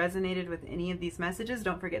 if you resonated with any of these messages,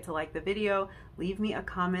 don't forget to like the video, leave me a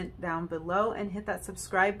comment down below, and hit that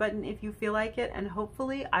subscribe button if you feel like it. And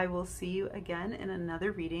hopefully I will see you again in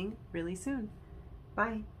another reading really soon.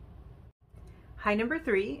 Bye. Hi, number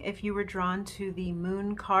 3. If you were drawn to the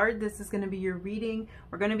Moon card, this is going to be your reading.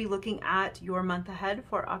 We're going to be looking at your month ahead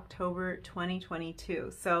for October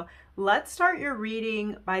 2022. So let's start your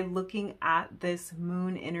reading by looking at this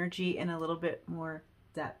Moon energy in a little bit more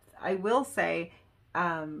depth. I will say,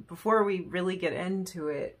 before we really get into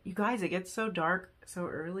it, you guys, it gets so dark so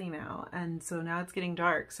early now. And so now it's getting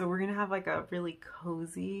dark. So we're going to have like a really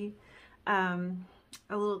cozy,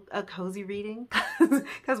 a cozy reading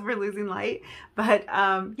because we're losing light. But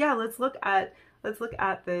yeah, let's look at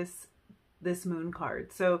this Moon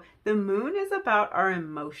card. So the Moon is about our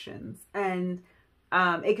emotions, and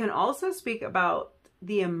it can also speak about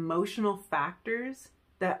the emotional factors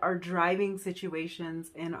that are driving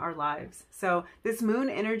situations in our lives. So this Moon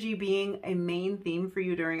energy being a main theme for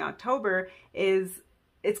you during October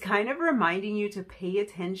it's kind of reminding you to pay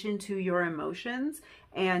attention to your emotions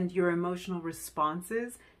and your emotional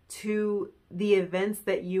responses to the events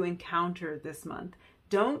that you encounter this month.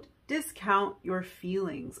 Don't discount your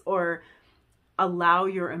feelings or allow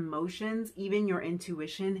your emotions, even your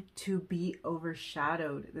intuition, to be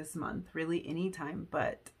overshadowed this month, really anytime,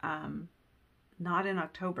 but not in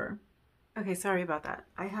October. Okay, sorry about that.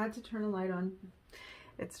 I had to turn a light on.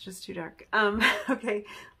 It's just too dark. Okay,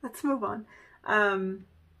 let's move on.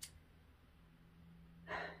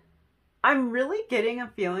 I'm really getting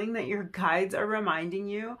a feeling that your guides are reminding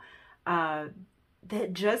you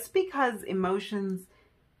that just because emotions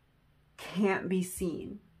can't be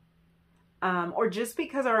seen, or just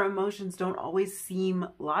because our emotions don't always seem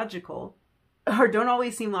logical, or don't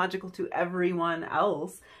always seem logical to everyone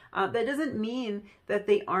else, that doesn't mean that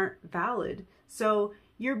they aren't valid. So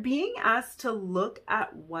you're being asked to look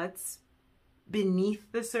at what's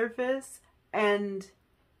beneath the surface, and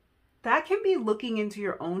that can be looking into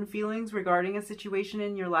your own feelings regarding a situation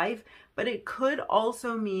in your life, but it could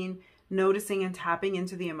also mean noticing and tapping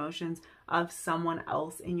into the emotions of someone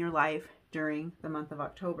else in your life during the month of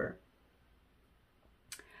October.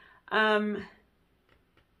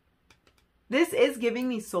 This is giving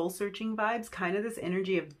me soul-searching vibes, kind of this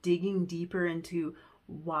energy of digging deeper into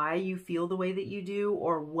why you feel the way that you do,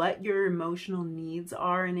 or what your emotional needs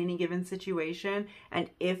are in any given situation, and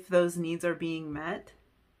if those needs are being met.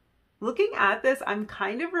 Looking at this, I'm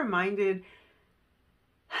kind of reminded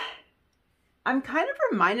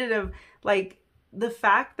of like the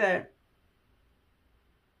fact that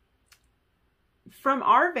from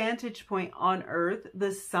our vantage point on Earth,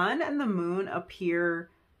 the sun and the moon appear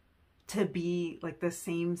to be like the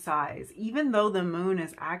same size, even though the moon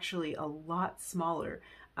is actually a lot smaller.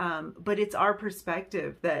 But it's our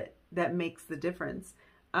perspective that makes the difference.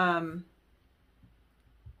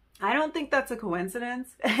 I don't think that's a coincidence.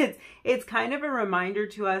 It's kind of a reminder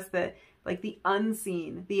to us that like the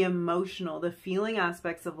unseen, the emotional, the feeling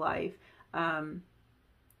aspects of life,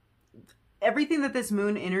 everything that this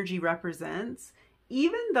moon energy represents,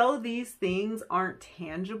 even though these things aren't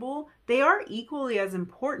tangible, they are equally as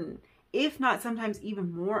important, if not sometimes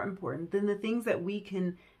even more important than the things that we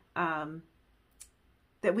can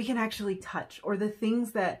actually touch, or the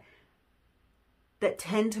things that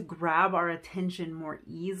tend to grab our attention more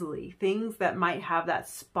easily, things that might have that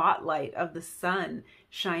spotlight of the sun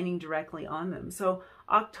shining directly on them. So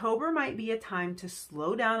October might be a time to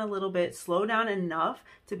slow down a little bit, slow down enough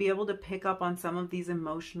to be able to pick up on some of these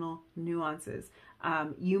emotional nuances.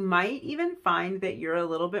 You might even find that you're a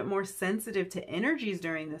little bit more sensitive to energies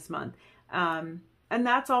during this month. And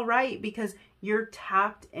that's all right, because you're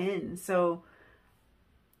tapped in. So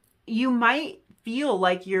you might feel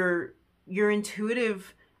like your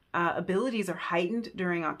intuitive abilities are heightened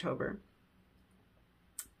during October.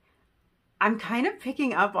 I'm kind of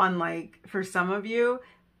picking up on, like, for some of you,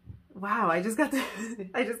 wow, I just got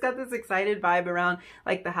this excited vibe around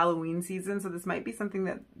like the Halloween season. So this might be something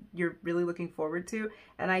that you're really looking forward to.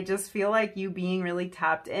 And I just feel like you being really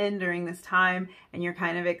tapped in during this time, and you're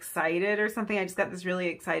kind of excited or something. I just got this really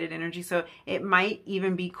excited energy. So it might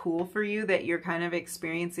even be cool for you that you're kind of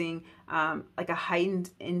experiencing like a heightened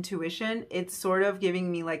intuition. It's sort of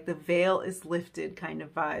giving me like the veil is lifted kind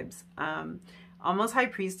of vibes, almost high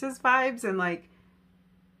priestess vibes. And like,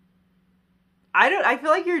 I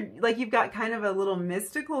feel like you've got kind of a little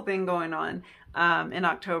mystical thing going on in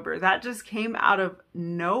October. That just came out of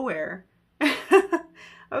nowhere.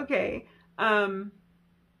 Okay.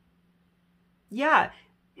 Yeah,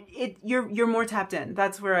 you're more tapped in.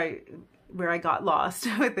 That's where I got lost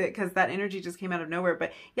with it, because that energy just came out of nowhere.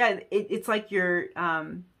 But yeah, it's like you're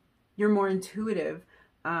more intuitive.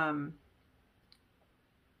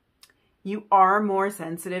 You are more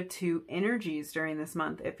sensitive to energies during this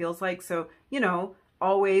month, it feels like. So, you know,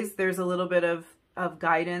 always there's a little bit of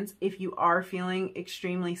guidance if you are feeling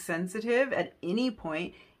extremely sensitive at any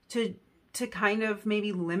point to kind of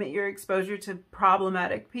maybe limit your exposure to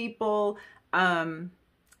problematic people, to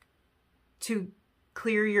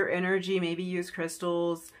clear your energy, maybe use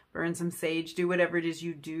crystals, burn some sage, do whatever it is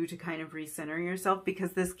you do to kind of recenter yourself,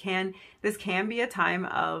 because this can be a time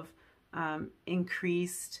of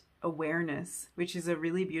increased awareness, which is a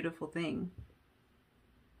really beautiful thing.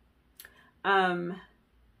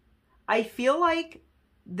 I feel like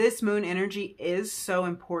this moon energy is so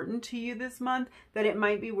important to you this month that it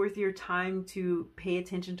might be worth your time to pay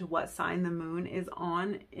attention to what sign the moon is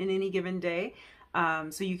on in any given day.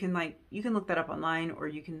 So you can look that up online, or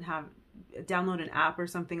you can download an app or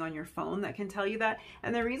something on your phone that can tell you that.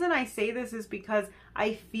 And the reason I say this is because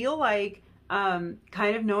I feel like kind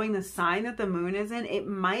of knowing the sign that the moon is in, it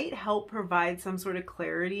might help provide some sort of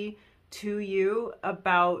clarity to you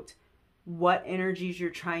about what energies you're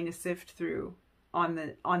trying to sift through on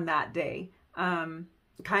that day.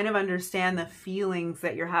 kind of understand the feelings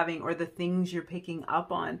that you're having or the things you're picking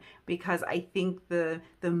up on, because I think the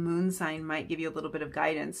moon sign might give you a little bit of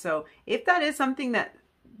guidance. So if that is something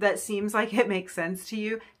that seems like it makes sense to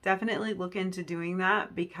you, definitely look into doing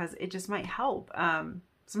that, because it just might help.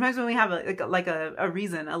 Sometimes when we have a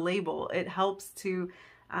reason, a label, it helps to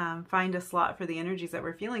find a slot for the energies that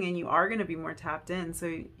we're feeling, and you are going to be more tapped in.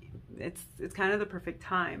 So it's kind of the perfect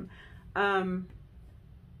time.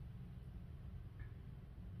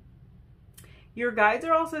 Your guides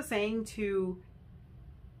are also saying to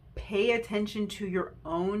pay attention to your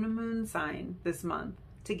own moon sign this month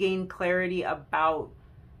to gain clarity about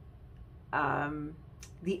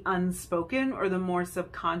the unspoken or the more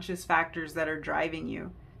subconscious factors that are driving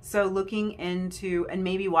you. So looking into and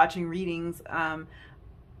maybe watching readings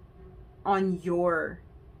on your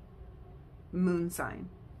moon sign.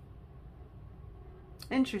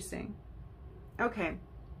 Interesting. Okay.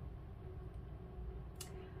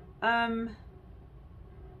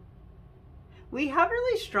 We have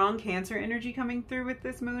really strong Cancer energy coming through with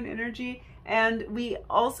this moon energy, and we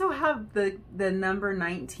also have the number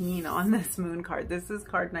 19 on this moon card. This is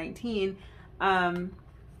card 19,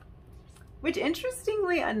 which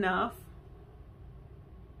interestingly enough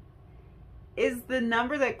is the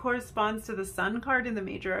number that corresponds to the Sun card in the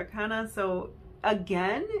Major Arcana. So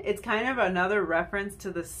again, it's kind of another reference to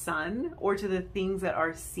the sun or to the things that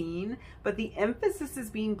are seen, but the emphasis is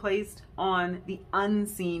being placed on the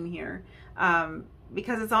unseen here.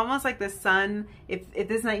 Because it's almost like the sun, if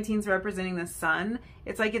this 19 is representing the sun,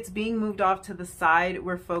 it's like it's being moved off to the side.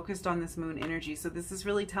 We're focused on this moon energy. So this is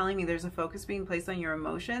really telling me there's a focus being placed on your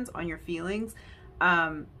emotions, on your feelings,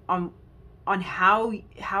 on how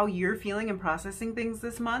you're feeling and processing things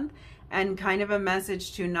this month, and kind of a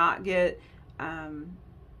message to not get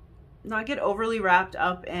overly wrapped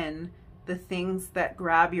up in the things that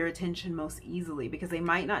grab your attention most easily, because they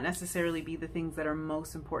might not necessarily be the things that are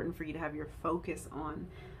most important for you to have your focus on.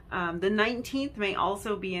 The 19th may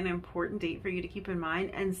also be an important date for you to keep in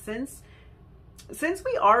mind. And since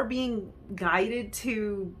we are being guided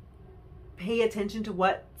to pay attention to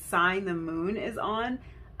what sign the moon is on,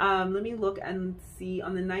 let me look and see.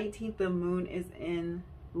 On the 19th, the moon is in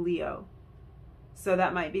Leo. So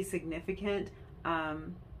that might be significant.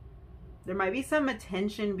 There might be some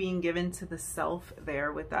attention being given to the self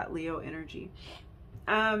there with that Leo energy.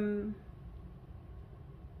 And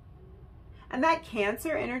that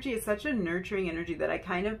Cancer energy is such a nurturing energy that I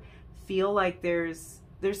kind of feel like there's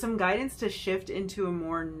some guidance to shift into a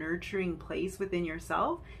more nurturing place within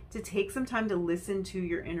yourself, to take some time to listen to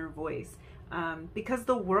your inner voice. Because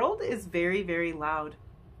the world is very, very loud.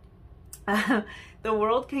 The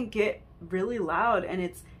world can get really loud, and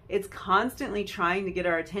it's constantly trying to get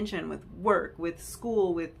our attention with work, with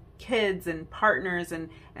school, with kids and partners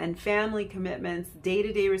and family commitments,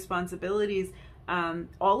 day-to-day responsibilities.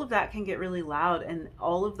 All of that can get really loud, and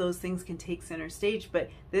all of those things can take center stage. But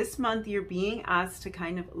this month you're being asked to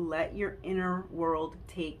kind of let your inner world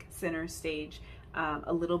take center stage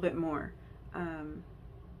a little bit more.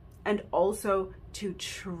 And also to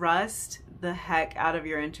trust the heck out of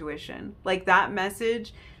your intuition. Like, that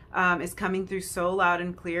message is coming through so loud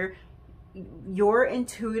and clear. Your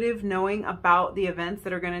intuitive knowing about the events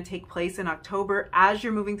that are going to take place in October as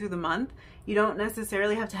you're moving through the month. You don't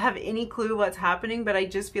necessarily have to have any clue what's happening, but I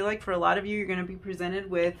just feel like for a lot of you, you're going to be presented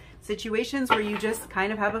with situations where you just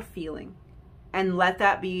kind of have a feeling, and let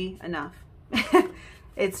that be enough.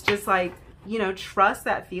 It's just like, you know, trust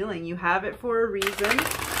that feeling. You have it for a reason.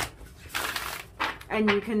 And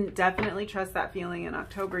you can definitely trust that feeling in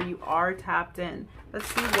October. You are tapped in. Let's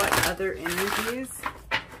see what other energies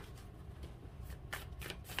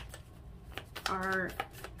are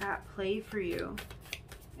at play for you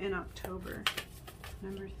in October.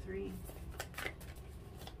 Number 3.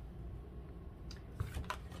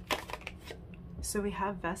 So we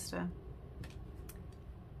have Vesta.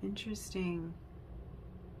 Interesting.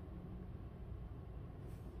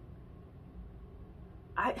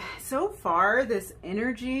 So far, this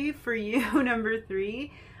energy for you, number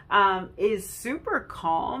 3, is super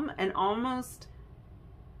calm and almost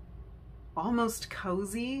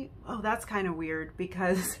cozy. Oh, that's kind of weird,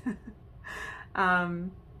 because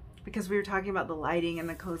because we were talking about the lighting and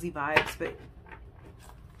the cozy vibes, but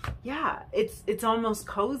yeah, it's almost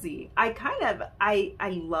cozy. I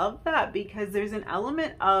love that, because there's an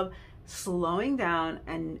element of slowing down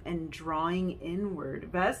and drawing inward.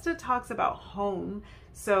 Vesta talks about home,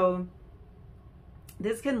 so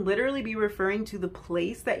this can literally be referring to the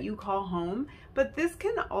place that you call home, but this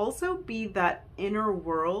can also be that inner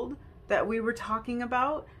world that we were talking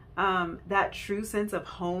about. that true sense of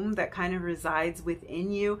home that kind of resides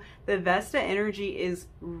within you. The Vesta energy is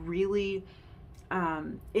really,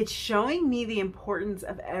 it's showing me the importance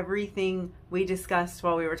of everything we discussed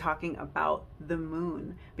while we were talking about the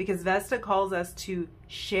moon, because Vesta calls us to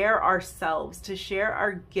share ourselves, to share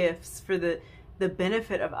our gifts for the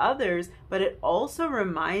benefit of others, but it also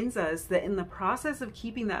reminds us that in the process of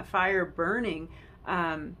keeping that fire burning,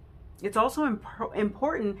 it's also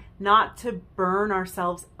important not to burn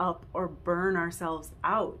ourselves up or burn ourselves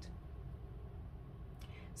out.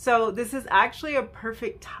 So this is actually a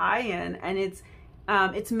perfect tie-in, and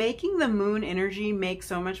it's making the moon energy make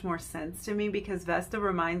so much more sense to me, because Vesta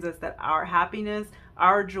reminds us that our happiness,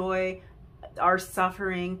 our joy, our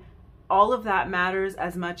suffering, all of that matters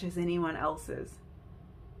as much as anyone else's.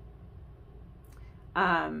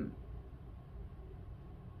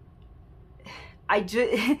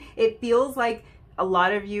 It feels like a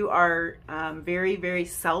lot of you are very, very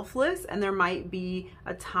selfless, and there might be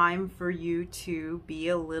a time for you to be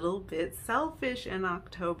a little bit selfish in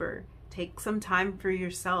October. Take some time for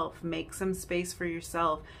yourself, make some space for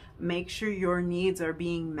yourself, make sure your needs are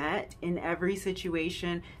being met in every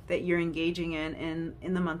situation that you're engaging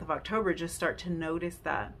in the month of October. Just start to notice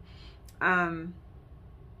that.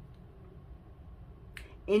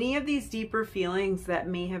 Any of these deeper feelings that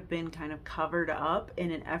may have been kind of covered up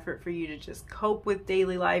in an effort for you to just cope with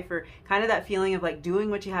daily life, or kind of that feeling of like doing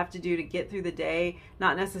what you have to do to get through the day,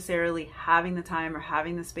 not necessarily having the time or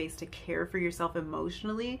having the space to care for yourself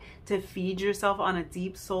emotionally, to feed yourself on a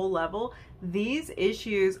deep soul level, these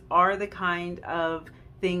issues are the kind of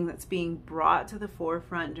thing that's being brought to the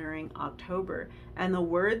forefront during October. And the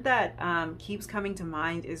word that keeps coming to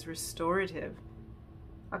mind is restorative.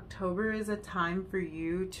 October is a time for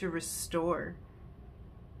you to restore.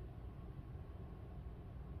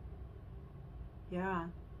 Yeah.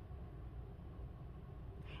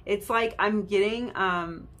 It's like I'm getting,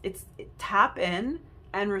 it's tap in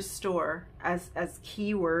and restore as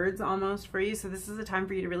key words almost for you. So this is a time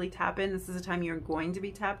for you to really tap in. This is a time you're going to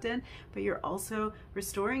be tapped in, but you're also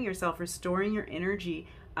restoring yourself, restoring your energy,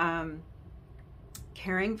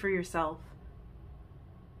 caring for yourself.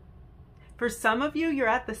 For some of you, you're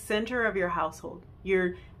at the center of your household.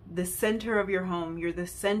 You're the center of your home. You're the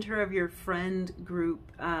center of your friend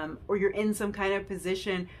group, or you're in some kind of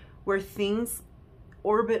position where things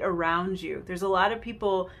orbit around you. There's a lot of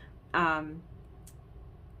people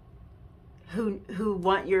who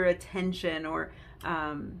want your attention, or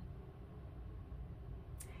yeah,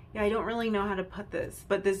 I don't really know how to put this,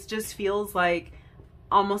 but this just feels like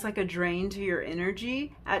almost like a drain to your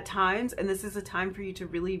energy at times, and this is a time for you to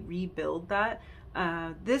really rebuild that.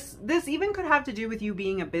 This even could have to do with you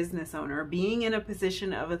being a business owner, being in a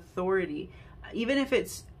position of authority, even if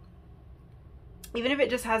it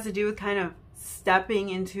just has to do with kind of stepping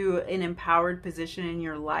into an empowered position in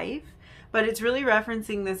your life. But it's really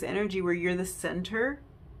referencing this energy where you're the center.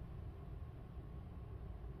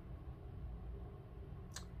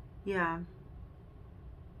 Yeah.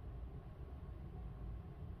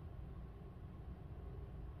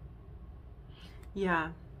 Yeah.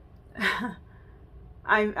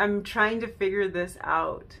 I'm trying to figure this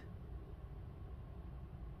out.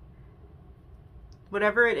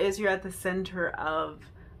 Whatever it is you're at the center of,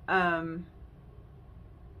 I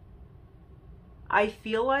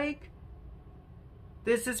feel like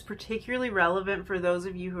this is particularly relevant for those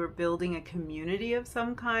of you who are building a community of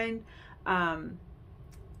some kind, and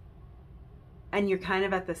you're kind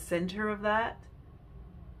of at the center of that.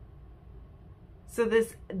 So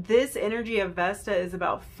this energy of Vesta is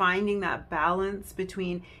about finding that balance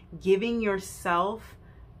between giving yourself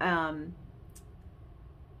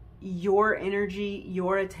your energy,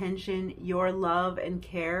 your attention, your love and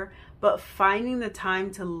care, but finding the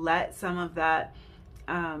time to let some of that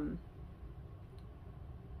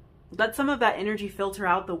energy filter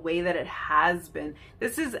out the way that it has been.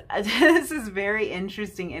 This is very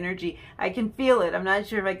interesting energy. I can feel it. I'm not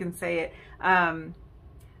sure if I can say it.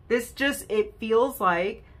 It feels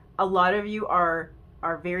like a lot of you are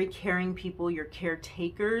very caring people. You're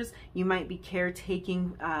caretakers. You might be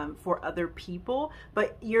caretaking for other people,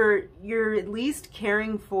 but you're at least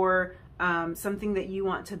caring for something that you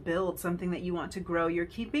want to build, something that you want to grow. You're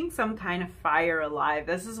keeping some kind of fire alive.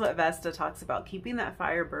 This is what Vesta talks about, keeping that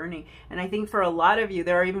fire burning. And I think for a lot of you,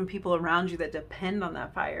 there are even people around you that depend on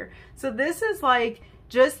that fire. So this is like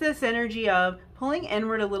just this energy of pulling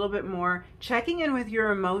inward a little bit more, checking in with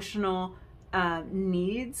your emotional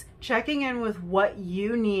needs, checking in with what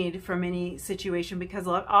you need from any situation, because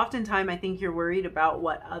oftentimes I think you're worried about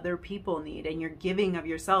what other people need and you're giving of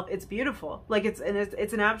yourself. It's beautiful. Like it's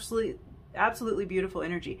an absolute absolutely beautiful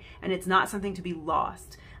energy, and it's not something to be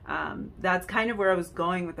lost. That's kind of where I was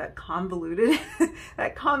going with that convoluted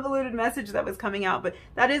that convoluted message that was coming out, but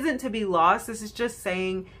that isn't to be lost. This is just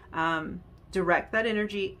saying direct that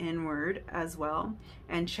energy inward as well,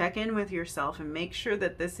 and check in with yourself and make sure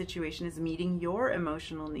that this situation is meeting your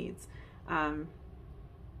emotional needs,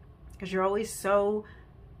 because you're always so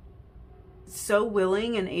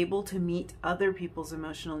willing and able to meet other people's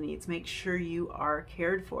emotional needs. Make sure you are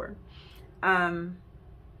cared for.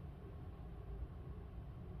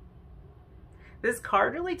 This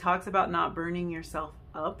card really talks about not burning yourself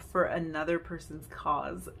up for another person's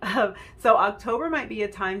cause. So October might be a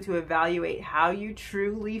time to evaluate how you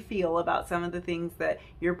truly feel about some of the things that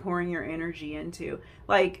you're pouring your energy into.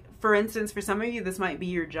 Like, for instance, for some of you, this might be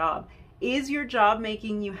your job. Is your job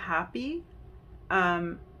making you happy?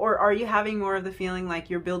 Or are you having more of the feeling like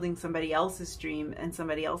you're building somebody else's dream and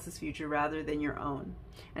somebody else's future rather than your own?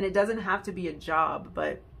 And it doesn't have to be a job,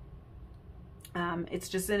 but it's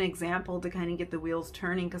just an example to kind of get the wheels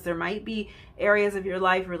turning, because there might be areas of your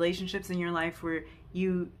life, relationships in your life, where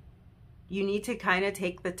you need to kind of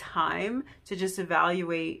take the time to just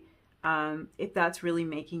evaluate if that's really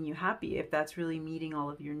making you happy, if that's really meeting all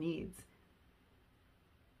of your needs.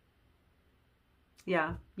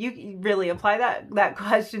 Yeah, you really apply that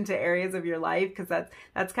question to areas of your life, because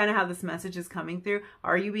that's kind of how this message is coming through.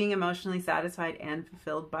 Are you being emotionally satisfied and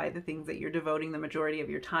fulfilled by the things that you're devoting the majority of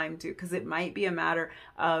your time to? Because it might be a matter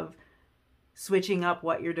of switching up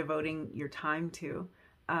what you're devoting your time to.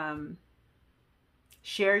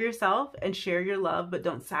 Share yourself and share your love, but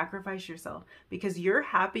don't sacrifice yourself, because your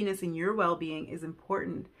happiness and your well-being is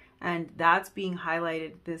important, and that's being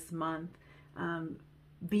highlighted this month.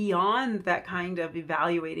 Beyond that kind of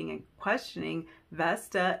evaluating and questioning,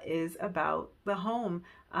 Vesta is about the home.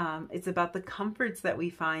 It's about the comforts that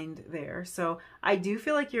we find there. So I do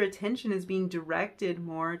feel like your attention is being directed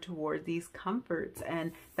more toward these comforts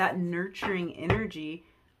and that nurturing energy,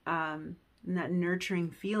 and that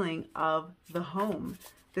nurturing feeling of the home.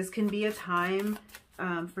 This can be a time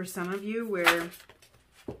for some of you where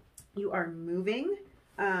you are moving,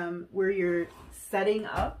 where you're setting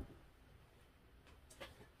up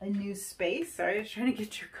a new space. Sorry, I was trying to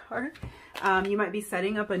get your card. You might be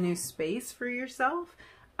setting up a new space for yourself.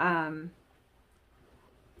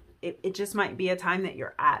 It just might be a time that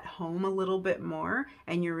you're at home a little bit more,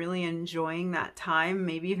 and you're really enjoying that time,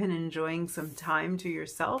 maybe even enjoying some time to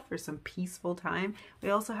yourself or some peaceful time. We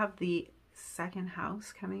also have the second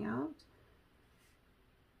house coming out.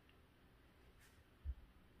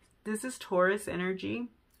 This is Taurus energy.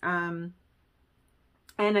 And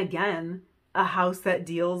again, a house that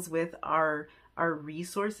deals with our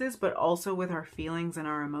resources, but also with our feelings and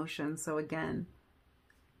our emotions. So again,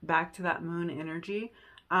 back to that moon energy.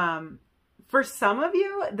 For some of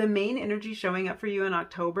you, the main energy showing up for you in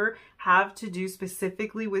October have to do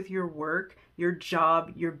specifically with your work, your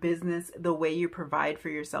job, your business, the way you provide for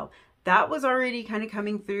yourself. That was already kind of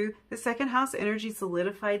coming through. The second house energy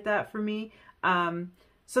solidified that for me.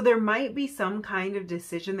 So there might be some kind of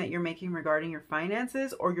decision that you're making regarding your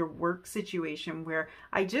finances or your work situation where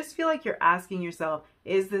I just feel like you're asking yourself,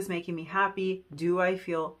 is this making me happy? Do I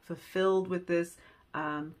feel fulfilled with this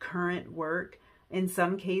current work? In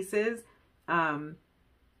some cases, you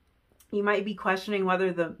might be questioning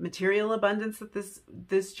whether the material abundance that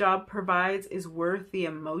this job provides is worth the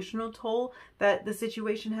emotional toll that the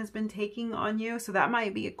situation has been taking on you. So that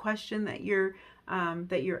might be a question that you're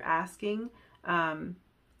asking.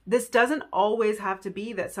 This doesn't always have to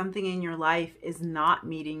be that something in your life is not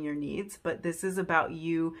meeting your needs, but this is about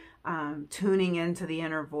you tuning into the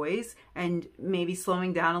inner voice and maybe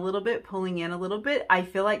slowing down a little bit, pulling in a little bit. I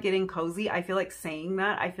feel like getting cozy. I feel like saying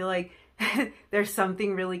that. I feel like there's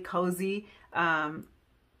something really cozy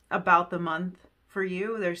about the month for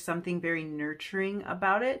you. There's something very nurturing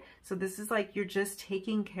about it. So this is like you're just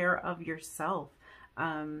taking care of yourself.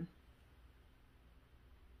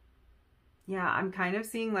 Yeah, I'm kind of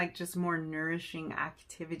seeing like just more nourishing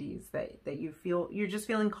activities that you feel, you're just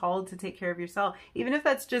feeling called to take care of yourself. Even if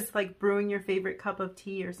that's just like brewing your favorite cup of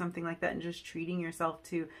tea or something like that and just treating yourself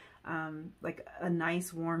to like a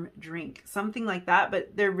nice warm drink, something like that.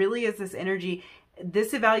 But there really is this energy.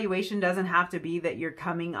 This evaluation doesn't have to be that you're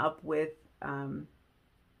coming up with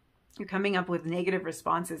negative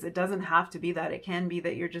responses. It doesn't have to be that. It can be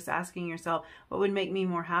that you're just asking yourself, what would make me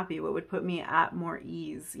more happy? What would put me at more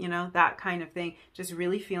ease? You know, that kind of thing. Just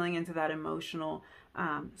really feeling into that emotional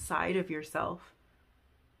side of yourself.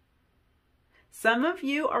 Some of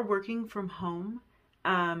you are working from home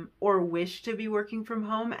or wish to be working from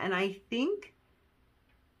home. And I think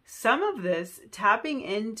some of this tapping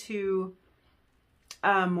into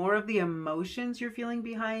more of the emotions you're feeling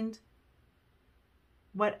behind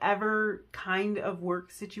whatever kind of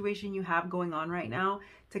work situation you have going on right now,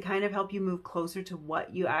 to kind of help you move closer to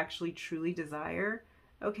what you actually truly desire.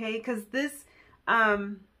 Okay, because this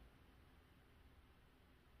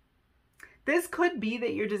could be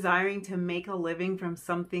that you're desiring to make a living from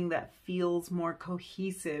something that feels more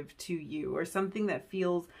cohesive to you, or something that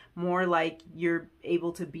feels more like you're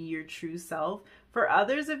able to be your true self. For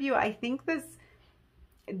others of you, I think this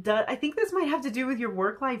might have to do with your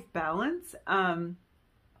work-life balance,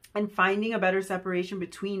 and finding a better separation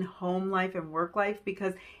between home life and work life,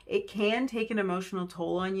 because it can take an emotional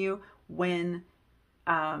toll on you when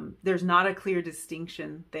there's not a clear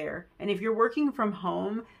distinction there. And if you're working from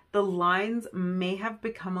home, the lines may have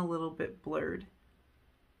become a little bit blurred.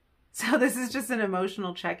 So this is just an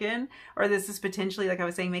emotional check-in, or this is potentially, like I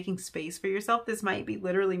was saying, making space for yourself. This might be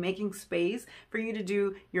literally making space for you to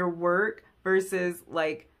do your work versus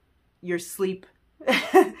like your sleep.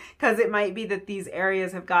 Because it might be that these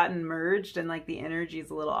areas have gotten merged and like the energy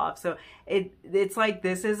is a little off. So it's like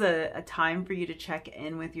this is a time for you to check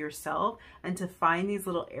in with yourself and to find these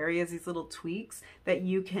little areas, these little tweaks that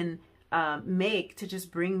you can make to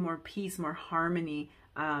just bring more peace, more harmony,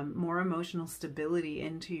 more emotional stability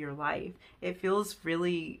into your life. It feels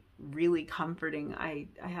really, really comforting. I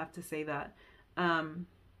have to say that.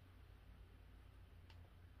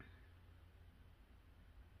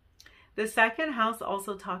 The second house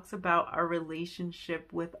also talks about our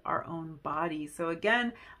relationship with our own body. So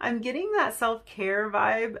again, I'm getting that self-care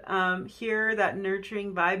vibe here, that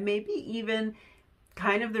nurturing vibe, maybe even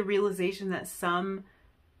kind of the realization that some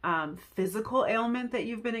physical ailment that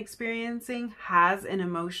you've been experiencing has an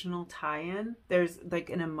emotional tie-in. There's like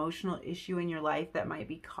an emotional issue in your life that might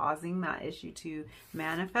be causing that issue to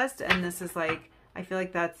manifest. And this is like, I feel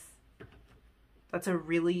like that's a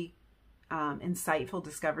really insightful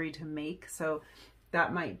discovery to make. So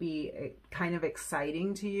that might be kind of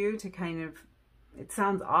exciting to you to kind of, it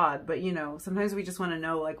sounds odd, but you know, sometimes we just want to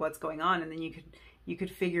know like what's going on, and then you could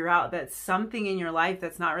figure out that something in your life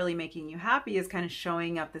that's not really making you happy is kind of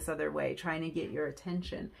showing up this other way, trying to get your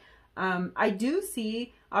attention. I do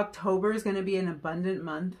see October is going to be an abundant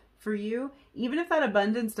month for you, even if that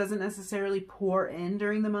abundance doesn't necessarily pour in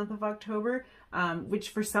during the month of October,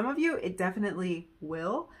 which for some of you, it definitely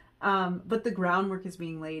will. But the groundwork is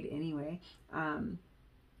being laid anyway,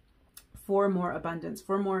 for more abundance,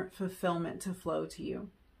 for more fulfillment to flow to you.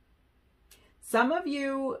 Some of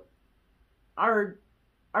you are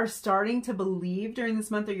starting to believe during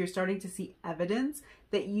this month, or you're starting to see evidence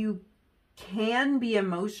that you can be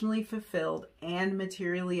emotionally fulfilled and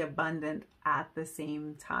materially abundant at the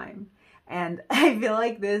same time. And I feel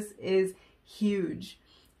like this is huge.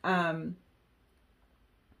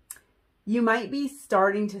 You might be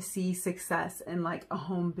starting to see success in like a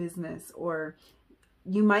home business, or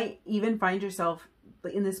you might even find yourself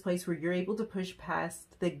in this place where you're able to push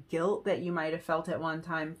past the guilt that you might have felt at one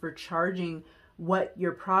time for charging what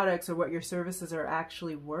your products or what your services are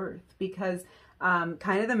actually worth. Because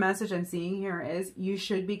kind of the message I'm seeing here is you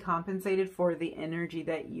should be compensated for the energy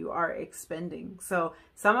that you are expending. So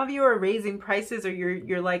some of you are raising prices, or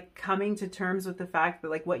you're like coming to terms with the fact that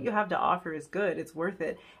like what you have to offer is good, it's worth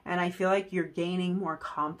it. And I feel like you're gaining more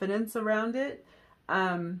confidence around it.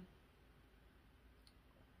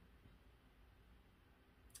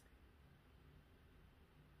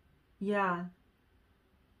 Yeah.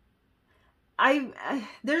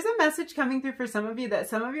 There's a message coming through for some of you that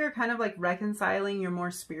some of you are kind of like reconciling your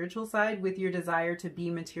more spiritual side with your desire to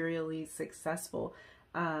be materially successful.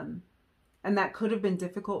 And that could have been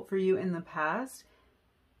difficult for you in the past,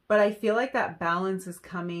 but I feel like that balance is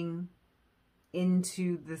coming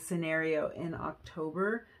into the scenario in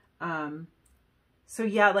October. So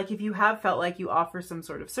yeah, like if you have felt like you offer some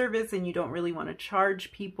sort of service and you don't really want to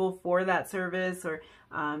charge people for that service, or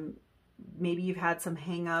maybe you've had some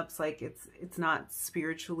hang-ups, like it's not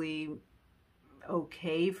spiritually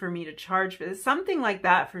okay for me to charge for this. Something like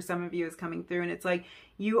that for some of you is coming through, and it's like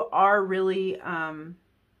you are really,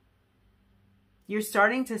 you're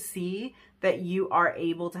starting to see that you are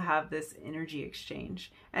able to have this energy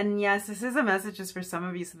exchange. And yes, this is a message just for some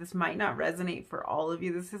of you, so this might not resonate for all of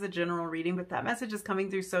you. This is a general reading, but that message is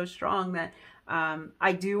coming through so strong that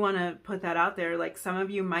I do want to put that out there. Like some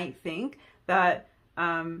of you might think that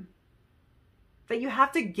that you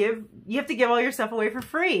have to give all your stuff away for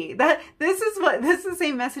free. This is the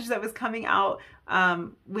same message that was coming out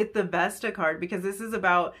with the Vesta card, because this is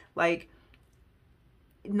about like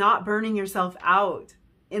not burning yourself out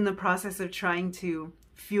in the process of trying to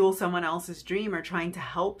fuel someone else's dream or trying to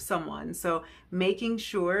help someone. So making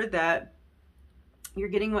sure that you're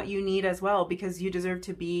getting what you need as well, because you deserve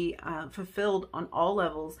to be fulfilled on all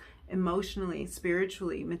levels, emotionally,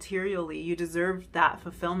 spiritually, materially. You deserve that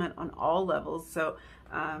fulfillment on all levels. So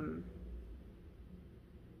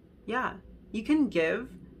yeah, you can give,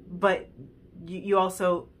 but you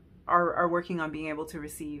also are working on being able to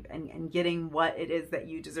receive and getting what it is that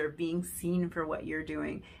you deserve, being seen for what you're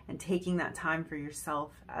doing, and taking that time for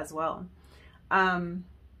yourself as well.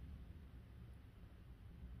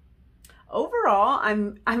 Overall,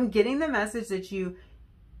 I'm getting the message that you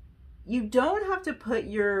don't have to put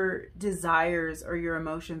your desires or your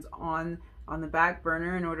emotions on the back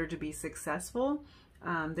burner in order to be successful.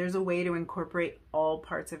 There's a way to incorporate all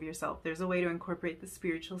parts of yourself. There's a way to incorporate the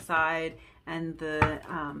spiritual side and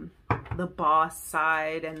the boss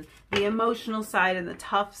side and the emotional side and the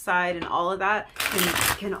tough side, and all of that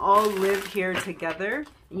can all live here together.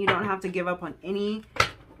 And you don't have to give up on any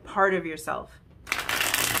part of yourself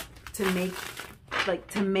to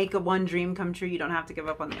make a one dream come true. You don't have to give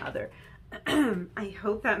up on the other. I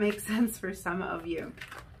hope that makes sense for some of you.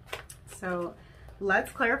 So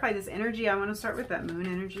let's clarify this energy. I want to start with that moon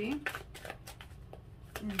energy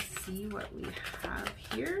and see what we have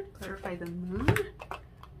here. Clarify the moon.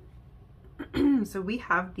 So we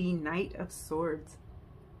have the Knight of Swords.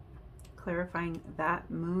 Clarifying that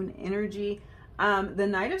moon energy. The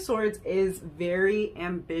Knight of Swords is very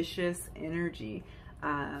ambitious energy.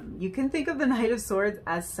 You can think of the Knight of Swords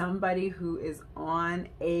as somebody who is on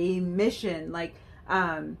a mission. Like,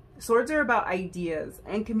 swords are about ideas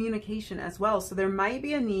and communication as well. So there might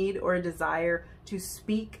be a need or a desire to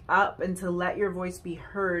speak up and to let your voice be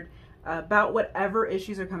heard about whatever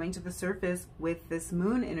issues are coming to the surface with this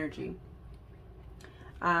moon energy.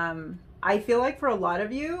 I feel like for a lot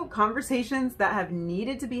of you, conversations that have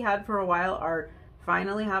needed to be had for a while are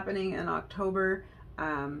finally happening in October.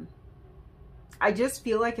 I just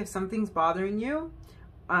feel like if something's bothering you,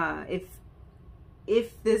 if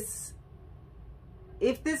this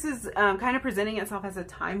is kind of presenting itself as a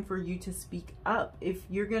time for you to speak up, if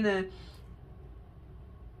you're gonna,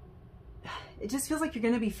 it just feels like you're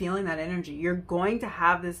gonna be feeling that energy. You're going to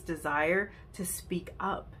have this desire to speak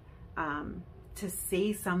up, to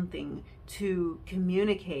say something, to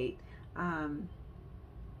communicate.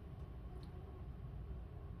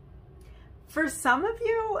 For some of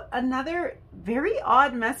you, another very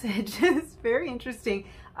odd message is very interesting.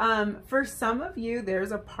 For some of you,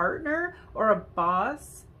 there's a partner or a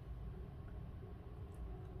boss,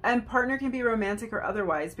 and partner can be romantic or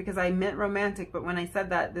otherwise, because I meant romantic, but when I said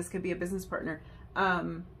that, this could be a business partner,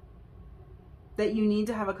 that you need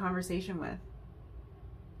to have a conversation with.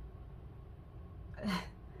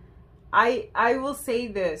 I will say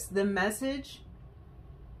this, the message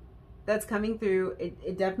that's coming through,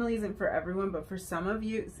 it definitely isn't for everyone, but for some of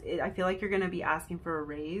you, I feel like you're going to be asking for a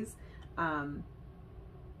raise,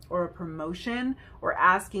 or a promotion, or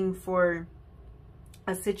asking for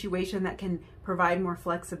a situation that can provide more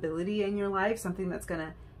flexibility in your life, something that's going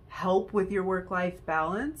to help with your work-life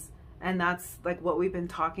balance. And that's like what we've been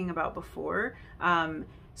talking about before.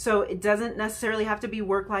 So it doesn't necessarily have to be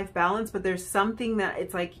work-life balance, but there's something that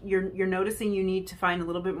it's like you're noticing you need to find a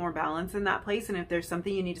little bit more balance in that place. And if there's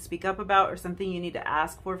something you need to speak up about, or something you need to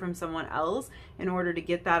ask for from someone else in order to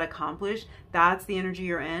get that accomplished, that's the energy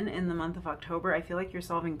you're in the month of October. I feel like you're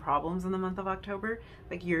solving problems in the month of October.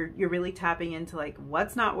 Like you're really tapping into like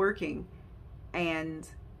what's not working, and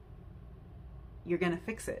you're gonna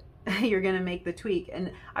fix it. You're gonna make the tweak.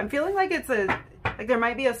 And I'm feeling like it's like there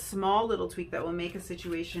might be a small little tweak that will make a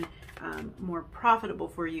situation more profitable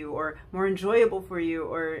for you, or more enjoyable for you,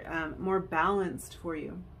 or more balanced for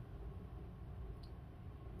you.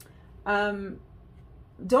 Don't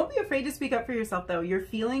be afraid to speak up for yourself, though. Your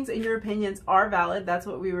feelings and your opinions are valid. That's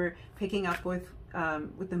what we were picking up with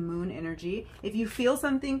the moon energy. If you feel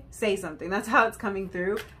something, say something. That's how it's coming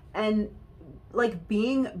through. And like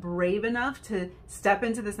being brave enough to step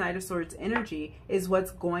into this Knight of Swords energy is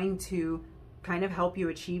what's going to kind of help you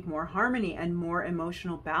achieve more harmony and more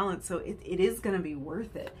emotional balance. So it is going to be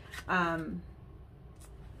worth it.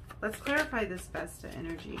 Let's clarify this Vesta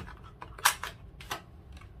energy.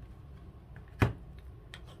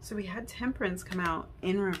 So we had Temperance come out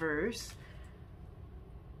in reverse.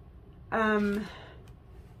 Temperance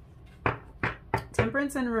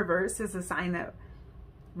in reverse is a sign that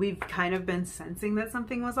we've kind of been sensing that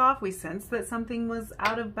something was off. We sensed that something was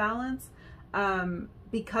out of balance.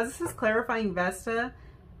 Because this is clarifying Vesta,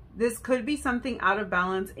 this could be something out of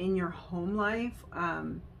balance in your home life,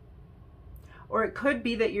 or it could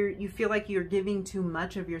be that you feel like you're giving too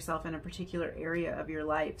much of yourself in a particular area of your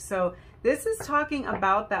life. So this is talking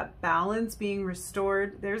about that balance being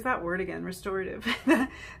restored. There's that word again, restorative,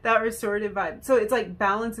 that restorative vibe. So it's like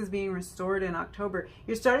balance is being restored in October.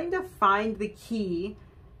 You're starting to find the key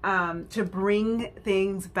to bring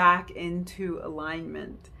things back into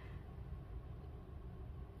alignment.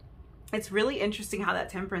 It's really interesting how that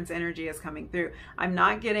temperance energy is coming through. I'm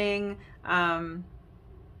not getting,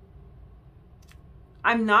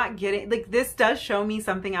 like, this does show me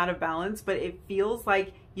something out of balance, but it feels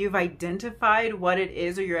like you've identified what it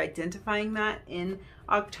is, or you're identifying that in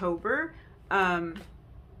October. And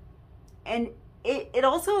it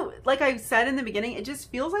also, like I said in the beginning, it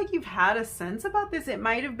just feels like you've had a sense about this. It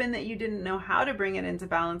might have been that you didn't know how to bring it into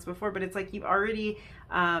balance before, but it's like you've already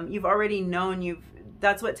known,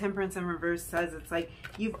 that's what temperance in reverse says. It's like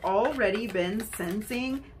you've already been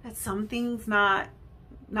sensing that something's not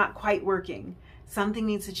quite working. Something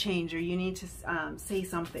needs to change, or you need to say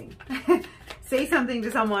something. Say something to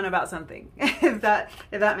someone about something, if that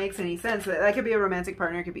makes any sense. That could be a romantic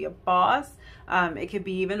partner, it could be a boss, it could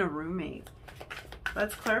be even a roommate.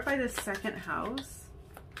 Let's clarify the second house.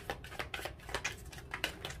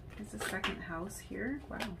 Is the second house here?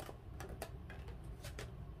 Wow.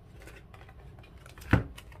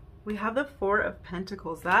 We have the Four of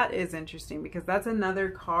Pentacles. That is interesting because that's another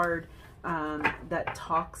card that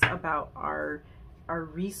talks about our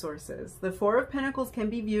resources. The Four of Pentacles can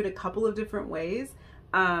be viewed a couple of different ways.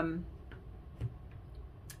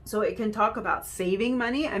 So it can talk about saving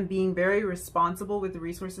money and being very responsible with the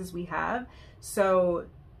resources we have. So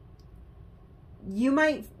you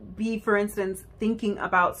might be, for instance, thinking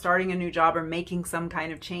about starting a new job or making some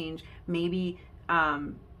kind of change. Maybe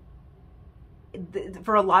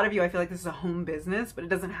for a lot of you, I feel like this is a home business, but it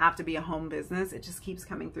doesn't have to be a home business. It just keeps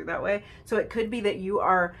coming through that way. So it could be that you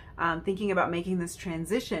are thinking about making this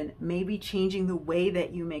transition, maybe changing the way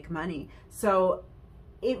that you make money. So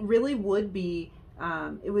it really would be,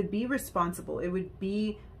 it would be responsible. It would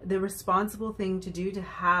be the responsible thing to do to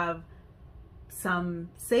have some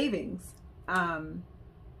savings. Some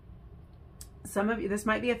of you, this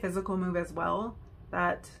might be a physical move as well.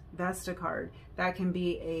 That Vesta card, that can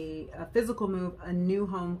be a physical move, a new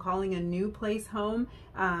home, calling a new place home.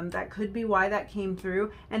 That could be why that came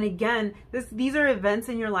through. And again, these are events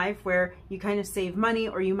in your life where you kind of save money,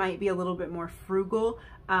 or you might be a little bit more frugal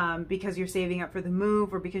because you're saving up for the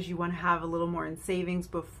move, or because you want to have a little more in savings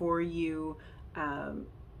before you kind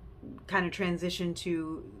of transition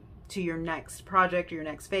to your next project, or your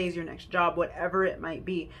next phase, your next job, whatever it might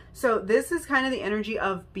be. So this is kind of the energy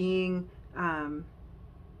of being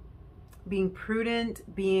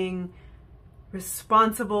prudent, being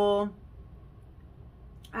responsible.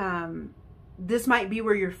 This might be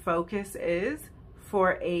where your focus is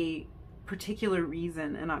for a particular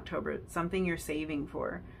reason in October. Something you're saving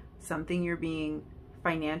for, something you're being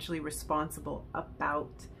financially responsible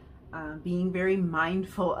about, being very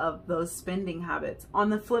mindful of those spending habits. On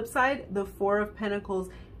the flip side, the Four of Pentacles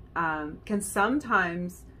can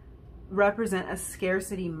sometimes represent a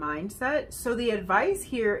scarcity mindset. So the advice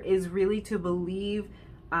here is really to believe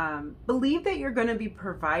that you're going to be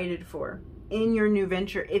provided for in your new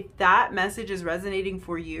venture. If that message is resonating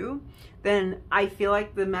for you, then I feel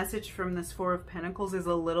like the message from this Four of Pentacles is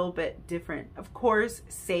a little bit different. Of course,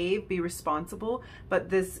 save, be responsible, but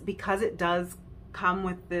this, because it does come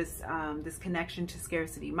with this this connection to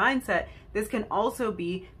scarcity mindset, this can also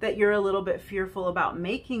be that you're a little bit fearful about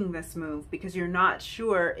making this move because you're not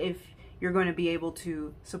sure if you're going to be able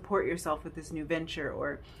to support yourself with this new venture,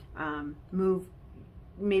 or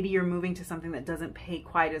maybe you're moving to something that doesn't pay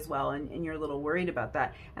quite as well, and you're a little worried about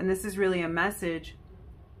that. And this is really a message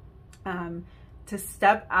to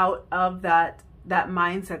step out of that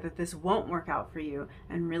mindset that this won't work out for you,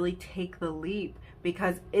 and really take the leap,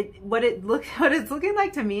 because what it's looking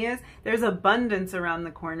like to me is there's abundance around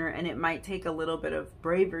the corner, and it might take a little bit of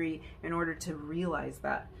bravery in order to realize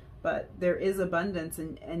that. But there is abundance,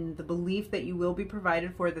 and the belief that you will be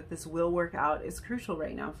provided for, that this will work out, is crucial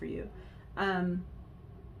right now for you.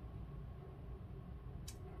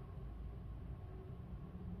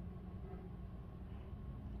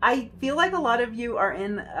 I feel like a lot of you are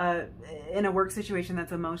in a work situation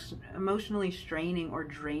that's emotionally straining or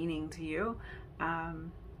draining to you.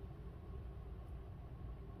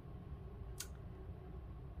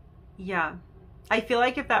 Yeah. I feel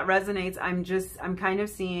like if that resonates, I'm kind of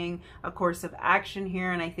seeing a course of action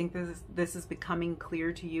here, and I think this is becoming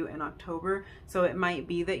clear to you in October. So it might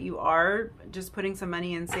be that you are just putting some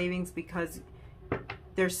money in savings because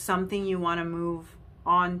there's something you want to move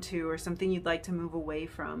on to, or something you'd like to move away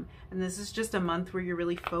from. And this is just a month where you're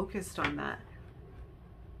really focused on that.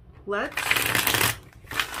 let's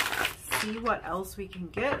see what else we can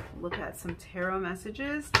get. Look at some tarot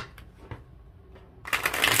messages.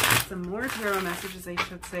 Some more tarot messages, I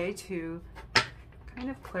should say, to kind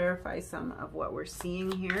of clarify some of what we're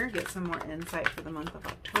seeing here. Get some more insight for the month of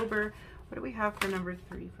October. What do we have for number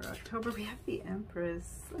 3 for October? We have the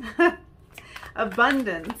Empress.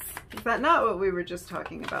 Abundance. Is that not what we were just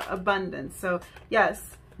talking about? Abundance. So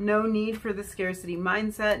yes, no need for the scarcity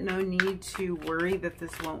mindset. No need to worry that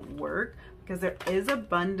this won't work, because there is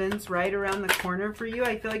abundance right around the corner for you.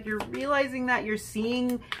 I feel like you're realizing that, you're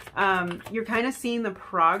seeing, you're kind of seeing the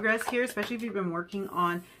progress here, especially if you've been working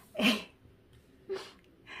on a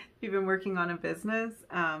business,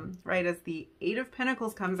 right? As the 8 of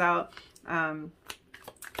Pentacles comes out,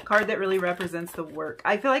 card that really represents the work.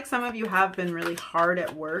 I feel like some of you have been really hard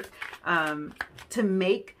at work to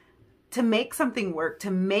make something work,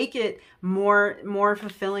 to make it more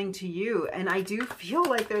fulfilling to you. And I do feel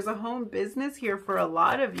like there's a home business here for a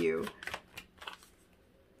lot of you.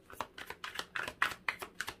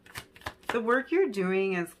 The work you're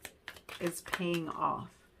doing is paying off.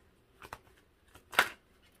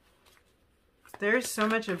 There's so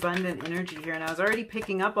much abundant energy here, and I was already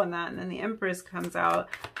picking up on that, and then the Empress comes out.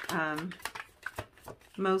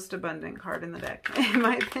 Most abundant card in the deck, in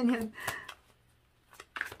my opinion.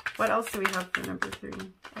 What else do we have for number 3?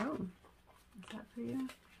 Oh, is that for you?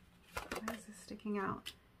 Why is this sticking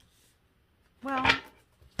out? Well,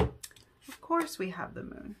 of course we have the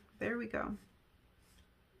Moon. There we go.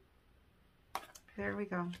 There we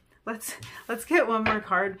go. Let's get one more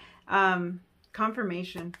card.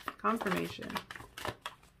 Confirmation. Confirmation.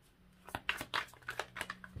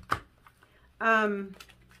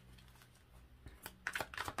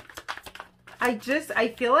 I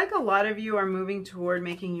feel like a lot of you are moving toward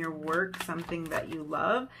making your work something that you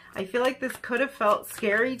love. I feel like this could have felt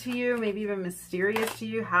scary to you, maybe even mysterious to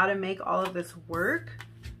you, how to make all of this work.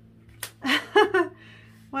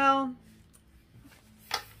 Well,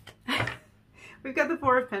 we've got the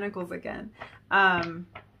 4 of Pentacles again.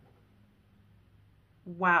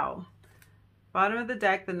 Wow. Bottom of the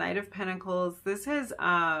deck, the Knight of Pentacles. This is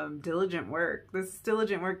diligent work. This is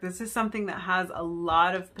diligent work. This is something that has a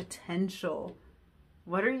lot of potential.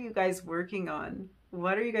 What are you guys working on?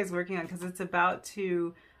 What are you guys working on? Because it's about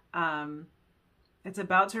to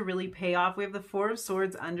really pay off. We have the 4 of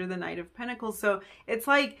Swords under the Knight of Pentacles. So it's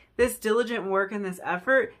like this diligent work and this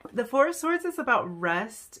effort. The 4 of Swords is about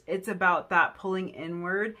rest. It's about that pulling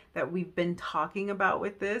inward that we've been talking about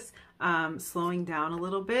with this, slowing down a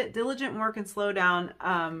little bit. Diligent work and slow down,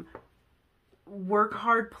 work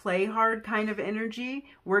hard, play hard kind of energy.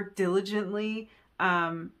 Work diligently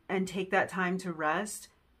and take that time to rest.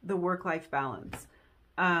 The work-life balance.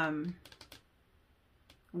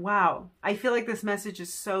 Wow. I feel like this message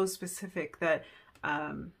is so specific that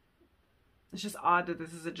it's just odd that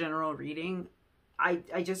this is a general reading.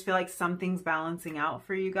 I just feel like something's balancing out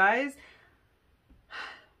for you guys.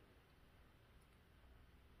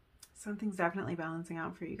 Something's definitely balancing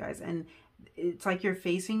out for you guys. And it's like you're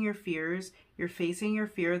facing your fears. You're facing your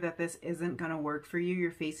fear that this isn't going to work for you. You're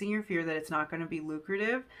facing your fear that it's not going to be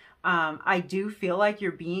lucrative. I do feel like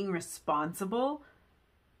you're being responsible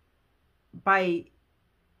by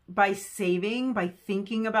saving, by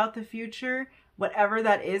thinking about the future, whatever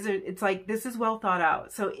that is. It's like, this is well thought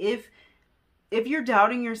out. So if you're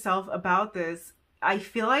doubting yourself about this, I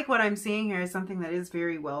feel like what I'm seeing here is something that is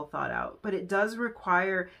very well thought out, but it does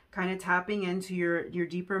require kind of tapping into your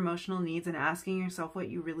deeper emotional needs and asking yourself what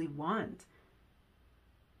you really want.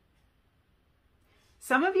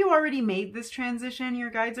 Some of you already made this transition,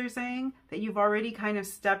 your guides are saying, that you've already kind of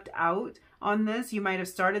stepped out on this. You might have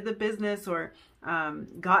started the business or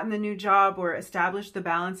gotten the new job or established the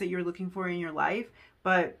balance that you're looking for in your life,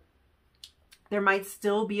 but there might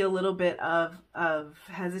still be a little bit of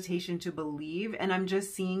hesitation to believe. And I'm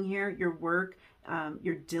just seeing here your work,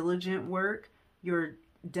 your diligent work, your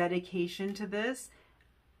dedication to this,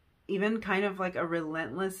 even kind of like a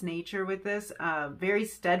relentless nature with this, very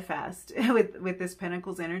steadfast with this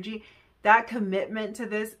Pentacles energy. That commitment to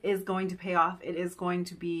this is going to pay off. It is going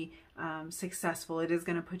to be successful. It is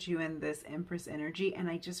going to put you in this Empress energy. And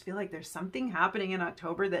I just feel like there's something happening in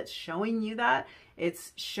October that's showing you that.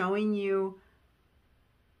 It's showing you,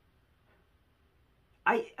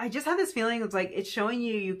 I just have this feeling, it's like it's showing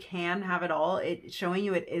you you can have it all. It's showing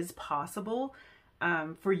you it is possible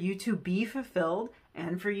for you to be fulfilled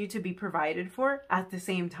and for you to be provided for at the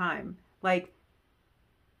same time. Like,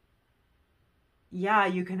 yeah,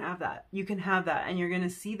 you can have that. You can have that. And you're going to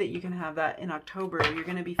see that you can have that in October. You're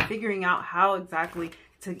going to be figuring out how exactly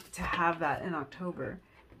to have that in October.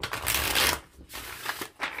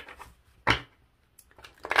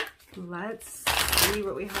 Let's see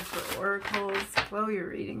what we have for oracles. Whoa, your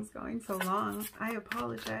reading's going so long. I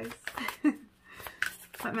apologize.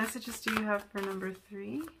 What messages do you have for number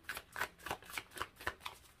 3?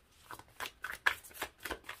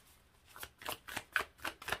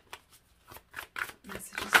 What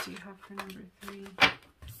messages do you have for number 3?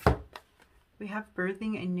 We have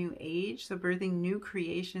birthing a new age, so birthing new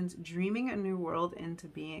creations, dreaming a new world into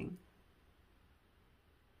being.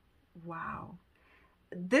 Wow.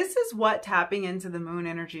 This is what tapping into the moon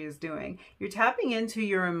energy is doing. You're tapping into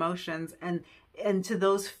your emotions and to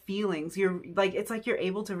those feelings. You're like, it's like you're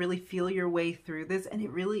able to really feel your way through this, and it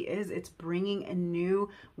really is. It's bringing a new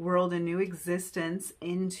world, a new existence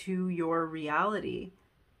into your reality.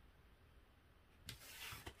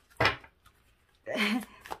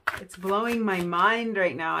 It's blowing my mind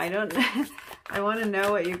right now. I don't I want to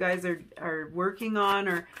know what you guys are working on,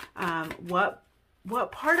 or what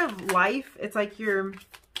part of life. It's like you're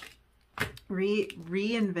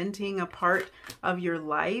reinventing a part of your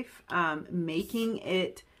life, making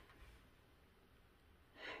it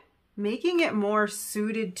more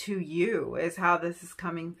suited to you is how this is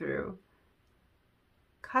coming through.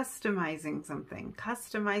 Customizing something,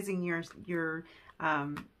 customizing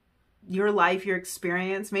your life, your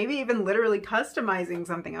experience, maybe even literally customizing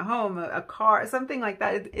something, a home, a car, something like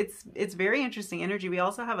that. It's very interesting energy. We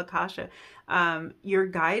also have Akasha. Your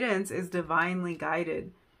guidance is divinely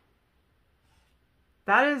guided.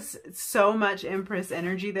 That is so much Empress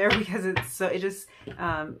energy there, because it's so,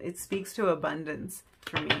 it speaks to abundance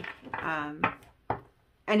for me.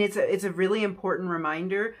 And it's a really important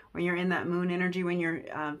reminder when you're in that moon energy, when you're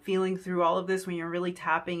feeling through all of this, when you're really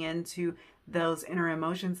tapping into those inner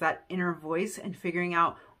emotions, that inner voice, and figuring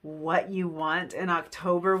out what you want in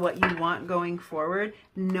October, what you want going forward,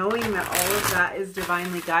 knowing that all of that is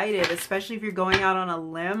divinely guided, especially if you're going out on a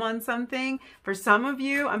limb on something. For some of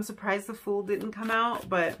you, I'm surprised the Fool didn't come out,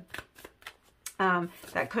 but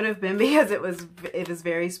that could have been because it was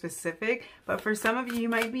very specific. But for some of you, you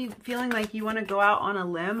might be feeling like you want to go out on a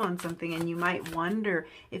limb on something, and you might wonder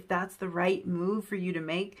if that's the right move for you to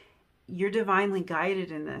make. You're divinely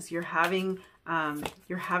guided in this. You're having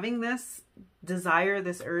this desire,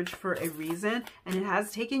 this urge for a reason, and it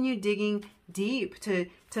has taken you digging deep to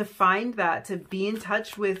find that, to be in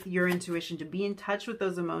touch with your intuition, to be in touch with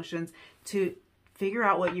those emotions, to figure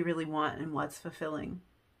out what you really want and what's fulfilling.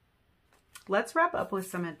 Let's wrap up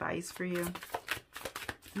with some advice for you.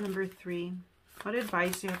 Number 3. What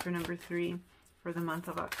advice do you have for number 3 for the month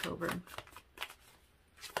of October?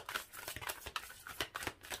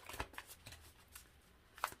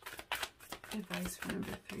 Advice for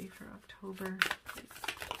number 3 for October.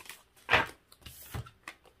 Please.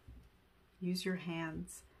 Use your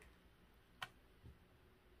hands.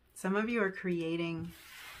 Some of you are creating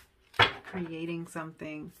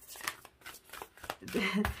something.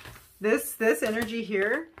 This energy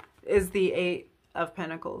here is the 8 of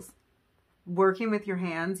Pentacles. Working with your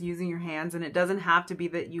hands, using your hands, and it doesn't have to be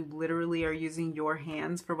that you literally are using your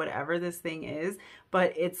hands for whatever this thing is,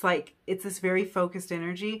 but it's like, it's this very focused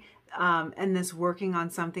energy, and this working on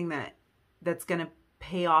something that's going to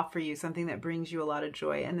pay off for you, something that brings you a lot of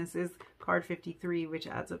joy. And this is card 53, which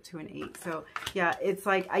adds up to an 8. So yeah, it's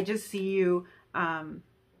like, I just see you, I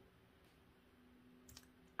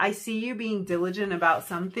see you being diligent about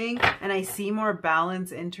something, and I see more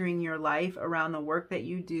balance entering your life around the work that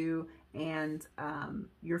you do and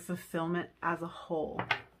your fulfillment as a whole.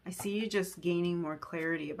 I see you just gaining more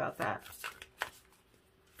clarity about that.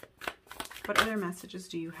 What other messages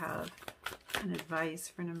do you have and advice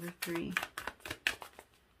for number 3?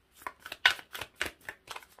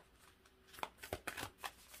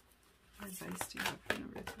 What advice do you have for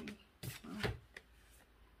number 3? Oh.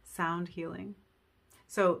 Sound healing.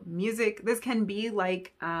 So music, this can be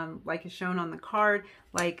like is shown on the card,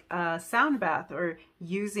 like a sound bath, or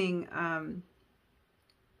using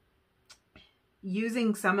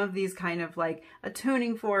some of these kind of like a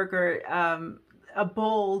tuning fork or a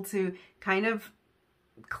bowl to kind of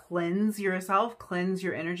cleanse yourself, cleanse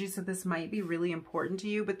your energy. So this might be really important to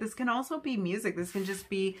you, but this can also be music. This can just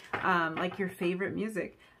be like your favorite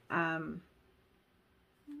music.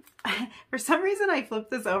 For some reason, I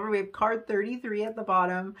flipped this over. We have card 33 at the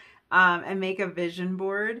bottom, and make a vision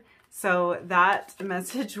board. So that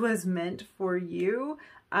message was meant for you.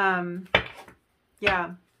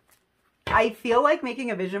 Yeah. I feel like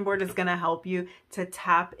making a vision board is going to help you to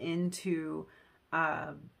tap into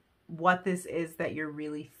what this is that you're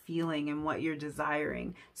really feeling and what you're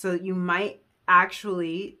desiring. So you might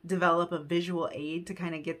actually develop a visual aid to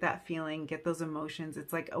kind of get that feeling, get those emotions.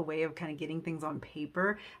 It's like a way of kind of getting things on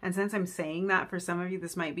paper. And since I'm saying that, for some of you,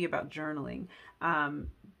 this might be about journaling.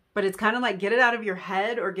 But it's kind of like, get it out of your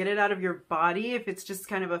head or get it out of your body. If it's just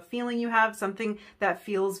kind of a feeling you have, something that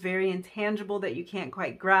feels very intangible that you can't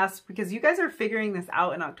quite grasp, because you guys are figuring this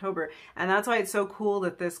out in October. And that's why it's so cool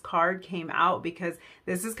that this card came out, because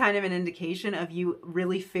this is kind of an indication of you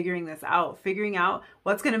really figuring this out, figuring out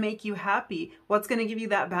what's going to make you happy, what's going to give you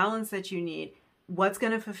that balance that you need, what's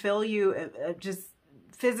going to fulfill you just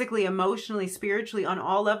physically, emotionally, spiritually, on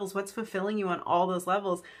all levels, what's fulfilling you on all those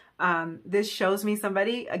levels. This shows me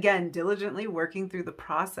somebody, again, diligently working through the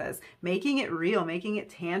process, making it real, making it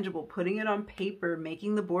tangible, putting it on paper,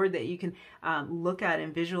 making the board that you can look at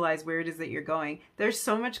and visualize where it is that you're going. There's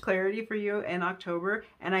so much clarity for you in October,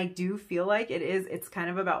 and I do feel like it's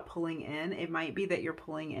kind of about pulling in. It might be that you're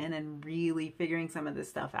pulling in and really figuring some of this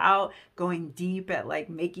stuff out, going deep at like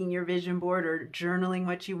making your vision board or journaling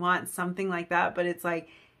what you want, something like that. But it's like,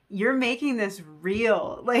 you're making this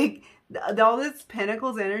real. Like, all this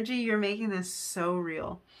Pentacles energy, you're making this so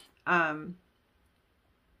real. And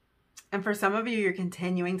for some of you, you're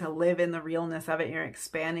continuing to live in the realness of it. You're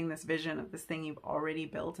expanding this vision of this thing you've already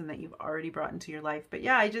built and that you've already brought into your life. But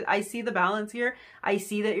yeah, I see the balance here. I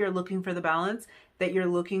see that you're looking for the balance, that you're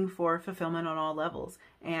looking for fulfillment on all levels.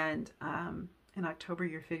 And in October,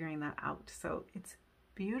 you're figuring that out. So it's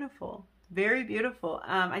beautiful. Very beautiful.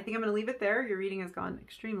 I think I'm going to leave it there. Your reading has gone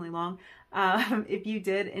extremely long. If you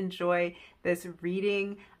did enjoy this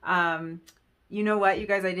reading, you know what, you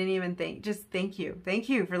guys, I didn't even just thank you. Thank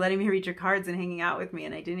you for letting me read your cards and hanging out with me.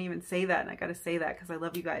 And I didn't even say that. And I got to say that because I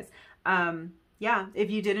love you guys. Yeah, if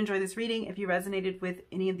you did enjoy this reading, if you resonated with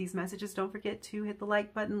any of these messages, don't forget to hit the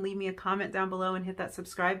like button, leave me a comment down below, and hit that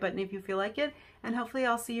subscribe button if you feel like it. And hopefully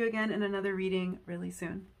I'll see you again in another reading really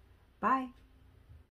soon. Bye.